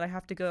knowing that I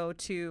have to go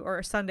to,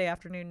 or Sunday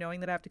afternoon knowing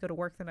that I have to go to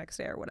work the next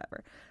day or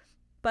whatever.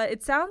 But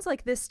it sounds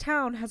like this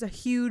town has a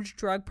huge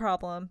drug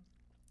problem,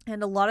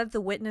 and a lot of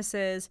the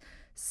witnesses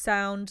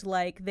sound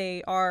like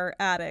they are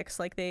addicts,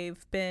 like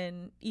they've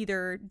been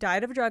either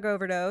died of a drug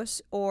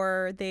overdose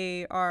or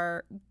they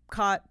are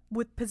caught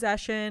with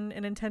possession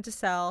and intent to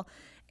sell.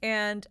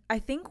 And I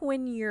think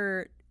when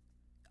you're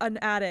an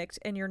addict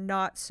and you're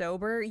not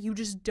sober, you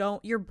just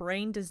don't, your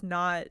brain does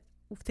not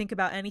think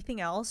about anything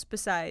else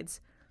besides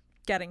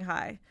getting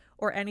high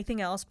or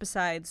anything else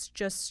besides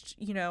just,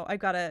 you know, I've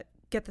got to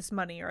get this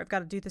money or I've got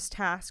to do this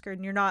task, or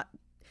and you're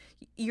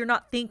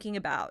not thinking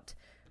about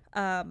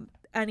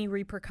any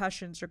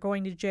repercussions or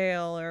going to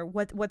jail or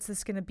what's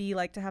this going to be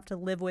like to have to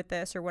live with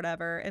this or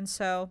whatever. And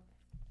so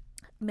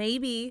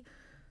maybe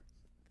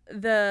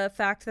the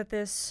fact that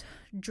this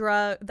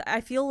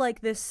I feel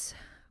like this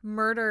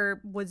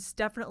murder was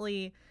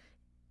definitely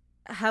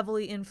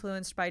heavily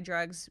influenced by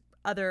drugs,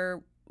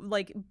 other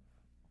like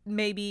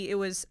maybe it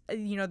was,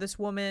 this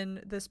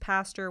woman, this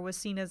pastor was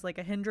seen as like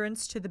a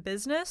hindrance to the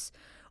business,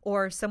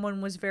 or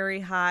someone was very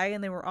high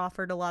and they were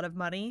offered a lot of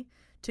money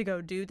to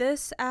go do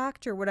this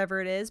act or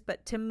whatever it is.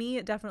 But to me,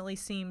 it definitely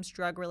seems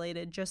drug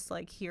related, just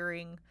like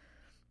hearing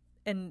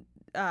and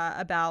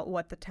about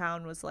what the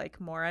town was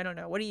like more. I don't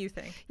know. What do you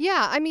think?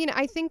 Yeah, I mean,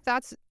 I think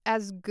that's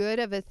as good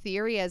of a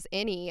theory as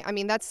any. I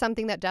mean, that's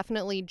something that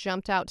definitely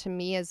jumped out to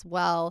me as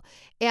well.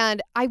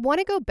 And I want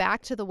to go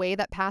back to the way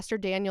that Pastor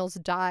Daniels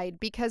died,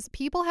 because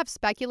people have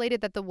speculated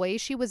that the way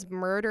she was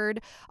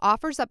murdered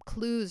offers up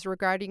clues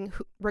regarding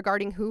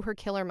who her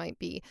killer might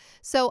be.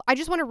 So I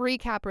just want to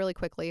recap really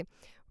quickly.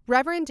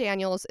 Reverend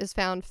Daniels is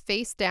found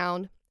face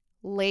down,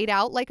 laid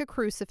out like a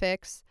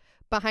crucifix,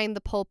 behind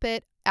the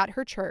pulpit at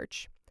her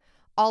church.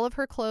 All of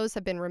her clothes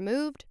have been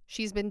removed.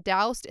 She's been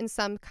doused in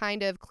some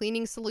kind of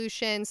cleaning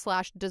solution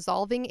 /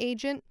 dissolving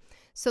agent,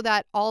 so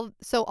all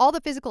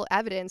the physical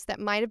evidence that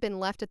might have been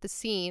left at the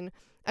scene,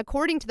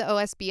 according to the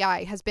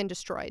OSBI, has been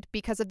destroyed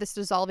because of this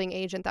dissolving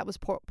agent that was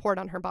poured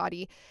on her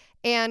body.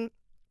 And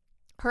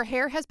her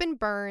hair has been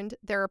burned.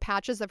 There are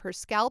patches of her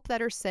scalp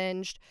that are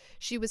singed.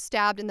 She was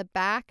stabbed in the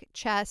back,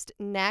 chest,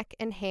 neck,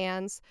 and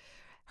hands.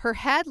 Her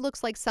head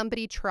looks like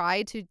somebody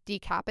tried to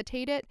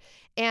decapitate it,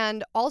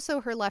 and also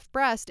her left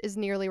breast is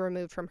nearly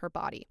removed from her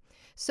body.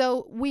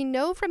 So we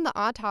know from the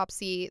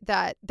autopsy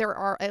that there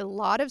are a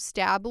lot of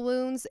stab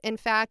wounds. In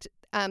fact,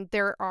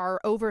 there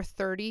are over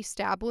 30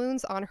 stab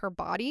wounds on her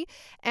body,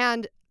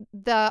 and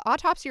the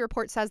autopsy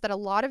report says that a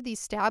lot of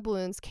these stab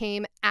wounds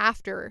came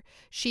after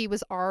she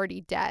was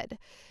already dead.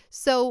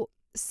 So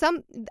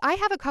I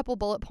have a couple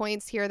bullet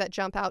points here that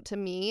jump out to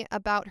me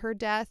about her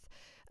death.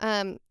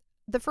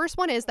 The first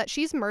one is that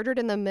she's murdered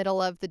in the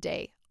middle of the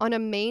day on a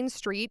main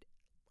street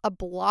a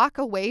block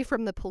away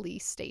from the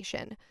police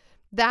station.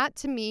 That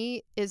to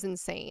me is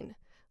insane.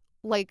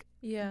 Like,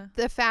 Yeah.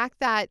 the fact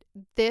that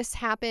this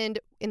happened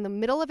in the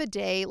middle of a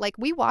day, like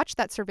we watched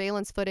that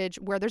surveillance footage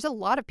where there's a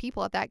lot of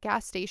people at that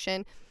gas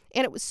station,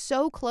 and it was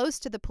so close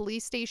to the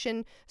police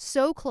station,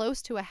 so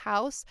close to a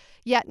house,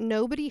 yet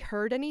nobody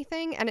heard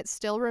anything and it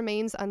still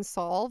remains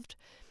unsolved.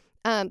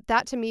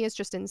 That to me is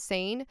just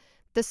insane.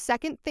 The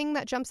second thing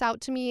that jumps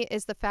out to me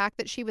is the fact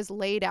that she was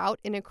laid out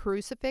in a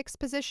crucifix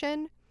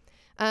position.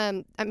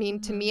 To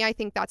me, I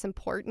think that's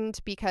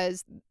important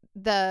because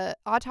the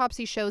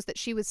autopsy shows that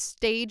she was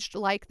staged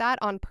like that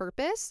on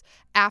purpose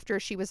after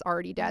she was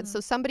already dead. So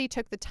somebody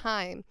took the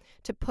time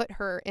to put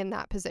her in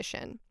that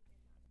position.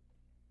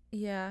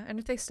 Yeah, and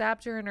if they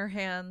stabbed her in her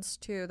hands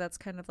too, that's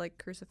kind of like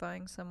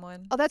crucifying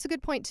someone. Oh, that's a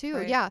good point too.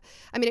 Right. Yeah.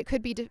 I mean, it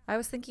could be... I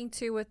was thinking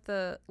too with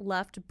the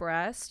left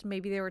breast,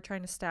 maybe they were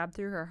trying to stab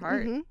through her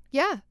heart.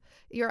 Yeah,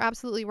 you're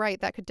absolutely right.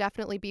 That could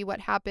definitely be what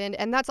happened.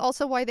 And that's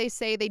also why they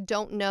say they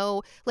don't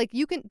know. Like,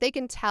 they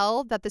can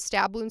tell that the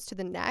stab wounds to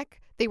the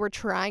neck, they were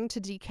trying to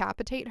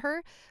decapitate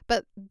her,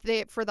 but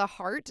for the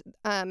heart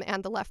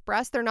and the left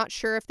breast, they're not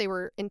sure if they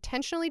were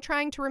intentionally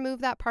trying to remove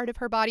that part of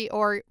her body,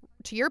 or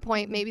to your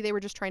point, maybe they were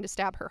just trying to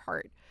stab her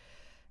heart.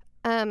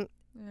 I don't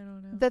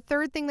know. The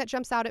third thing that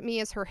jumps out at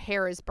me is her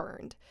hair is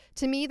burned.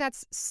 To me,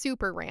 that's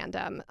super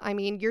random. I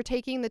mean, you're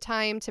taking the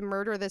time to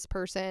murder this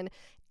person,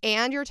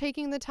 and you're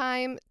taking the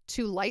time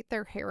to light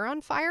their hair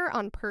on fire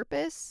on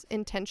purpose,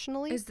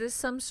 intentionally. Is this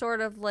some sort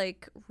of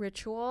like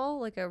ritual,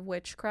 like a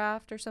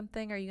witchcraft or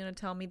something? Are you going to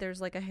tell me there's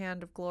like a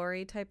hand of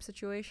glory type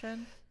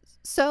situation?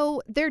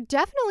 So there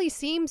definitely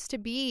seems to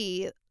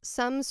be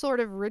some sort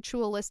of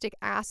ritualistic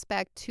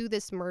aspect to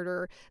this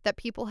murder that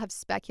people have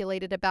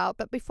speculated about.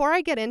 But before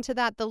I get into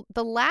that,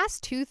 the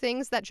last two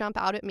things that jump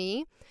out at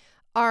me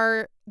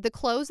are the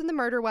clothes and the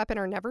murder weapon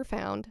are never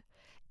found.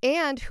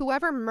 And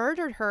whoever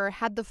murdered her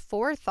had the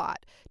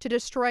forethought to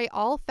destroy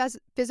all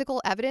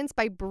physical evidence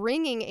by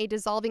bringing a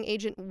dissolving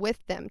agent with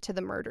them to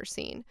the murder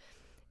scene.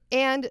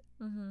 And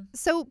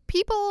so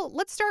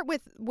let's start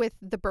with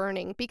the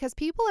burning, because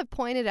people have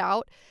pointed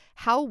out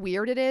how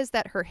weird it is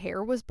that her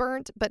hair was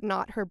burnt, but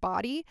not her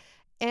body.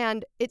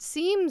 And it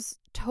seems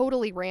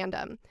totally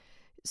random.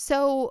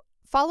 So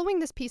following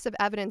this piece of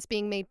evidence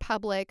being made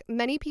public,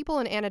 many people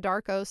in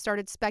Anadarko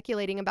started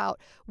speculating about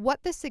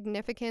what the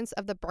significance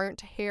of the burnt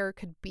hair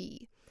could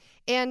be.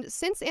 And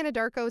since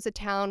Anadarko is a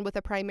town with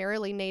a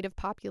primarily native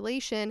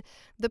population,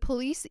 the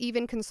police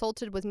even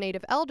consulted with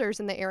native elders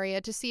in the area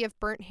to see if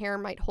burnt hair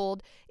might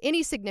hold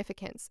any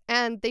significance,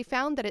 and they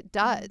found that it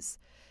does.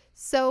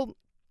 So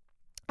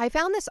I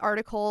found this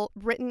article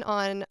written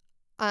on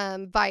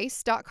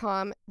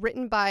Vice.com,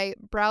 written by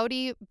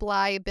Browdy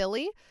Bly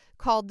Billy,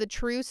 called The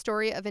True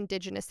Story of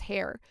Indigenous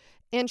Hair.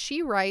 And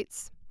she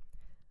writes,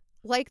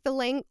 like the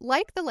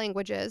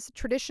languages,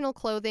 traditional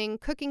clothing,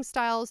 cooking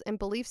styles, and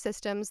belief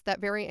systems that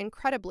vary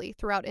incredibly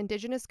throughout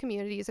Indigenous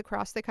communities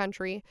across the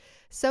country,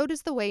 so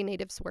does the way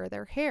natives wear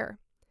their hair.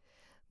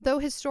 Though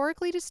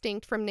historically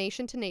distinct from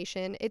nation to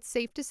nation, it's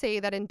safe to say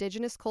that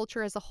Indigenous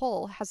culture as a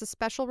whole has a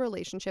special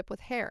relationship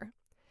with hair.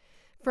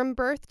 From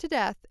birth to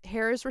death,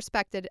 hair is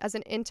respected as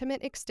an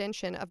intimate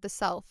extension of the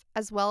self,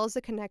 as well as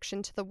a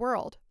connection to the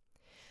world.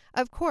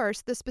 Of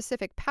course, the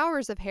specific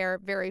powers of hair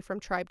vary from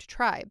tribe to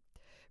tribe.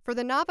 For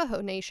the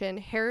Navajo Nation,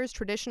 hair is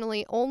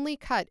traditionally only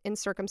cut in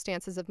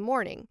circumstances of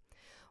mourning,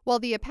 while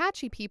the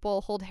Apache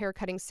people hold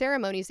haircutting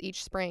ceremonies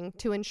each spring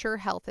to ensure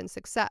health and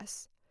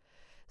success.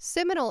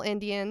 Seminole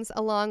Indians,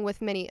 along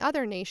with many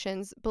other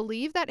nations,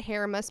 believe that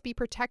hair must be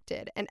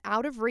protected and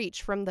out of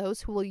reach from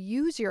those who will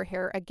use your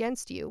hair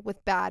against you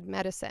with bad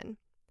medicine.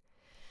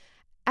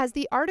 As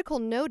the article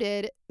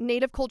noted,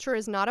 Native culture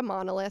is not a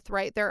monolith,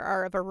 right? There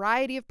are a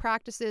variety of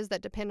practices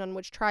that depend on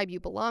which tribe you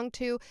belong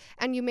to,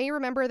 and you may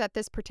remember that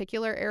this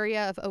particular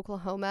area of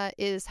Oklahoma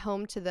is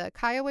home to the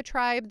Kiowa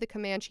tribe, the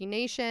Comanche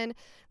Nation,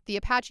 the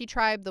Apache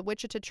tribe, the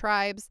Wichita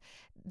tribes,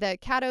 the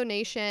Caddo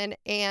Nation,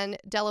 and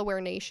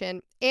Delaware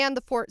Nation, and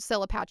the Fort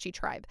Sill Apache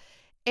tribe.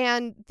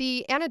 And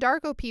the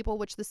Anadarko people,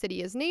 which the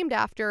city is named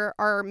after,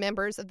 are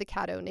members of the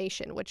Caddo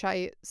Nation, which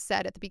I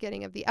said at the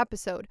beginning of the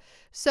episode.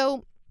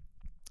 So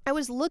I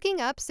was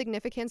looking up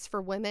significance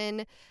for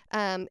women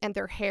and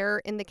their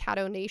hair in the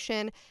Caddo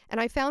Nation,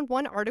 and I found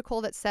one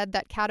article that said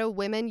that Caddo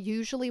women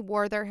usually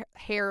wore their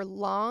hair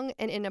long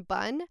and in a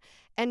bun,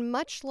 and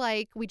much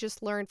like we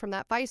just learned from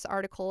that Vice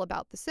article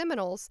about the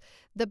Seminoles,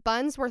 the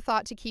buns were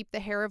thought to keep the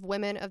hair of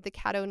women of the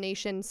Caddo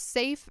Nation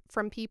safe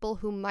from people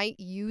who might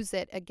use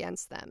it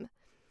against them.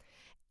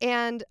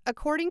 And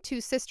according to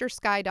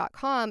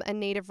SisterSky.com, a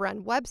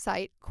Native-run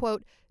website,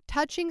 quote,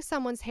 touching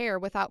someone's hair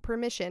without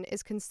permission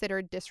is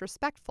considered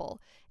disrespectful,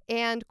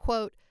 and,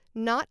 quote,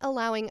 not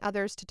allowing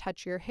others to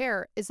touch your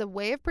hair is a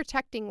way of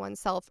protecting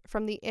oneself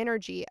from the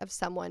energy of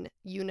someone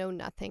you know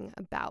nothing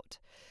about.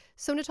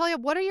 So, Natalia,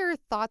 what are your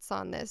thoughts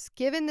on this?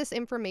 Given this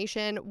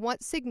information,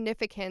 what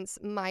significance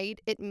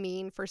might it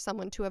mean for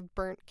someone to have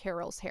burnt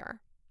Carol's hair?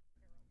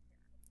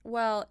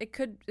 Well,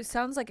 it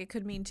sounds like it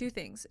could mean two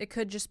things. It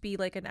could just be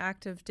like an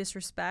act of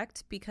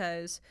disrespect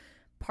because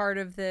part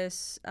of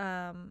this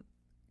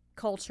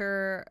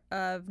culture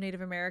of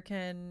Native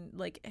American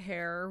like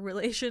hair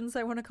relations,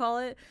 I want to call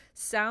it,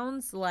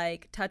 sounds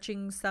like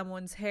touching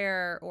someone's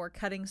hair or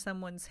cutting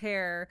someone's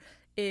hair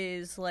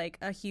is like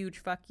a huge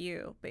fuck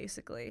you,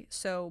 basically.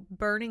 So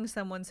burning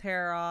someone's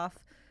hair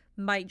off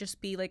might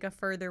just be like a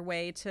further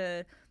way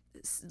to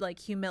like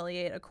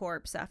humiliate a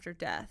corpse after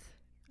death.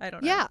 I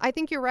don't know. Yeah, I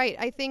think you're right.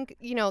 I think,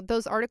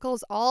 those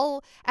articles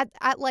all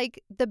at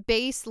like the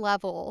base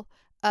level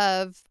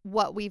of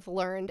what we've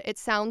learned, it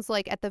sounds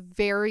like at the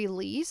very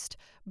least,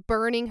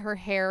 burning her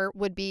hair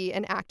would be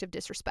an act of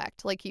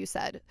disrespect, like you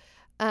said.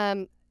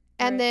 And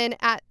then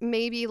at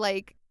maybe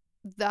like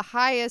the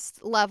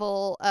highest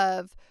level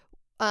of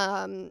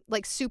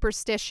like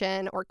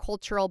superstition or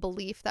cultural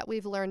belief that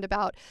we've learned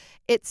about,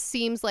 it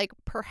seems like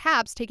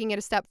perhaps taking it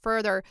a step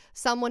further,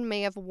 someone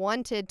may have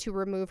wanted to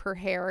remove her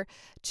hair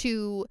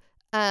to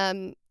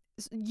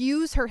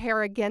use her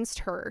hair against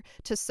her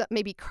to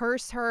maybe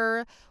curse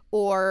her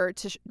or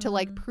to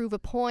like prove a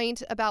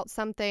point about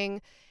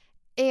something.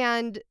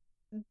 And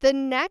the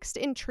next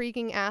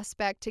intriguing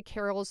aspect to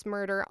Carol's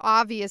murder,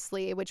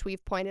 obviously, which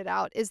we've pointed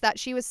out, is that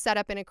she was set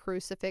up in a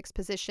crucifix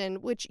position,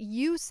 which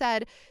you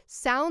said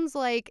sounds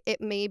like it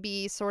may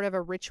be sort of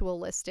a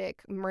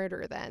ritualistic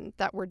murder then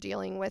that we're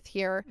dealing with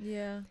here.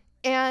 Yeah.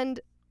 And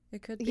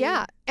it could be.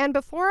 Yeah. And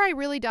before I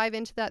really dive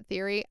into that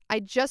theory, I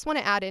just want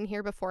to add in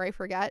here before I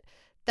forget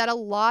that a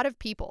lot of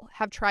people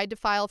have tried to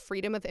file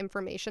Freedom of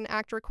Information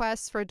Act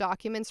requests for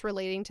documents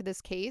relating to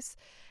this case.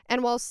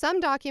 And while some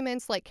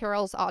documents like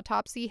Carol's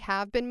autopsy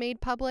have been made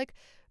public,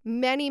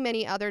 many,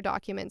 many other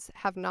documents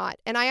have not.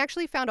 And I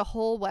actually found a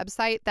whole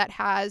website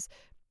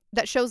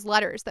that shows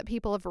letters that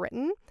people have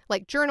written,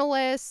 like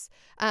journalists,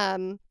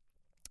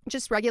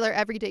 just regular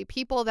everyday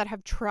people that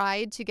have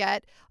tried to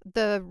get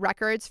the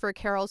records for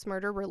Carol's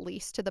murder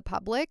released to the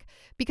public,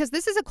 because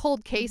this is a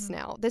cold case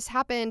now. This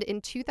happened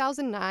in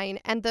 2009,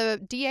 and the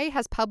DA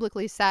has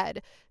publicly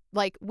said,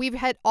 like, we've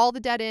had all the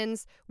dead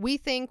ends. We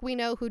think we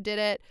know who did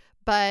it,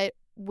 but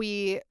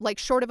we, like,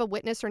 short of a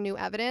witness or new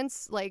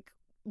evidence, like,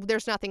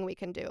 there's nothing we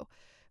can do,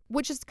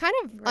 which is kind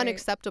of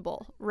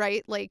unacceptable,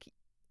 right? Like,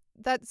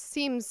 that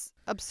seems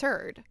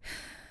absurd.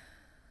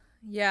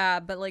 Yeah,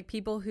 but like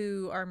people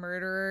who are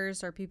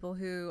murderers or people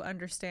who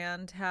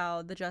understand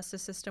how the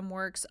justice system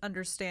works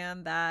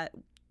understand that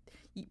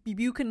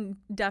you can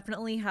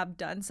definitely have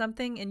done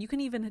something, and you can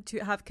even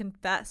have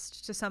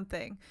confessed to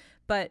something.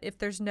 But if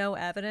there's no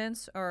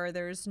evidence or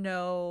there's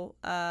no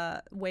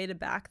way to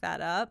back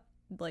that up,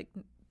 like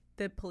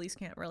the police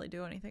can't really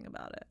do anything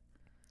about it.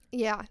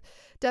 Yeah,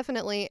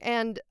 definitely.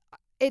 And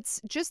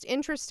it's just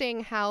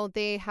interesting how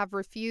they have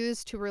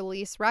refused to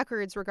release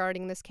records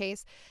regarding this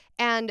case.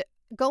 And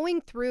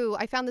going through,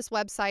 I found this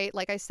website,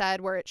 like I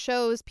said, where it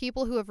shows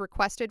people who have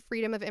requested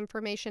Freedom of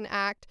Information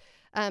Act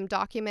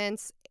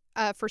documents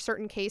for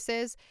certain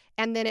cases.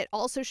 And then it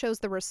also shows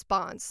the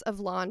response of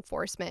law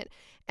enforcement.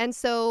 And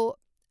so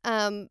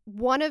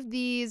one of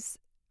these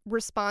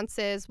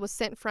responses was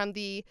sent from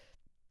the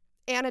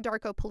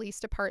Anadarko Police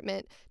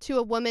Department to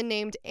a woman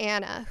named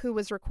Anna who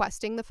was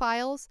requesting the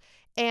files.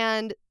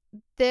 And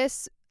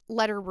this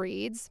letter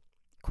reads,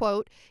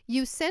 quote,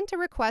 "You sent a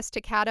request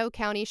to Caddo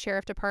County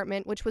Sheriff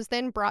Department, which was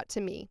then brought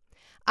to me.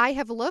 I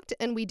have looked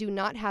and we do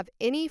not have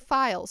any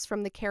files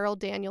from the Carol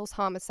Daniels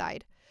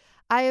homicide.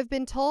 I have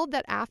been told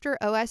that after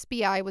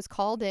OSBI was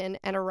called in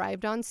and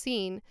arrived on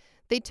scene,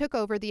 they took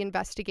over the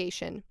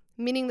investigation,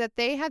 meaning that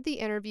they had the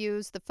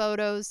interviews, the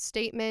photos,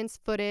 statements,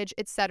 footage,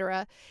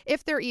 etc.,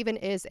 if there even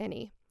is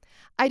any.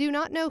 I do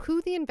not know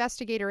who the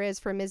investigator is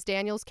for Ms.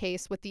 Daniels'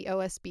 case with the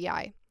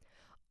OSBI.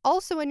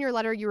 Also in your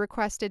letter, you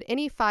requested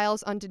any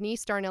files on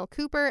Denise Darnell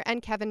Cooper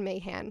and Kevin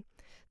Mahan.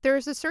 There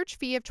is a search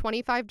fee of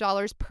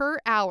 $25 per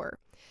hour.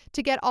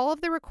 To get all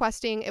of the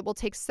requesting, it will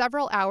take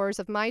several hours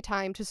of my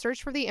time to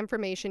search for the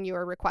information you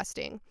are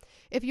requesting.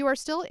 If you are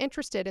still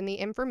interested in the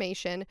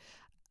information,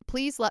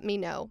 please let me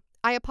know.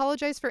 I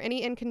apologize for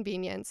any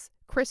inconvenience.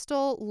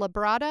 Crystal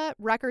Labrada,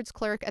 records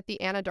clerk at the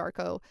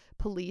Anadarko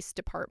Police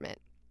Department.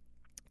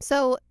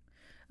 So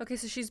Okay,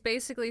 so she's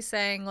basically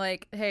saying,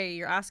 like, hey,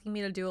 you're asking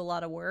me to do a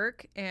lot of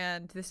work,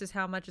 and this is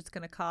how much it's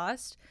going to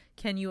cost.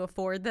 Can you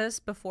afford this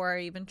before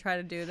I even try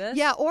to do this?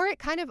 yeah, or it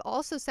kind of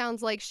also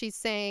sounds like she's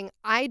saying,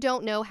 I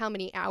don't know how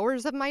many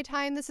hours of my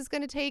time this is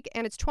going to take,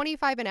 and it's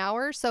 $25 an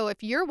hour. So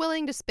if you're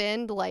willing to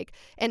spend like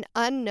an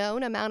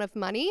unknown amount of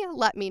money,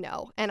 let me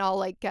know, and I'll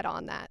like get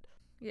on that.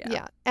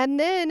 Yeah. And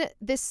then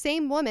this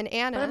same woman,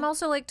 Anna. But I'm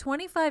also like,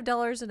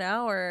 $25 an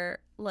hour,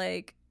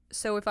 like...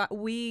 So if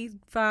we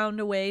found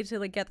a way to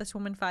like get this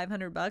woman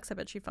 $500, I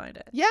bet she'd find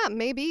it. Yeah,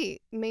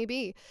 maybe.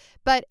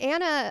 But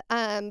Anna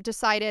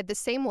decided, the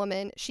same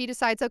woman, she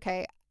decides,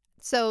 okay,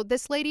 so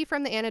this lady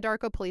from the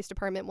Anadarko Police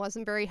Department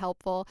wasn't very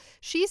helpful.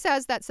 She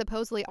says that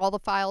supposedly all the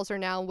files are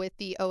now with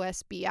the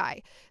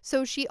OSBI.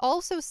 So she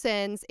also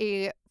sends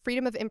a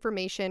Freedom of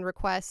Information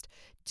request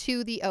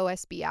to the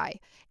OSBI.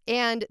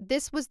 And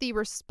this was the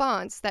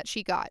response that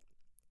she got.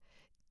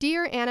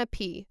 Dear Anna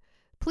P.,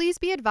 please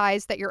be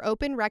advised that your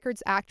Open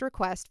Records Act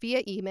request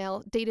via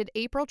email dated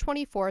April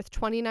 24th,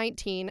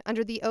 2019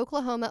 under the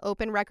Oklahoma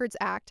Open Records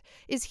Act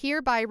is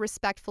hereby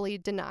respectfully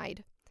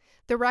denied.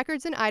 The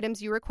records and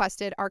items you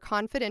requested are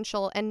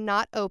confidential and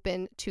not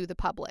open to the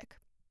public.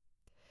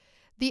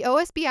 The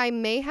OSBI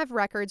may have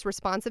records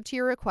responsive to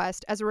your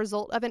request as a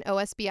result of an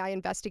OSBI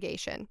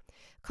investigation.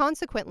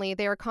 Consequently,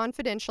 they are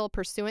confidential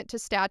pursuant to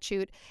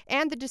statute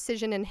and the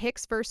decision in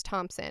Hicks v.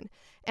 Thompson,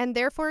 and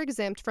therefore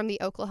exempt from the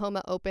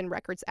Oklahoma Open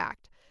Records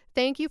Act.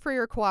 Thank you for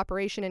your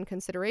cooperation and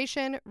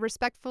consideration.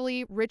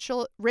 Respectfully,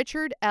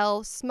 Richard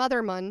L.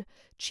 Smotherman,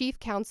 Chief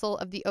Counsel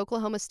of the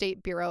Oklahoma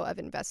State Bureau of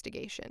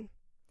Investigation.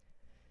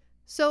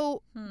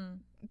 So,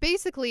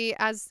 basically,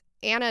 as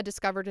Anna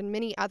discovered and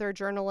many other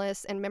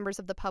journalists and members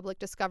of the public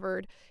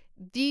discovered,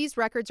 these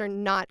records are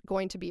not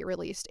going to be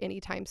released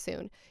anytime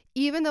soon.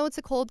 Even though it's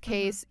a cold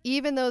case,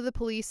 even though the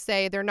police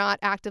say they're not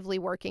actively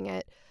working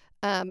it,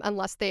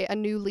 unless a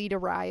new lead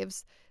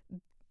arrives,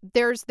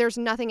 there's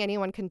nothing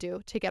anyone can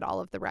do to get all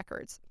of the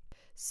records.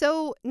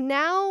 So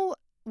now,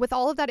 with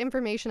all of that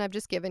information I've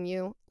just given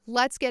you,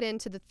 let's get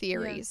into the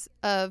theories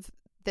of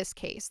this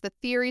case, the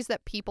theories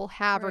that people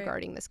have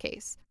regarding this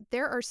case.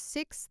 There are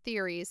 6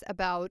 theories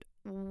about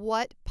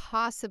what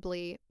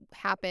possibly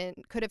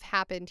could have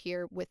happened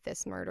here with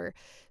this murder.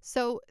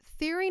 So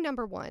theory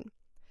number 1,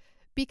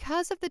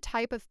 because of the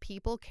type of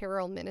people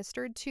Carol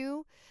ministered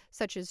to,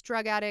 such as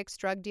drug addicts,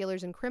 drug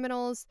dealers, and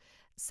criminals,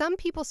 some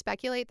people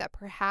speculate that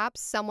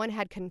perhaps someone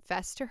had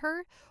confessed to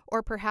her,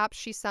 or perhaps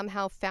she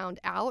somehow found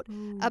out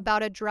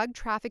about a drug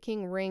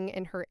trafficking ring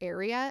in her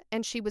area,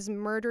 and she was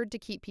murdered to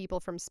keep people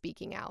from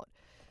speaking out.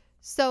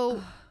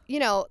 So,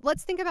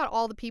 let's think about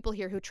all the people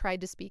here who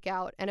tried to speak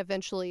out and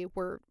eventually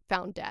were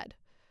found dead.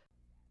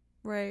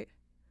 Right.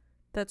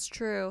 That's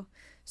true.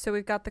 So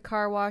we've got the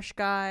car wash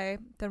guy,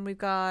 then we've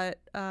got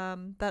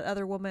that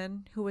other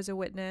woman who was a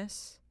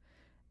witness,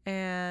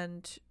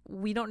 and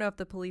we don't know if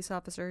the police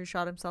officer who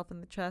shot himself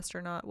in the chest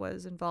or not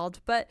was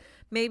involved, but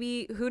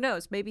maybe, who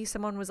knows, maybe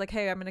someone was like,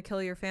 hey, I'm going to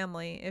kill your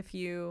family if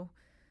you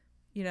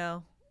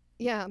know.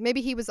 Yeah, maybe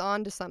he was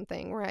on to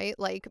something, right?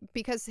 Like,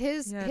 because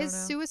his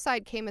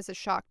suicide came as a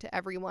shock to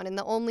everyone, and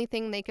the only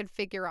thing they could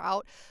figure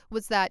out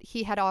was that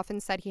he had often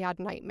said he had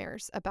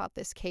nightmares about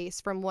this case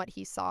from what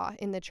he saw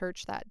in the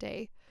church that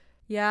day.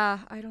 Yeah,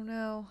 I don't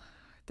know.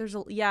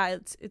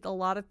 It's a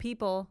lot of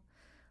people.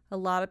 A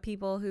lot of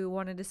people who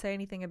wanted to say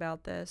anything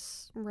about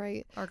this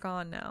are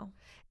gone now.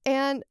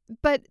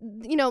 But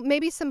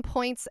maybe some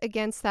points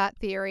against that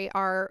theory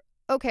are,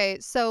 okay,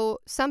 so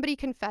somebody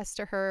confessed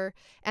to her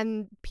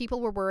and people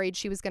were worried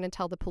she was going to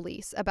tell the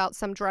police about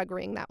some drug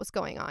ring that was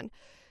going on.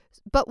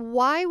 But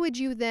why would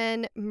you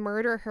then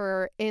murder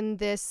her in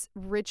this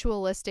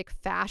ritualistic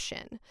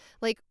fashion?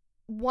 Like,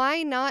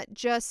 why not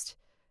just,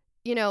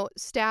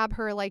 stab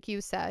her like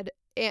you said?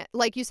 And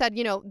like you said,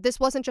 this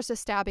wasn't just a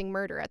stabbing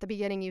murder. At the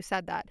beginning, you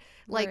said that.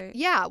 Like,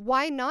 yeah,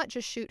 why not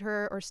just shoot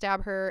her or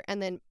stab her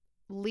and then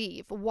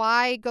leave?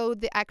 Why go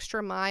the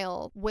extra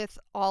mile with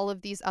all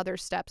of these other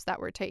steps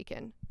that were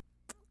taken?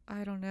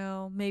 I don't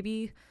know.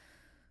 Maybe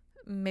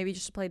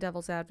just to play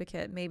devil's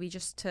advocate. Maybe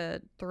just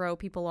to throw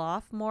people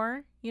off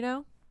more,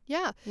 Yeah.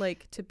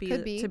 Like to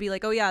be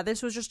like, oh yeah,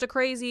 this was just a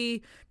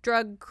crazy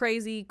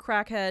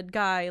crackhead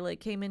guy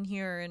like came in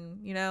here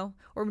and,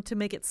 or to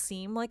make it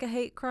seem like a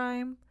hate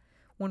crime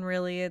when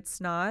really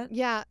it's not.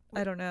 Yeah.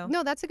 I don't know.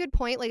 No, that's a good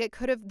point. Like,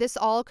 this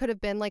all could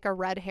have been like a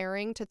red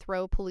herring to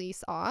throw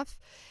police off.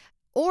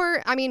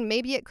 Or, I mean,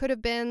 maybe it could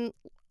have been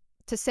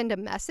to send a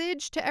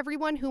message to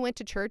everyone who went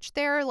to church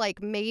there.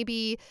 Like,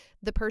 maybe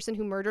the person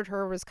who murdered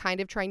her was kind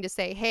of trying to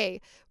say,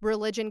 hey,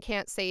 religion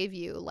can't save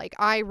you. Like,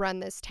 I run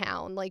this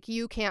town. Like,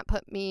 you can't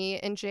put me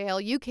in jail.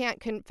 You can't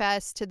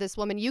confess to this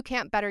woman. You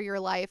can't better your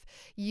life.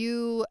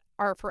 You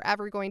are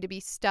forever going to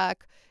be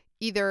stuck.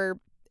 Either,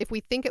 if we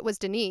think it was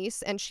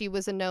Denise and she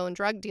was a known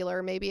drug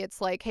dealer, maybe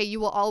it's like, hey, you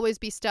will always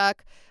be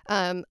stuck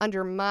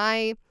under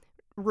my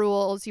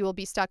rules. You will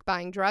be stuck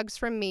buying drugs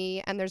from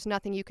me, and there's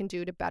nothing you can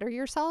do to better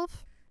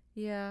yourself.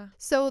 Yeah.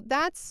 So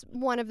that's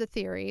one of the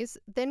theories.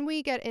 Then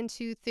we get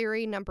into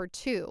theory number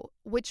 2,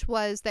 which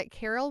was that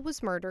Carol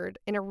was murdered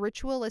in a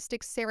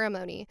ritualistic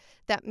ceremony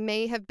that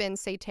may have been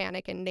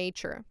satanic in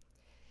nature.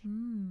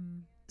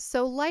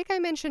 So like I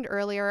mentioned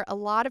earlier, a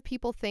lot of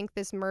people think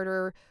this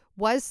murder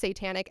was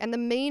satanic, and the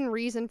main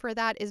reason for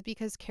that is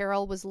because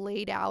Carol was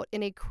laid out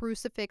in a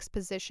crucifix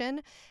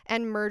position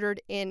and murdered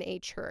in a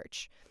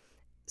church.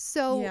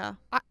 So Yeah.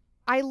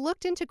 I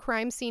looked into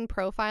crime scene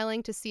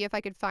profiling to see if I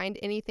could find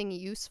anything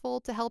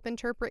useful to help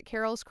interpret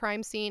Carol's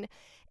crime scene,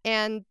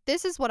 and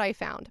this is what I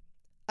found.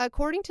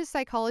 According to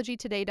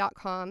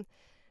psychologytoday.com,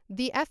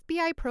 the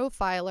FBI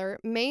profiler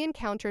may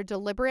encounter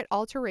deliberate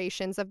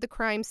alterations of the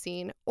crime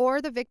scene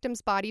or the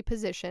victim's body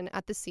position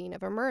at the scene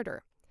of a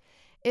murder.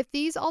 If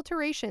these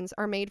alterations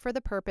are made for the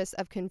purpose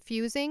of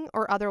confusing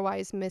or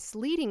otherwise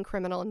misleading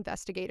criminal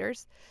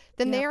investigators,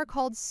 then they are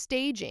called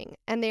staging,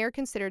 and they are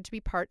considered to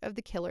be part of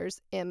the killer's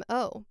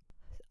MO.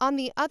 On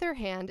the other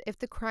hand, if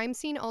the crime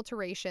scene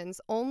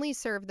alterations only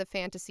serve the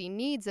fantasy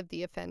needs of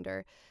the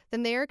offender,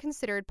 then they are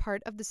considered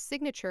part of the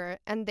signature,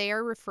 and they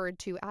are referred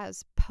to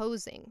as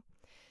posing.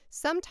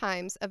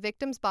 Sometimes a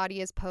victim's body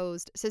is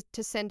posed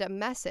to send a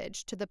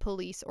message to the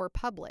police or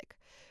public.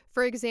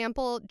 For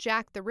example,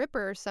 Jack the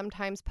Ripper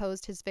sometimes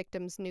posed his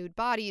victims' nude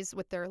bodies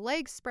with their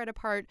legs spread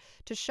apart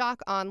to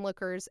shock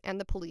onlookers and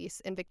the police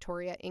in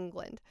Victoria,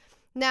 England.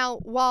 Now,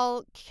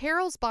 while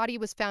Carol's body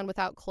was found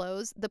without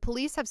clothes, the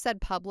police have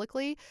said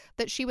publicly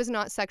that she was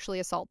not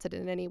sexually assaulted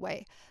in any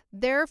way.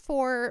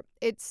 Therefore,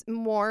 it's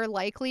more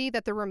likely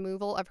that the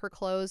removal of her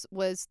clothes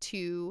was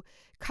to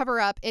cover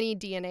up any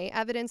DNA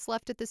evidence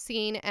left at the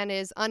scene and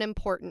is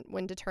unimportant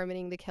when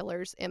determining the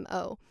killer's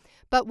MO.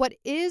 But what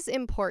is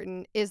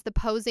important is the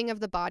posing of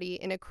the body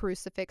in a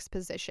crucifix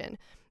position,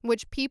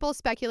 which people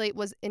speculate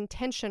was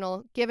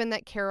intentional given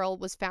that Carol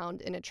was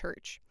found in a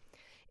church.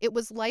 It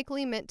was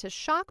likely meant to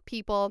shock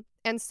people,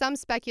 and some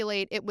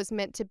speculate it was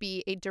meant to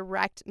be a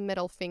direct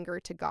middle finger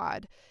to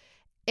God.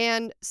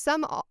 And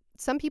some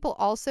people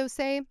also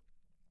say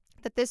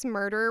that this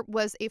murder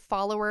was a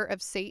follower of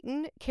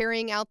Satan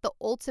carrying out the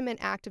ultimate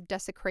act of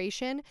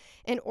desecration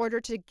in order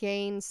to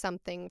gain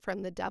something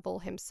from the devil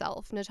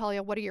himself.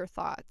 Natalia, what are your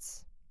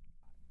thoughts?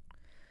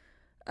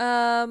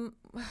 Well,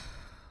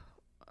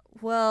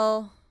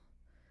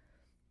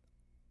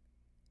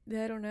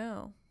 I don't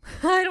know.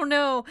 I don't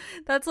know.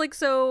 That's like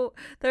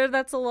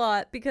that's a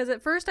lot, because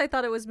at first I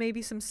thought it was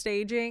maybe some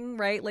staging,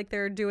 right? Like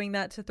they're doing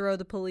that to throw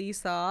the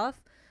police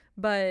off,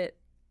 but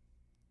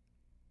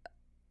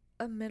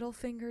a middle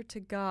finger to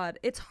God.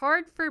 It's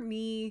hard for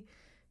me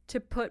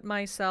to put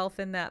myself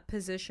in that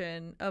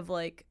position of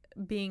like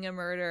being a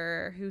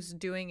murderer who's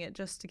doing it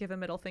just to give a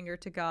middle finger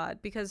to God,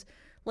 because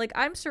like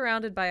I'm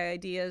surrounded by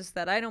ideas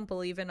that I don't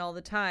believe in all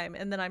the time,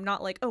 and then I'm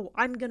not like, oh,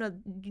 I'm gonna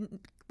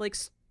like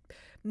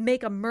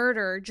make a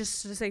murder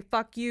just to say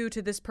fuck you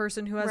to this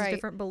person who has a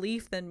different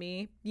belief than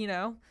me, you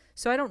know?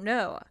 So I don't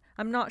know.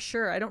 I'm not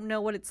sure. I don't know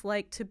what it's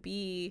like to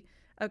be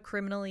a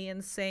criminally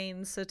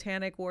insane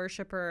satanic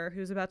worshiper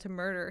who's about to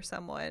murder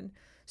someone.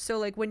 So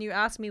like when you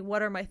ask me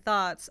what are my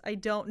thoughts, I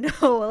don't know,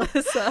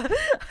 Alyssa.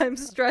 I'm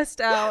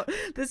stressed out.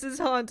 This is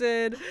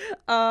haunted.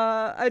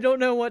 I don't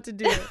know what to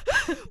do.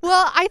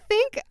 Well, I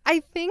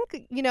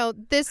think, you know,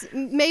 this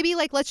maybe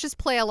like let's just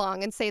play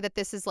along and say that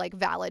this is like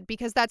valid,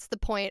 because that's the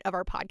point of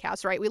our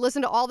podcast, right? We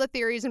listen to all the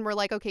theories and we're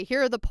like, okay,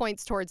 here are the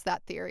points towards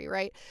that theory,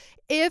 right?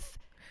 If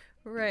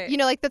you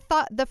know, like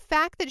the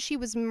fact that she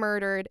was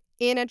murdered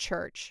in a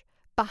church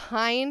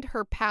behind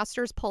her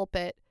pastor's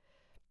pulpit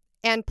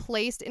and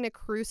placed in a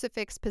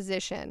crucifix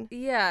position.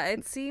 Yeah,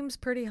 it seems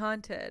pretty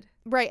haunted.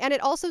 Right. And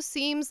it also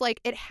seems like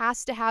it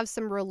has to have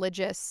some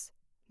religious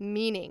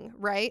meaning,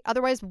 right?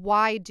 Otherwise,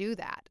 why do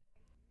that?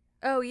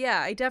 Oh,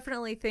 yeah. I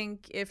definitely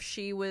think if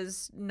she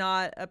was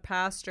not a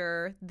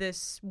pastor,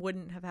 this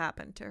wouldn't have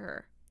happened to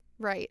her.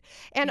 Right.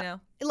 And you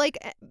know? like,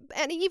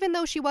 and even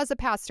though she was a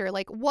pastor,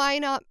 like, why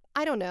not,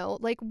 I don't know,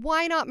 like,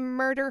 why not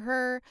murder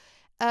her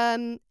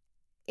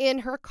in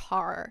her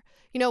car?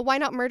 You know, why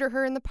not murder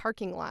her in the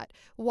parking lot?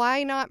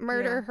 Why not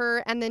murder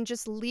her and then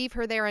just leave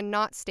her there and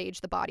not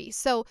stage the body?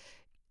 So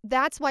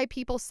that's why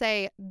people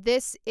say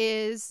this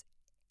is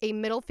a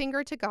middle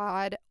finger to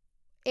God,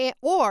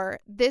 or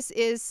this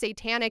is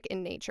satanic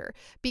in nature,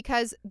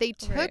 because they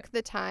took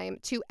the time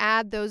to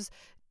add those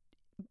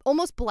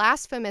almost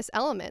blasphemous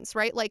elements,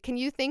 right? Like, can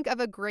you think of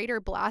a greater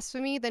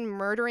blasphemy than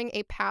murdering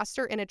a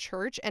pastor in a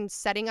church and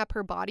setting up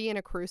her body in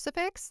a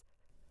crucifix?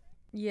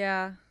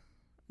 Yeah.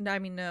 No, I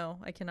mean, no,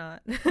 I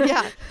cannot.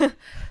 Yeah.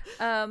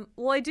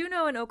 Well, I do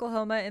know in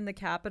Oklahoma, in the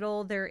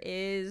Capitol, there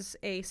is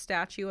a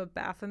statue of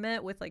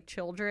Baphomet with like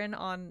children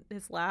on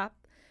his lap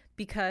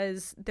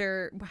because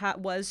there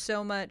was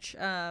so much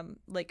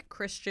like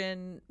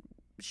Christian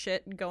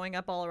shit going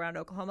up all around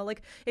Oklahoma.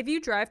 Like if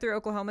you drive through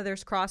Oklahoma,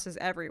 there's crosses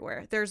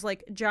everywhere. There's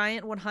like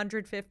giant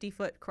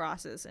 150-foot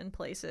crosses in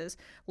places.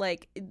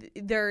 Like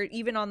they're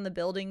even on the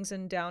buildings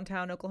in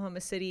downtown Oklahoma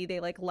City, they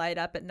like light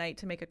up at night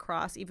to make a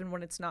cross even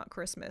when it's not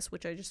Christmas,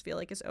 which I just feel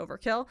like is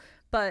overkill,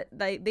 but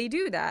they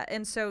do that.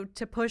 And so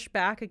to push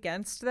back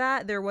against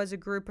that, there was a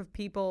group of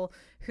people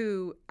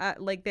who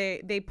like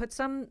they put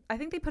some, I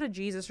think they put a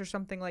Jesus or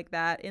something like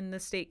that in the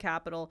state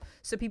capitol,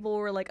 so people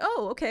were like,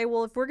 oh, okay,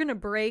 well, if we're gonna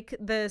break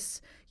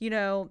this, you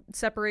know,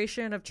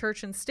 separation of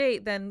church and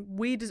state, then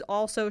we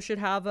also should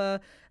have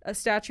a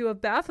statue of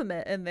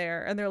Baphomet in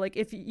there. And they're like,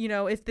 if you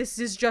know, if this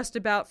is just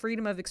about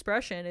freedom of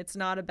expression, it's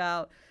not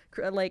about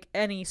like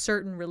any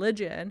certain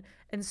religion.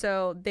 And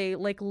so they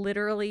like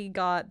literally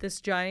got this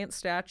giant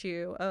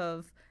statue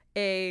of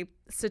a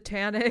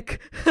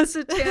satanic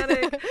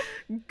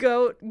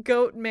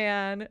goat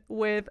man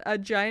with a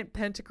giant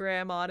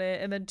pentagram on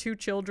it, and then two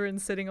children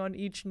sitting on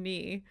each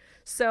knee.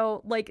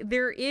 So like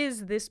there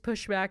is this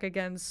pushback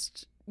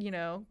against, you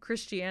know,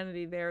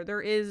 Christianity there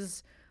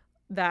is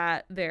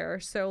that there.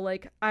 So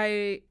like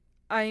I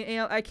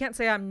can't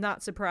say I'm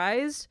not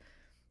surprised,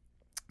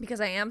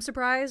 because I am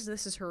surprised.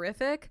 This is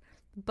horrific.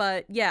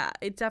 But yeah,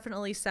 it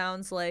definitely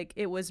sounds like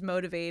it was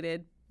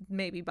motivated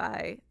maybe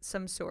by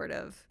some sort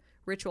of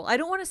ritual. I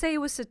don't want to say it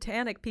was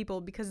satanic,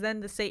 people, because then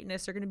the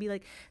Satanists are going to be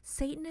like,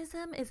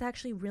 Satanism is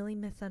actually really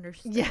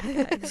misunderstood. Yeah.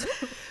 Guys.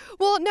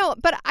 Well, no,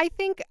 but I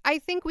think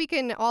we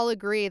can all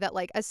agree that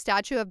like a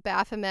statue of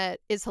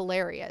Baphomet is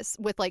hilarious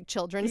with like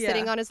children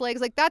sitting on his legs.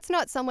 Like that's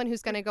not someone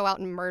who's going to go out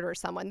and murder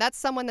someone. That's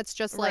someone that's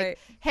just like, right.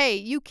 Hey,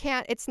 you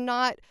can't, it's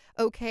not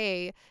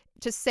okay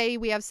to say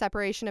we have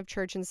separation of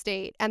church and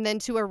state and then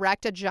to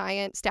erect a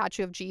giant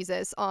statue of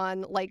Jesus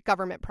on like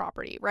government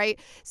property, right?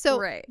 So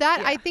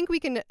that I think we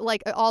can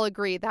like all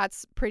agree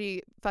that's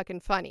pretty fucking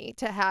funny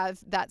to have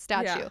that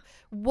statue.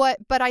 But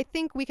I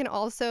think we can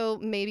also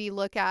maybe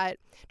look at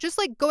just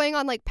like going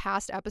on like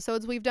past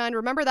episodes we've done.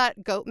 Remember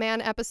that Goat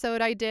Man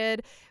episode I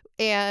did?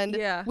 And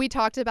we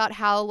talked about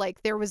how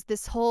like there was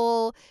this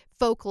whole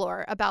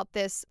folklore about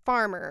this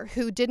farmer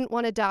who didn't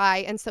want to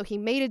die, and so he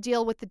made a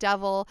deal with the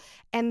devil,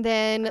 and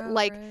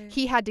then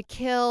he had to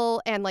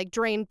kill and like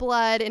drain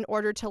blood in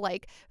order to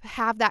like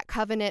have that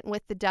covenant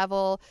with the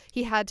devil.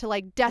 He had to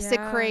like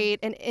desecrate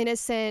an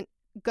innocent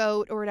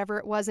goat or whatever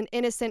it was, an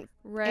innocent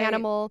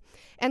animal.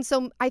 And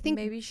so I think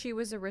maybe she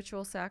was a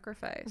ritual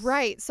sacrifice.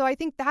 Right. So I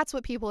think that's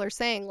what people are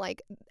saying.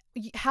 Like,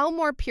 how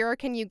more pure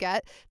can you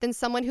get than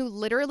someone who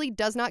literally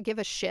does not give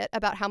a shit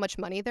about how much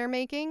money they're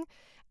making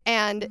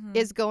and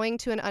is going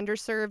to an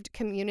underserved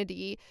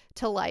community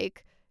to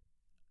like,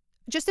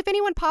 just if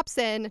anyone pops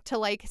in to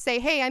like say,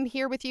 hey, I'm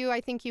here with you,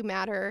 I think you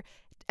matter.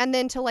 And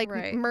then to like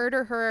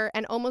murder her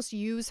and almost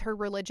use her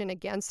religion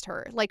against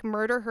her, like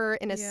murder her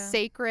in a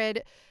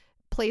sacred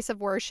place of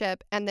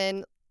worship and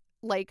then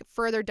like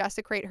further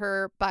desecrate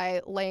her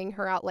by laying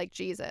her out like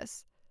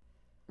Jesus.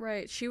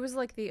 Right. She was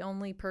like the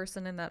only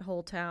person in that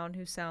whole town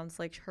who sounds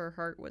like her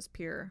heart was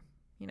pure,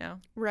 you know?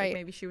 Right. Like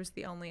maybe she was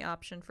the only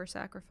option for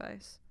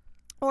sacrifice.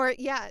 Or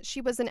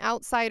she was an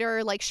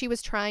outsider, like she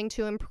was trying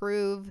to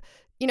improve,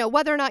 you know,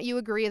 whether or not you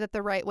agree that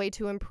the right way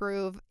to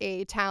improve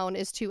a town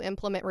is to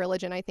implement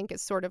religion, I think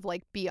is sort of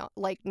like beyond,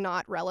 like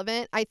not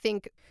relevant. I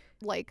think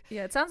like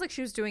it sounds like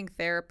she was doing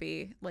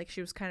therapy, like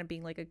she was kind of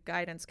being like a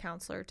guidance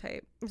counselor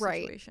type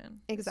situation.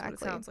 Exactly.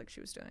 That's what it sounds like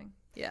she was doing.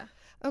 Yeah.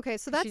 Okay,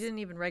 so that's... She didn't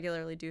even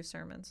regularly do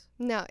sermons.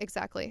 No,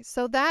 exactly.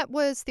 So that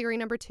was theory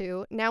number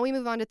 2. Now we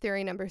move on to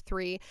theory number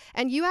 3.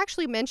 And you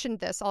actually mentioned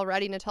this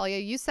already, Natalia.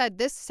 You said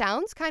this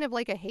sounds kind of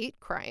like a hate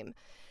crime.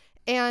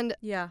 And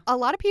a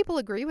lot of people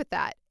agree with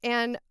that.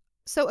 And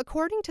so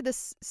according to the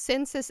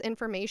census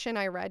information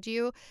I read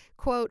you,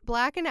 quote,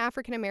 Black and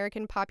African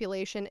American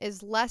population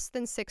is less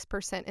than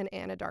 6% in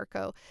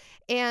Anadarko.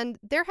 And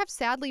there have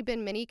sadly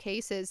been many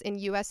cases in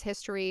U.S.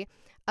 history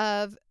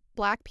of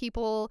Black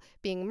people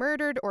being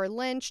murdered or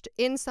lynched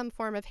in some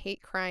form of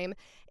hate crime.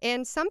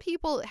 And some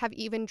people have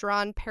even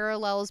drawn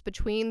parallels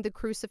between the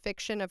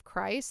crucifixion of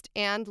Christ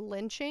and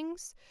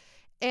lynchings.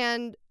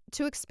 And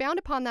to expound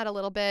upon that a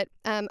little bit,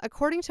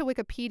 according to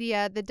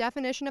Wikipedia, the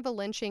definition of a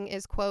lynching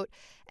is, quote,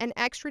 an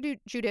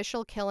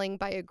extrajudicial killing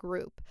by a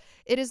group.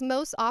 It is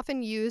most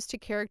often used to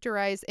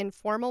characterize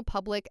informal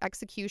public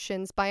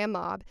executions by a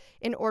mob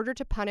in order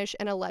to punish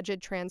an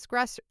alleged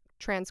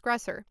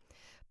transgressor,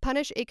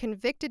 punish a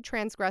convicted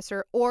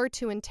transgressor, or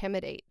to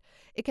intimidate.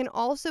 It can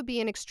also be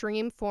an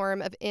extreme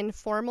form of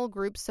informal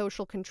group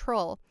social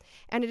control,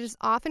 and it is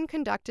often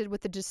conducted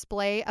with the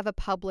display of a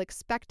public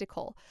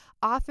spectacle,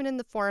 often in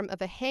the form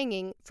of a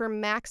hanging for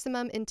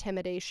maximum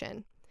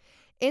intimidation.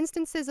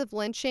 Instances of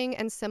lynching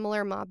and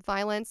similar mob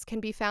violence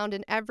can be found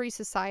in every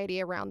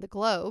society around the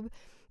globe.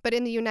 But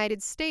in the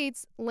United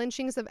States,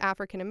 lynchings of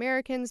African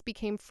Americans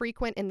became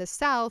frequent in the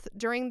South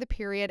during the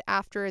period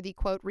after the,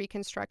 quote,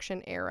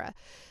 Reconstruction era.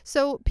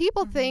 So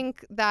people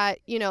think that,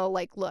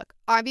 like, look,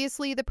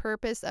 obviously the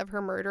purpose of her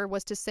murder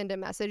was to send a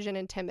message and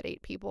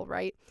intimidate people,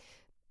 right?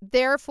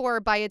 Therefore,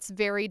 by its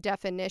very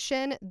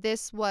definition,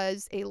 this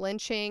was a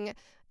lynching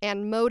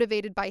and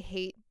motivated by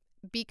hate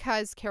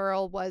because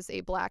Carol was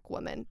a Black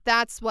woman.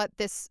 That's what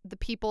the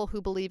people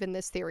who believe in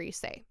this theory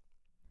say.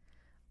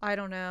 I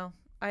don't know.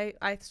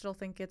 I still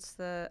think it's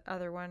the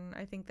other one.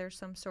 I think there's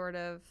some sort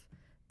of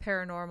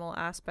paranormal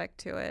aspect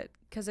to it,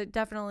 because it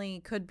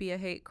definitely could be a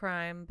hate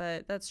crime,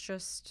 but that's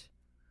just,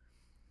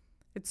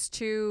 it's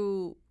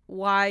too,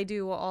 why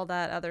do all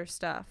that other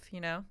stuff,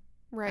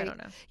 Right. I don't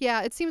know.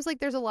 Yeah, it seems like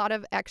there's a lot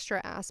of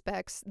extra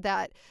aspects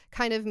that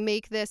kind of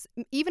make this,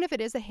 even if it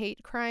is a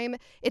hate crime,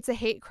 it's a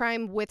hate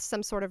crime with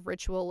some sort of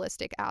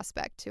ritualistic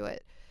aspect to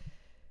it.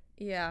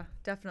 Yeah,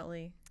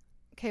 definitely.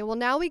 Okay, well,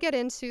 now we get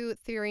into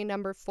theory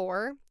number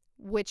 4,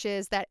 which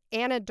is that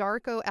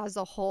Anadarko as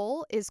a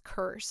whole is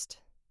cursed.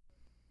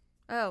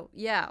 Oh,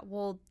 yeah.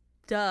 Well,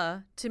 duh.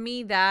 To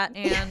me, that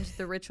and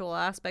the ritual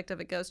aspect of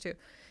it goes to,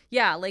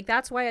 yeah, like,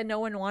 that's why no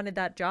one wanted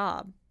that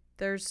job.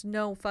 There's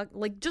no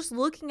like, just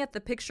looking at the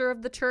picture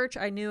of the church,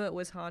 I knew it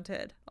was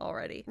haunted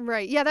already.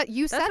 Right. Yeah,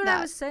 that's what I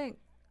was saying.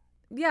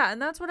 Yeah,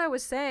 and that's what I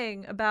was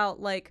saying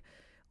about, like,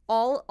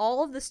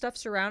 all of the stuff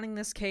surrounding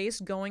this case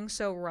going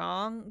so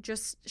wrong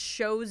just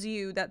shows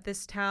you that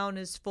this town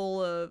is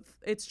full of,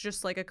 it's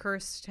just like a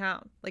cursed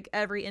town. Like,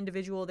 every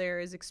individual there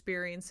is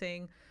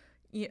experiencing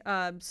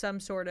some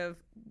sort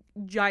of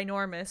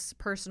ginormous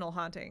personal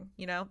haunting.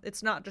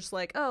 It's not just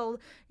like, oh,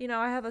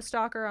 I have a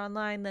stalker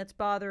online that's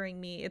bothering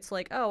me. It's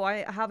like, oh,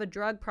 I have a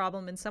drug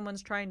problem and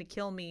someone's trying to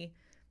kill me.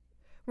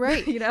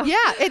 Right.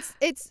 Yeah,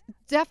 it's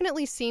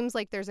definitely seems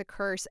like there's a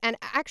curse. And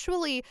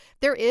actually,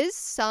 there is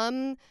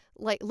some,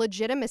 like,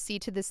 legitimacy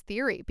to this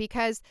theory,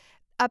 because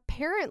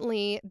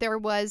apparently there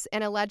was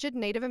an alleged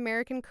Native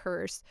American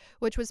curse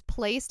which was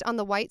placed on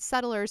the white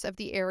settlers of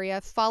the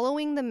area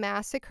following the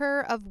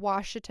massacre of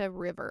Washita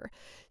River.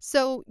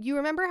 So you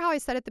remember how I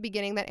said at the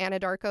beginning that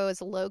Anadarko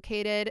is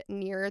located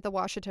near the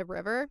Washita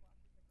River?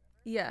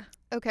 Yeah.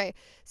 Okay,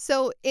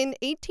 so in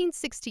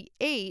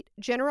 1868,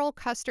 General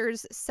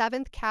Custer's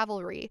 7th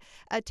Cavalry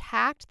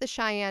attacked the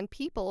Cheyenne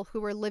people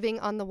who were living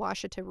on the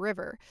Washita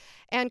River.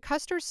 And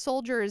Custer's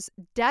soldiers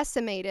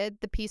decimated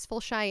the peaceful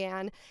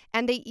Cheyenne,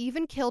 and they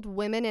even killed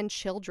women and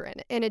children,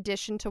 in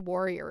addition to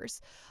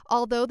warriors,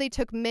 although they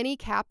took many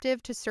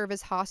captive to serve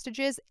as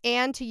hostages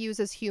and to use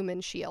as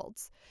human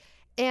shields.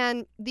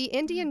 And the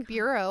Indian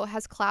Bureau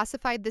has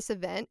classified this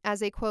event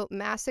as a, quote,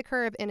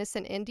 massacre of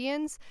innocent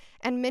Indians,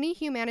 and many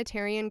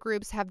humanitarian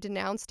groups have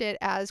denounced it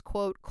as,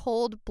 quote,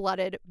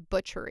 cold-blooded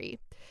butchery.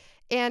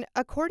 And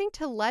according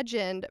to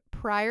legend,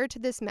 prior to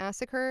this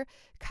massacre,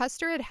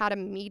 Custer had a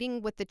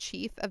meeting with the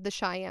chief of the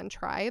Cheyenne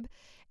tribe.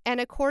 And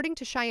according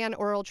to Cheyenne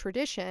oral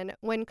tradition,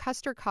 when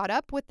Custer caught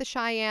up with the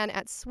Cheyenne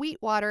at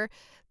Sweetwater,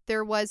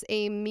 there was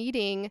a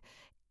meeting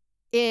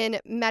in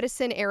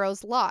Medicine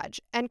Arrow's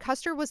lodge, and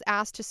Custer was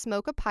asked to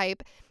smoke a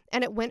pipe,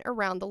 and it went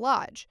around the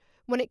lodge.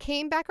 When it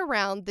came back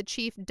around, the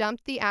chief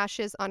dumped the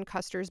ashes on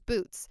Custer's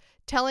boots,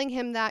 telling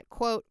him that,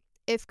 quote,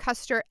 if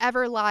Custer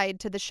ever lied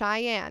to the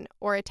Cheyenne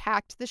or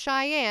attacked the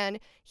Cheyenne,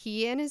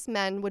 he and his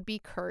men would be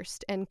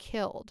cursed and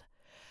killed.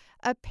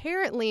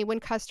 Apparently, when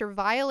Custer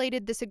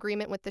violated this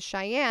agreement with the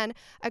Cheyenne,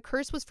 a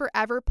curse was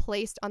forever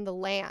placed on the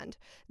land.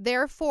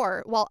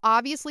 Therefore, while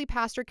obviously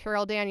Pastor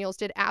Carol Daniels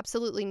did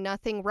absolutely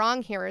nothing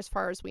wrong here as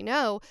far as we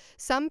know,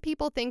 some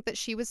people think that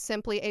she was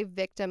simply a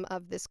victim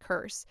of this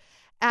curse.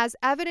 As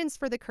evidence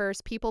for the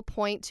curse, people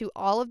point to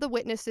all of the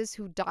witnesses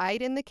who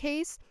died in the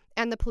case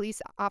and the police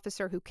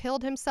officer who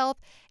killed himself,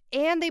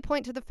 and they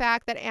point to the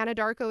fact that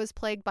Anadarko is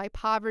plagued by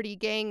poverty,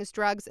 gangs,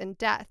 drugs, and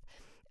death.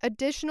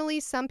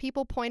 Additionally, some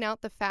people point out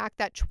the fact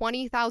that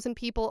 20,000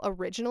 people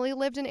originally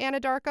lived in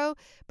Anadarko,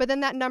 but then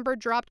that number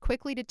dropped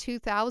quickly to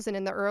 2,000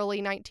 in the early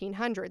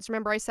 1900s.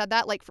 Remember I said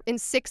that, like, in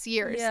 6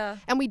 years? Yeah.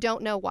 And we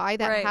don't know why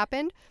that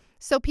happened.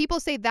 So people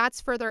say that's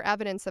further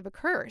evidence of a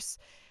curse.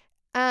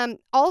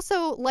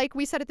 Also, like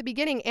we said at the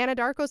beginning,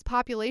 Anadarko's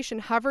population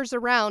hovers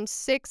around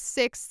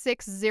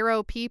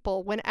 6,660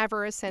 people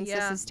whenever a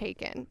census is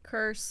taken.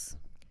 Curse.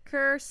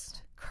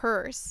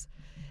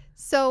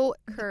 So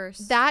Curse.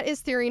 That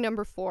is theory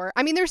number 4.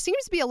 I mean, there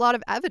seems to be a lot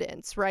of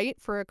evidence, right,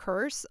 for a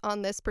curse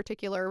on this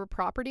particular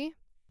property.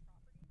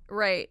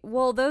 Right.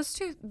 Well, those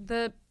two,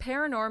 the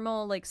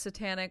paranormal, like,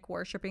 satanic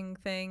worshiping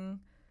thing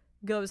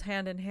goes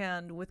hand in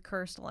hand with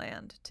cursed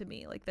land to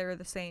me. Like, they're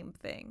the same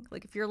thing.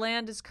 Like, if your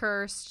land is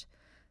cursed,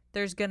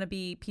 there's going to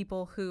be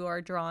people who are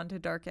drawn to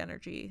dark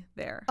energy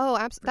there. Oh,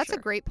 absolutely. That's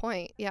a great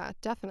point. Yeah,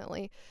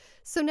 definitely.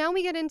 So now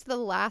we get into the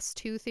last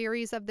 2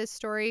 theories of this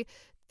story.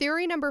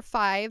 Theory number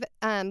 5,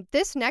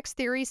 this next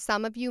theory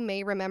some of you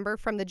may remember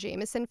from the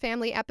Jameson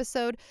family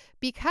episode,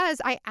 because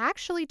I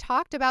actually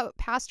talked about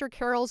Pastor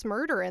Carol's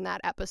murder in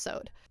that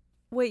episode.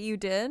 Wait, you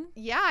did?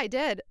 Yeah, I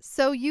did.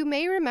 So you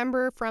may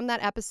remember from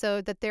that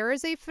episode that there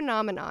is a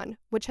phenomenon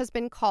which has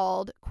been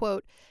called,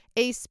 quote,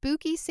 a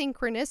spooky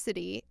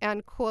synchronicity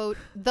and, quote,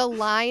 the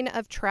line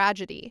of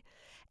tragedy.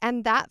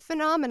 And that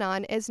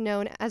phenomenon is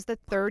known as the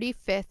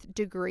 35th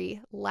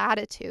degree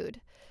latitude.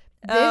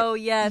 Oh,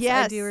 yes,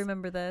 I do Yes.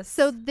 remember this.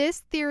 So this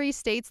theory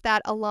states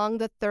that along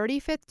the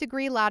 35th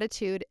degree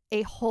latitude,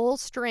 a whole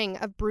string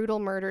of brutal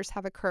murders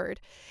have occurred,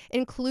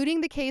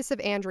 including the case of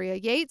Andrea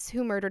Yates,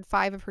 who murdered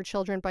 5 of her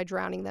children by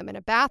drowning them in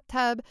a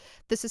bathtub,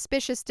 the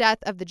suspicious death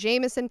of the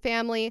Jameson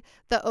family,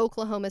 the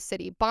Oklahoma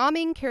City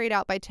bombing carried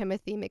out by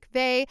Timothy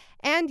McVeigh,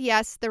 and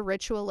yes, the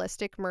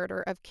ritualistic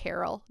murder of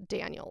Carol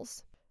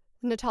Daniels.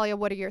 Natalia,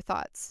 what are your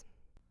thoughts?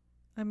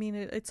 I mean,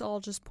 it's all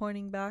just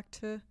pointing back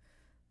to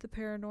the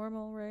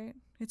paranormal, right?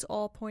 It's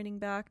all pointing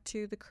back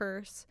to the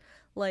curse.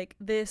 Like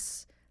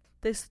this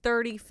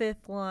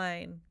 35th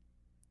line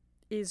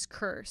is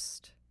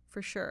cursed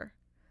for sure.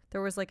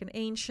 There was like an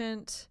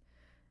ancient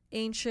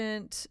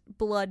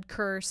blood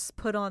curse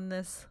put on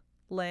this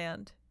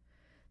land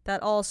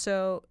that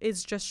also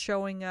is just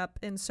showing up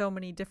in so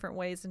many different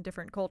ways in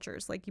different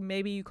cultures. Like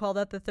maybe you call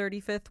that the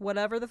 35th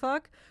whatever the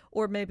fuck,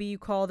 or maybe you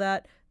call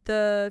that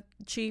the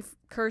chief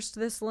cursed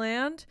this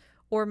land,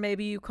 or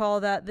maybe you call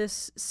that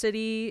this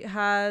city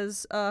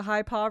has a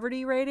high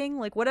poverty rating,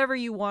 like whatever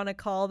you want to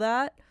call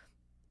that,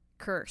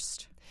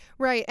 cursed.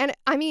 Right. And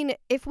I mean,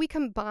 if we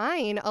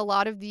combine a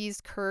lot of these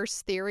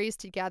curse theories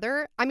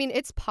together, I mean,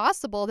 it's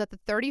possible that the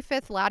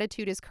 35th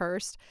latitude is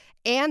cursed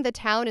and the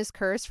town is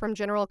cursed from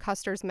General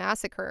Custer's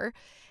massacre.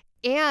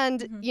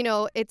 And, you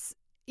know, it's,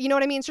 you know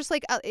what I mean? It's just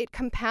like it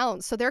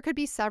compounds. So there could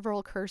be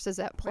several curses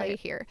at play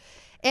here.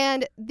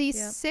 And the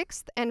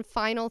sixth and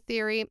final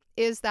theory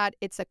is that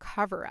it's a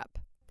cover-up.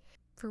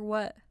 For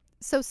what?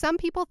 So some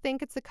people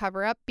think it's a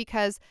cover-up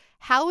because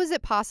how is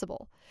it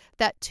possible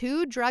that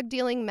 2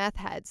 drug-dealing meth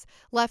heads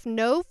left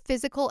no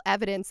physical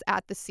evidence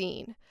at the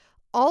scene?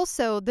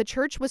 Also, the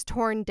church was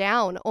torn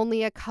down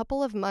only a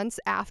couple of months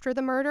after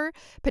the murder,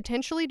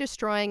 potentially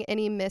destroying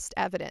any missed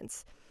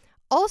evidence.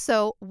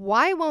 Also,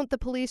 why won't the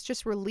police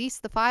just release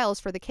the files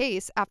for the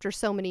case after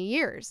so many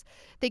years?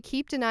 They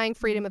keep denying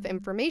Freedom of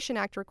Information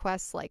Act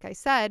requests, like I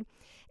said.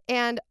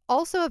 And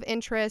also of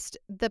interest,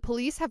 the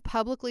police have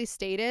publicly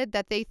stated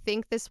that they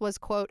think this was,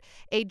 quote,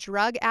 a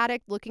drug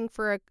addict looking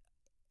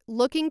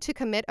to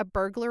commit a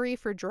burglary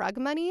for drug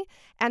money,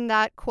 and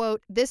that,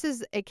 quote, this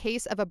is a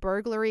case of a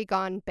burglary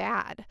gone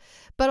bad.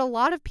 But a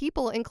lot of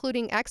people,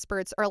 including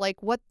experts, are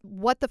like, what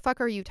the fuck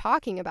are you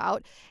talking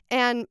about?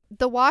 And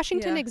the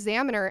Washington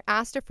Examiner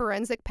asked a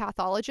forensic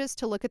pathologist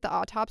to look at the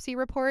autopsy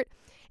report,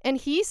 and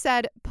he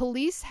said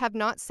police have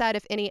not said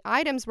if any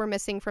items were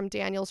missing from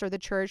Daniels or the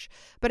church,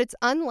 but it's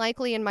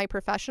unlikely, in my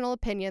professional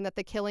opinion, that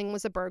the killing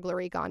was a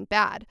burglary gone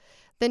bad.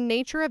 The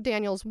nature of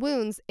Daniels'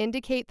 wounds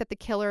indicate that the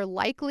killer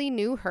likely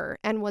knew her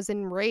and was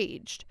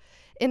enraged.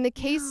 In the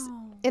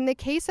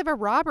case of a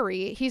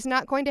robbery, he's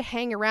not going to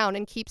hang around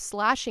and keep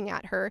slashing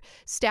at her,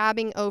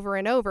 stabbing over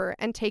and over,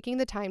 and taking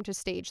the time to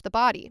stage the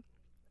body.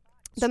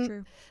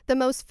 The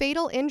most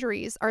fatal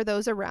injuries are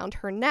those around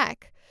her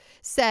neck,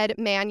 said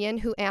Mannion,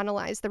 who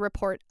analyzed the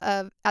report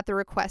at the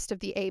request of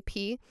the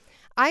AP.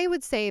 I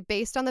would say,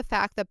 based on the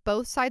fact that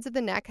both sides of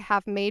the neck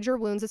have major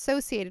wounds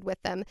associated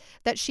with them,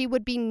 that she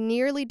would be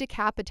nearly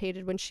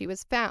decapitated when she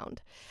was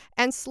found.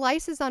 And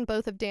slices on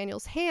both of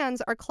Daniel's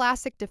hands are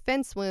classic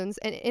defense wounds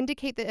and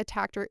indicate that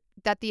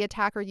the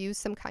attacker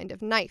used some kind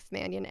of knife,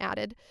 Mannion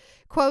added.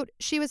 Quote,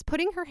 she was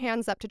putting her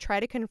hands up to try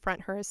to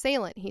confront her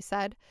assailant, he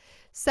said.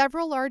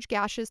 Several large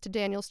gashes to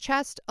Daniel's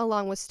chest,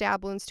 along with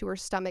stab wounds to her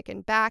stomach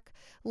and back,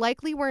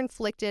 likely were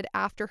inflicted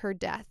after her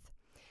death.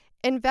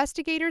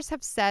 Investigators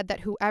have said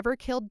that whoever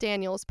killed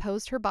Daniels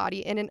posed her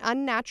body in an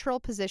unnatural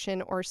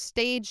position or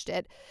staged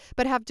it,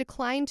 but have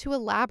declined to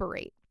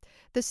elaborate.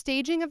 The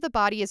staging of the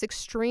body is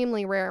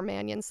extremely rare,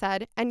 Mannion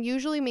said, and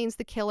usually means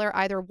the killer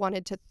either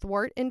wanted to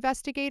thwart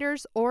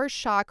investigators or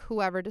shock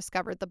whoever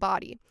discovered the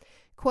body.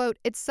 Quote,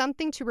 it's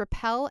something to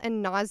repel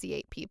and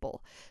nauseate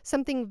people,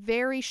 something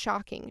very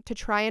shocking to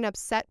try and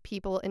upset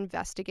people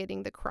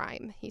investigating the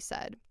crime, he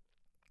said.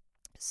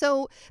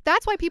 So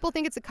that's why people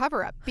think it's a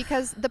cover-up,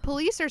 because the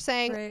police are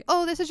saying,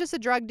 oh, this is just a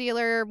drug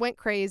dealer, went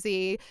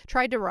crazy,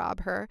 tried to rob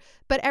her.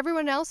 But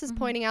everyone else is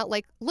pointing out,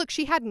 like, look,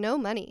 she had no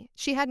money.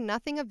 She had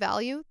nothing of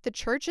value. The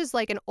church is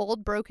like an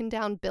old,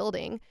 broken-down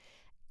building.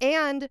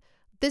 And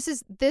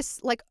this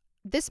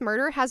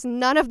murder has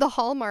none of the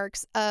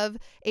hallmarks of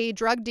a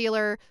drug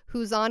dealer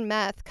who's on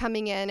meth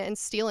coming in and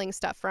stealing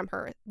stuff from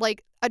her.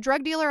 Like, a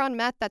drug dealer on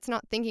meth that's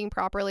not thinking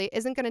properly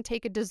isn't going to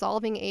take a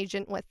dissolving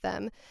agent with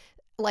them.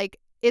 Like,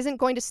 isn't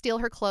going to steal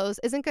her clothes,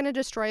 isn't going to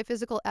destroy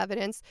physical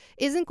evidence,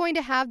 isn't going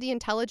to have the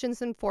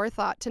intelligence and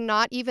forethought to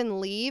not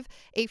even leave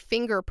a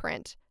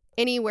fingerprint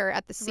anywhere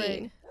at the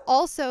scene. Right.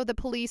 Also, the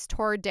police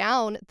tore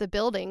down the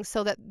building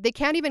so that they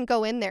can't even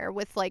go in there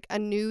with like a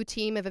new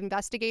team of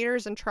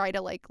investigators and try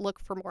to like look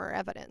for more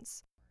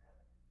evidence.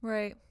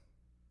 Right.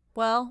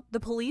 Well,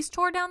 the police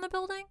tore down the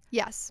building?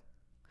 Yes.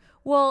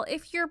 Well,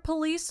 if your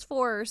police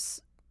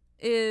force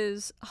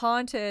is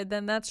haunted,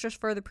 then that's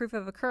just further proof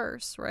of a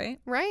curse, right?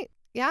 Right.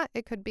 Yeah,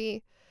 it could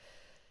be.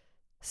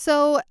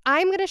 So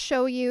I'm going to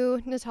show you,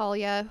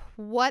 Natalia,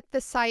 what the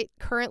site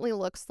currently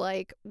looks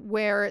like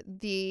where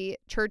the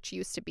church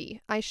used to be.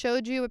 I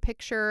showed you a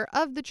picture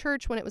of the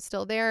church when it was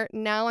still there.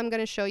 Now I'm going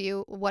to show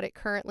you what it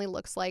currently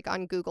looks like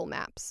on Google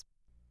Maps.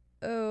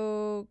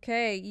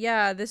 Okay,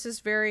 yeah, this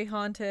is very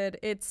haunted.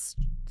 It's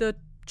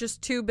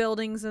just two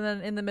buildings, and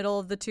then in the middle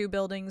of the two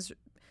buildings,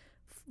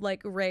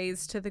 like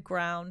raised to the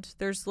ground.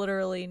 There's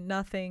literally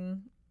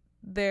nothing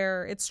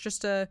there. It's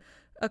just a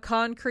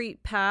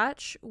concrete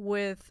patch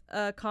with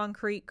a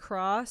concrete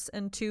cross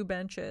and two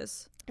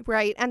benches.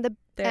 Right. And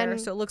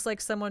so it looks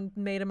like someone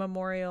made a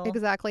memorial.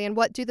 Exactly. And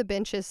what do the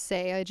benches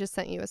say? I just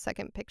sent you a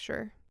second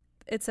picture.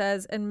 It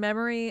says, "In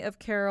memory of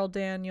Carol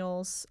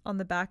Daniels" on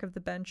the back of the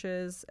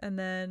benches, and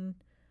then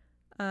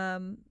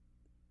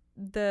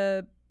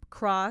the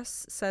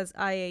cross says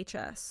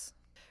IHS.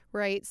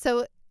 Right.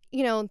 So,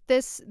 you know,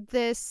 this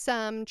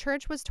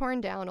church was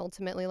torn down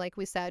ultimately, like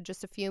we said,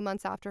 just a few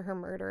months after her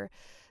murder.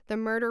 The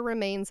murder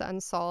remains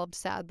unsolved,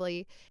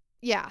 sadly.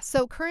 Yeah,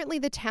 so currently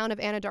the town of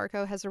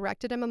Anadarko has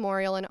erected a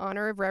memorial in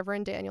honor of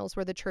Reverend Daniels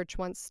where the church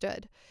once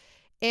stood.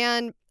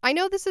 And I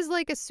know this is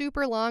like a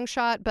super long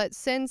shot, but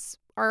since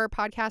our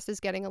podcast is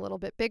getting a little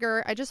bit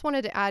bigger, I just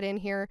wanted to add in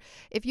here,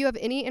 if you have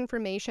any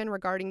information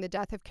regarding the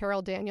death of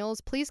Carol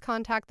Daniels, please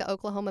contact the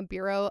Oklahoma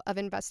Bureau of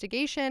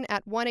Investigation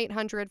at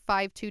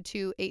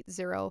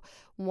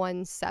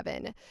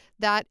 1-800-522-8017.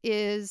 That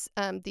is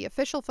the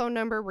official phone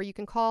number where you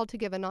can call to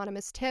give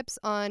anonymous tips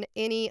on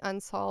any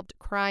unsolved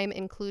crime,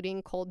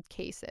 including cold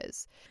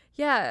cases.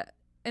 Yeah.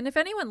 And if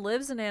anyone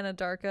lives in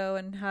Anadarko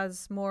and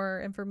has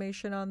more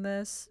information on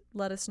this,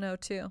 let us know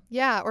too.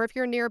 Yeah, or if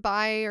you're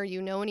nearby or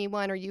you know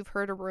anyone or you've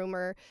heard a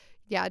rumor,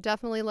 yeah,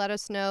 definitely let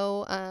us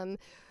know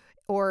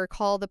or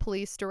call the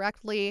police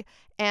directly.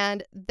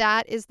 And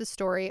that is the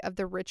story of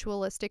the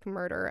ritualistic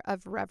murder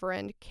of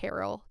Reverend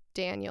Carol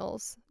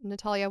Daniels.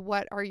 Natalia,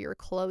 what are your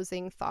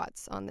closing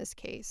thoughts on this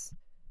case?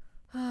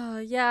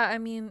 Yeah, I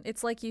mean,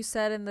 it's like you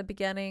said in the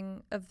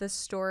beginning of this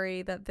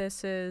story that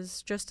this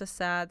is just a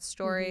sad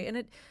story. Mm-hmm.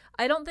 And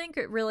I don't think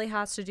it really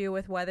has to do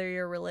with whether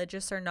you're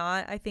religious or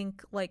not. I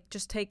think, like,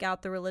 just take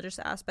out the religious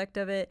aspect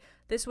of it.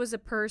 This was a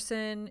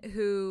person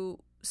who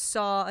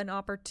saw an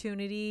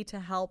opportunity to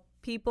help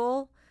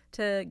people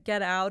to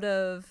get out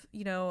of,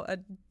 you know, a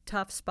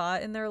tough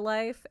spot in their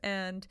life.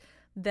 And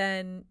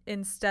then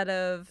instead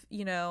of,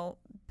 you know,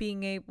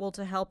 being able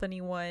to help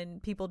anyone,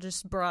 people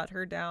just brought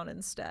her down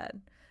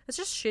instead. It's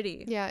just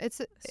shitty. Yeah,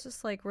 it's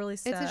just like really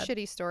sad. It's a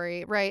shitty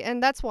story, right?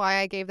 And that's why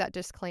I gave that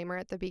disclaimer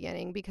at the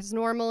beginning, because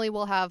normally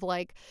we'll have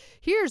like,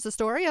 here's the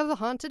story of a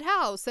haunted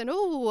house and a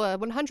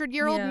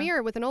 100-year-old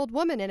mirror with an old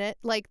woman in it.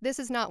 Like, this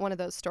is not one of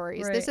those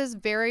stories. Right. This is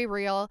very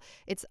real.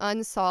 It's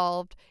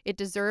unsolved. It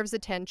deserves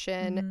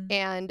attention,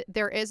 and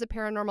there is a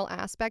paranormal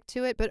aspect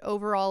to it, but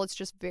overall it's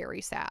just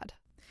very sad.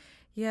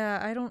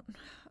 Yeah, I don't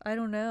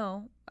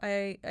know.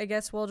 I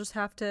guess we'll just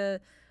have to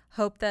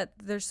hope that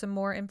there's some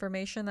more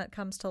information that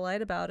comes to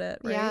light about it,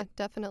 right? Yeah,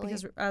 definitely.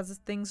 Because as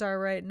things are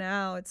right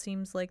now, it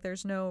seems like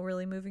there's no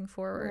really moving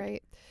forward.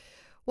 Right.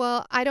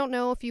 Well, I don't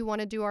know if you want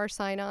to do our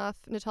sign off,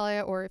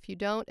 Natalia, or if you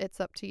don't, it's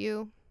up to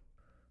you.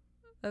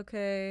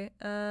 Okay.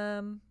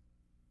 Well,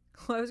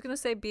 I was gonna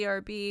say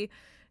BRB,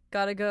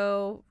 gotta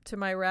go to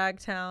my rag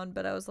town,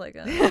 but I was like,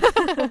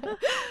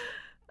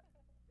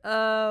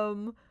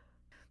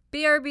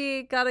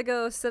 BRB, gotta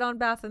go sit on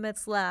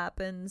Baphomet's lap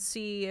and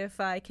see if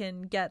I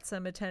can get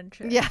some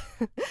attention. Yeah.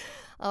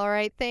 All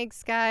right.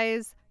 Thanks,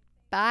 guys.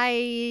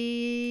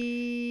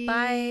 Bye.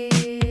 Bye.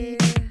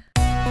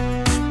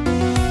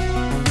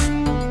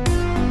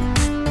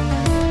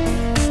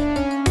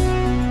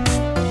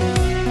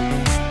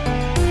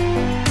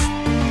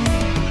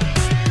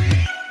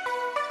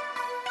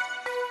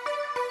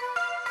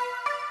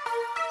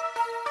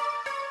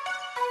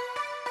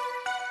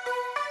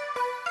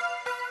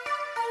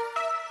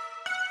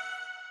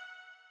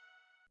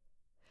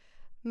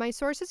 My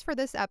sources for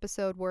this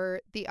episode were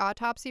the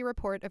autopsy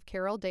report of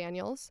Carol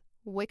Daniels,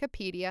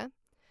 Wikipedia,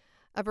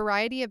 a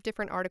variety of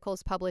different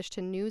articles published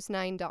to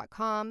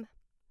News9.com,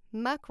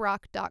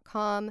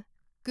 Muckrock.com,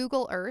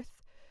 Google Earth,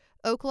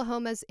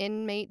 Oklahoma's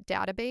Inmate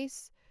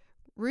Database,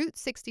 Route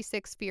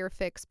 66 Fear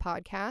Fix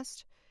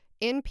podcast,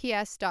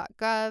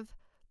 NPS.gov,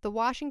 The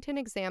Washington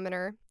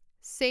Examiner,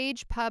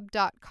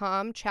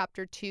 SagePub.com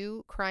Chapter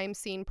 2 Crime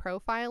Scene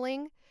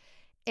Profiling,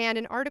 and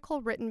an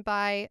article written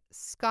by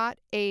Scott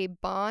A.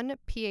 Bond,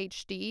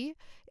 Ph.D.,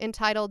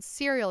 entitled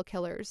Serial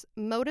Killers,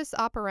 Modus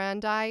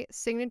Operandi,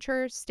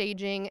 Signature,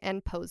 Staging,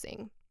 and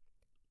Posing.